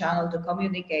channel to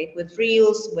communicate, with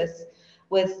reels, with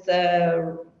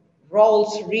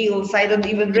rolls, reels. I don't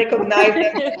even recognize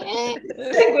them,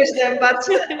 distinguish them, but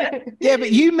yeah.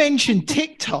 But you mentioned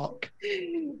TikTok.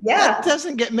 Yeah, that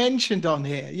doesn't get mentioned on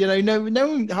here. No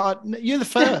one. You're the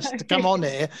first to come on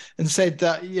here and said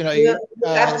that. You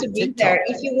have to be TikTok. there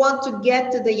if you want to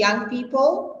get to the young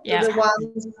people, to the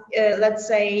ones, let's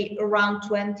say around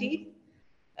 20.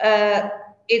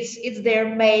 It's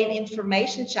their main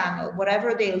information channel.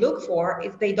 Whatever they look for,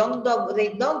 if they don't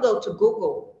go to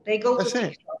Google, they go to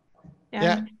TikTok.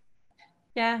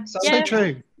 Yeah. So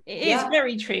true. It is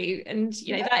very true, and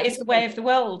that is the way of the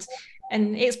world.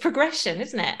 and it's progression,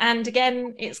 isn't it? And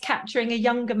again, it's capturing a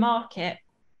younger market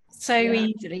so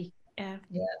easily.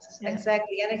 Yes,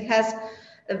 exactly. And it has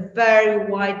a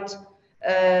very wide,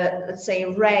 let's say,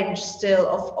 range still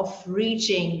of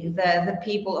reaching the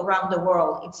people around the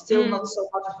world. It's still not so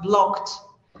much blocked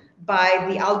by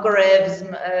the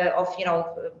algorithm of,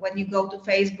 when you go to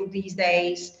Facebook these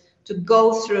days, to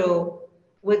go through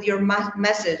with your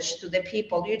message to the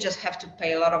people, you just have to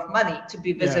pay a lot of money to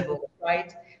be visible,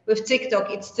 right? With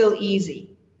TikTok, it's still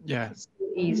easy. Yeah. It's still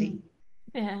easy.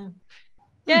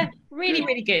 Yeah, really,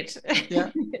 really good.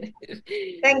 Yeah.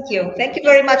 Thank you. Thank you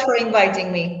very much for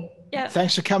inviting me. Yeah.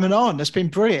 Thanks for coming on. It's been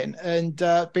brilliant and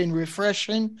been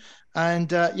refreshing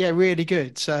and really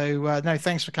good. So no,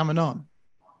 thanks for coming on.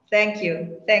 Thank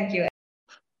you. Thank you.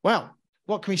 Well,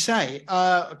 what can we say?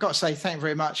 I've got to say thank you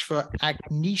very much for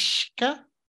Agnieszka.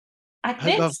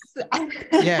 Agnes.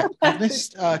 Agnes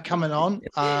coming on.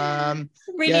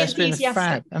 Really it's been a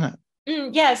fab, hasn't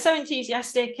it? So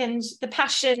enthusiastic, and the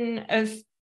passion of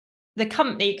the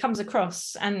company comes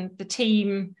across and the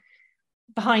team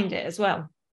behind it as well.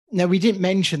 Now, we didn't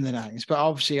mention the names, but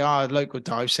obviously our local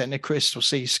dive centre, Crystal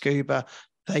Sea Scuba,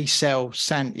 they sell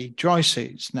Santi dry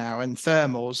suits now and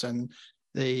thermals and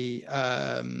the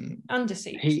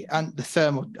undersuits, the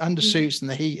thermal undersuits and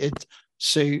the heated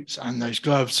suits, and those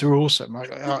gloves are awesome.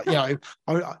 I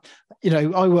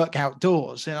work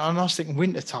outdoors, and I was thinking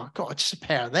wintertime, God, just a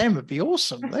pair of them would be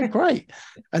awesome. They're great,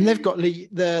 and they've got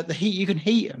the heat. You can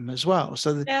heat them as well,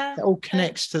 so that all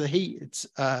connects to the heated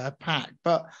pack.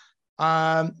 But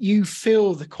you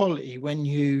feel the quality when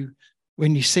you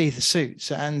see the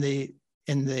suits and the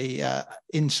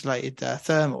insulated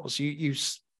thermals. You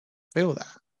feel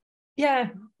that. Yeah,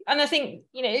 and I think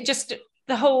just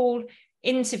the whole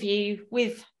interview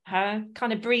with her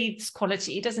kind of breathes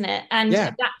quality, doesn't it? And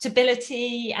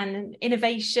adaptability and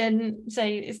innovation. So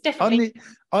it's definitely.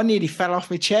 I nearly fell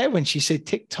off my chair when she said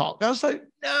TikTok. I was like,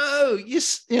 no,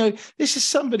 this is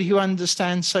somebody who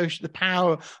understands the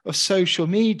power of social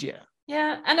media.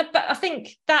 Yeah, but I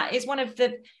think that is one of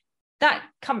that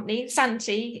company,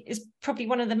 Santi, is probably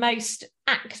one of the most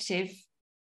active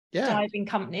diving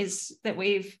companies that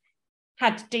we've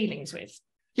had dealings with.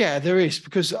 Yeah, there is,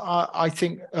 because I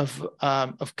think of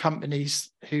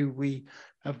companies who we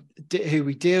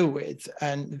deal with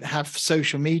and have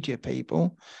social media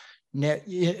people,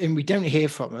 and we don't hear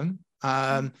from them,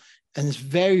 and it's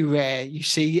very rare you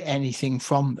see anything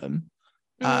from them,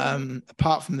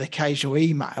 apart from the occasional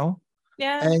email.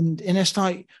 Yeah, and it's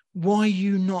like, why are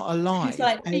you not alive? It's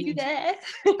like, are you there?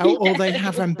 Or they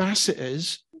have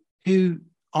ambassadors who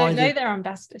don't know they're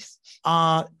ambassadors.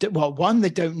 One, they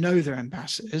don't know they're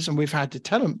ambassadors, and we've had to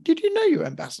tell them, did you know you're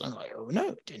ambassador? I'm like, oh no,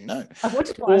 I didn't know. I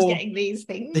wondered why I was getting these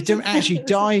things. They don't actually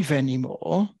dive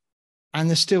anymore, and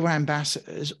they're still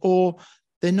ambassadors, or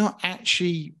they're not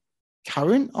actually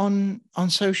current on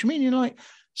social media. Like,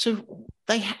 so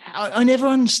I never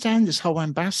understand this whole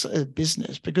ambassador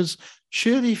business, because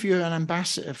surely if you're an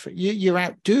ambassador, you're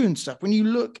out doing stuff. When you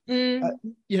look at,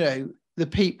 the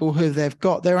people who they've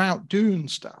got, they're out doing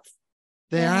stuff.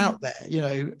 They're out there,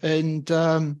 and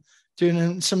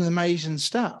doing some amazing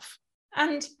stuff.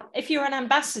 And if you're an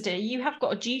ambassador, you have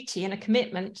got a duty and a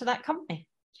commitment to that company.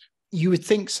 You would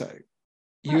think so.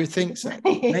 You would think so.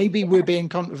 Maybe we're being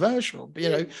controversial,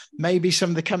 but maybe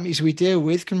some of the companies we deal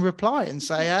with can reply and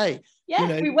say, "Hey,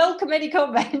 we welcome any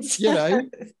comments."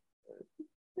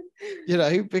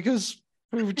 Because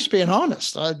we're just being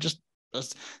honest. I just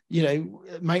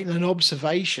making an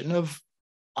observation of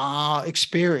our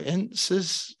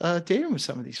experiences dealing with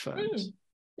some of these firms.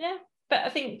 Yeah, but I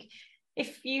think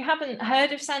if you haven't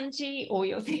heard of Santi, or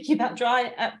you're thinking about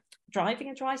driving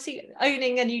a dry suit,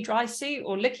 owning a new dry suit,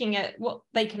 or looking at what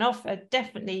they can offer,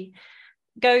 definitely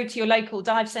go to your local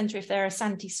dive centre if they're a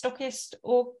Santi stockist,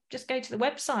 or just go to the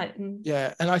website.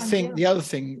 And I think the other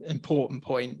important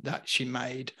point that she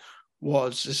made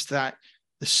is that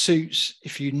the suits,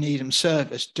 if you need them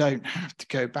serviced, don't have to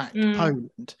go back to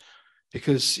Poland,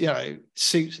 because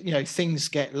suits, things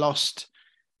get lost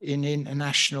in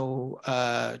international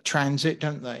transit,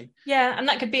 don't they? Yeah, and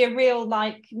that could be a real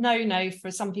no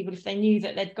for some people if they knew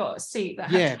that they'd got a suit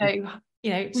that had to go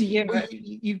to Europe.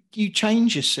 You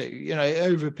change your suit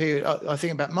over a period. I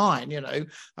think about mine,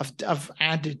 I've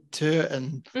added to it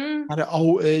and had it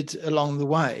altered along the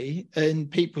way, and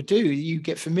people do. You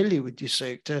get familiar with your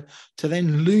suit to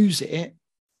then lose it.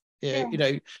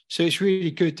 So it's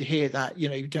really good to hear that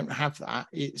you don't have that.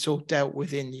 It's all dealt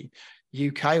with in the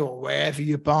UK or wherever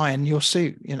you're buying your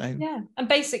suit. And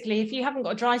basically, if you haven't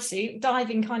got a dry suit,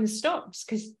 diving kind of stops,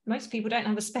 because most people don't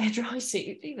have a spare dry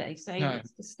suit, do they? So no.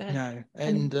 it's just no.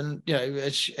 And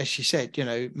as she said,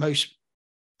 most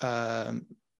a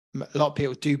lot of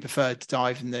people do prefer to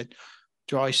dive in the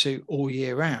dry suit all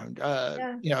year round.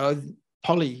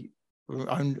 Polly,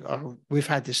 we've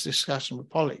had this discussion with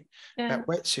Polly about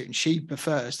wetsuit, and she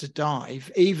prefers to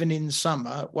dive even in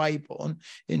summer at Weybourne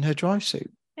in her dry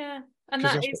suit. Yeah, and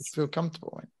that's what you feel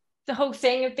comfortable in. The whole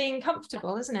thing of being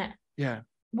comfortable, isn't it? Yeah.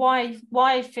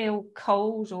 Why feel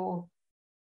cold or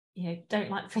don't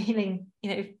like feeling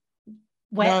wet?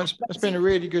 No, it's been a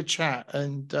really good chat,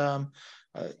 and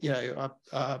that's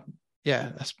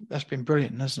been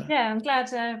brilliant, hasn't it? Yeah, I'm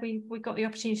glad we got the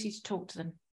opportunity to talk to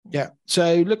them. Yeah.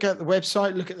 So look at the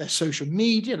website, look at their social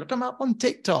media, look them up on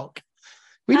TikTok.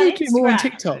 We need to do more on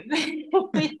TikTok.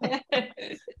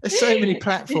 There's so many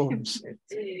platforms.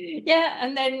 Yeah,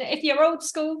 and then if you're old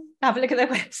school, have a look at their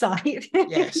website.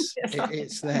 Yes,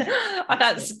 it's there.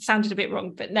 That sounded a bit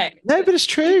wrong, but no. No, but it's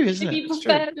true, isn't it? If you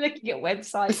prefer looking at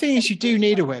websites. The thing is, you do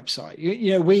need a website.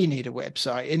 We need a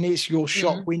website, and it's your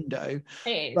shop window. It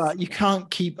is. But you can't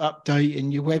keep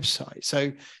updating your website.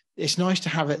 So it's nice to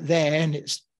have it there, and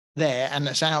it's there, and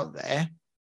it's out there.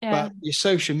 Yeah. But your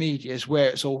social media is where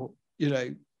it's all,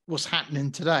 what's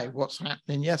happening today, what's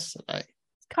happening yesterday.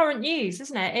 Current news,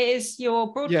 isn't it? It is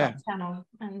your broadcast channel,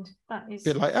 and that is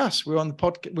a bit like us. We're on the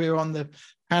podcast. We were on the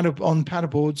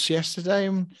paddleboards yesterday,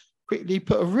 and quickly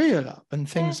put a reel up and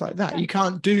things like that. You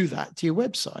can't do that to your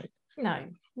website. No.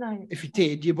 If you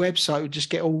did, your website would just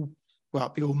get be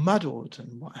all muddled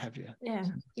and what have you. Yeah,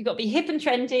 you've got to be hip and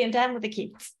trendy and down with the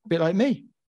kids. A bit like me.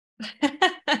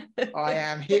 I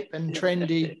am hip and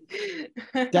trendy,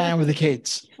 down with the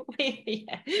kids. I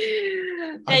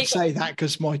say that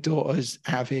because my daughter's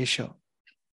out of earshot.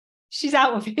 She's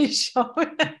out of earshot.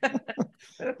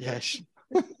 Yes.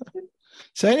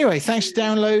 So anyway, thanks for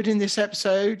downloading this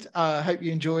episode. I hope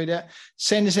you enjoyed it.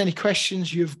 Send us any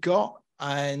questions you've got,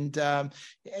 and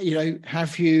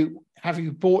have you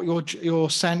bought your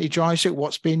Santi dry suit?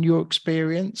 What's been your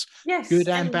experience? Yes, good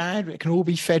and bad. It can all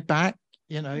be fed back.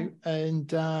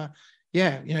 And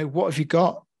what have you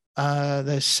got?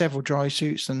 There's several dry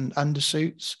suits and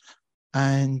undersuits,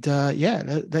 and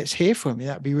let's hear from you.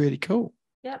 That'd be really cool.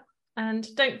 Yep. And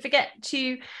don't forget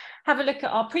to have a look at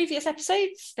our previous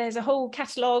episodes. There's a whole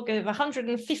catalogue of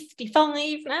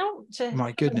 155 now.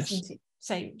 My goodness.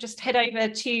 So just head over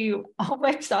to our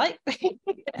website.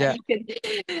 You can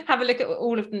have a look at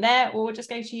all of them there, or just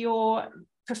go to your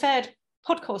preferred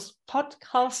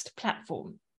podcast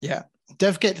platform. Yeah.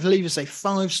 Don't forget to leave us a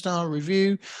 5-star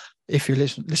review if you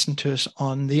listen to us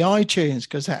on the iTunes,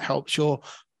 because that helps your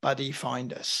buddy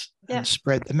find us and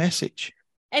spread the message.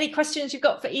 Any questions you've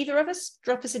got for either of us,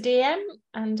 drop us a DM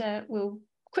and we'll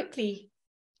quickly,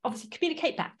 obviously,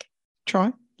 communicate back.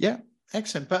 Try. Yeah.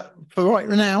 Excellent. But for right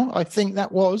now, I think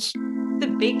that was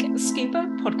the Big Scuba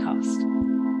Podcast.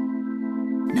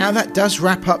 Now that does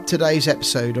wrap up today's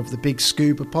episode of the Big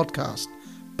Scuba Podcast.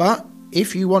 But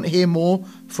if you want to hear more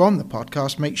from the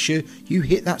podcast, make sure you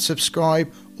hit that subscribe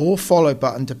or follow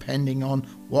button depending on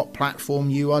what platform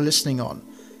you are listening on.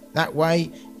 That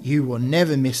way you will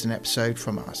never miss an episode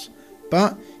from us.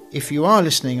 But if you are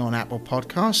listening on Apple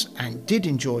Podcasts and did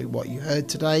enjoy what you heard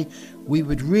today, we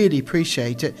would really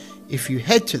appreciate it if you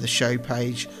head to the show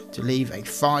page to leave a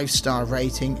 5-star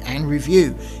rating and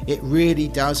review. It really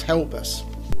does help us.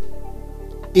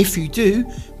 If you do,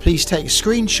 please take a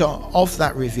screenshot of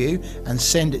that review and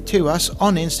send it to us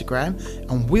on Instagram,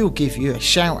 and we'll give you a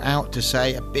shout out to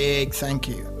say a big thank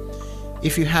you.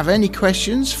 If you have any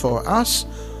questions for us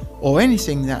or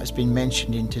anything that has been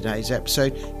mentioned in today's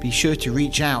episode, be sure to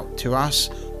reach out to us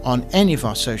on any of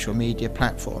our social media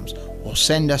platforms or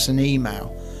send us an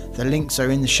email. The links are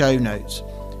in the show notes.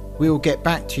 We will get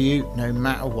back to you no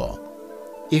matter what.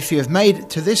 If you have made it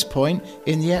to this point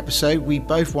in the episode, we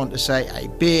both want to say a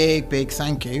big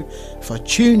thank you for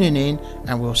tuning in,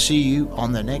 and we'll see you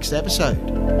on the next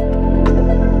episode.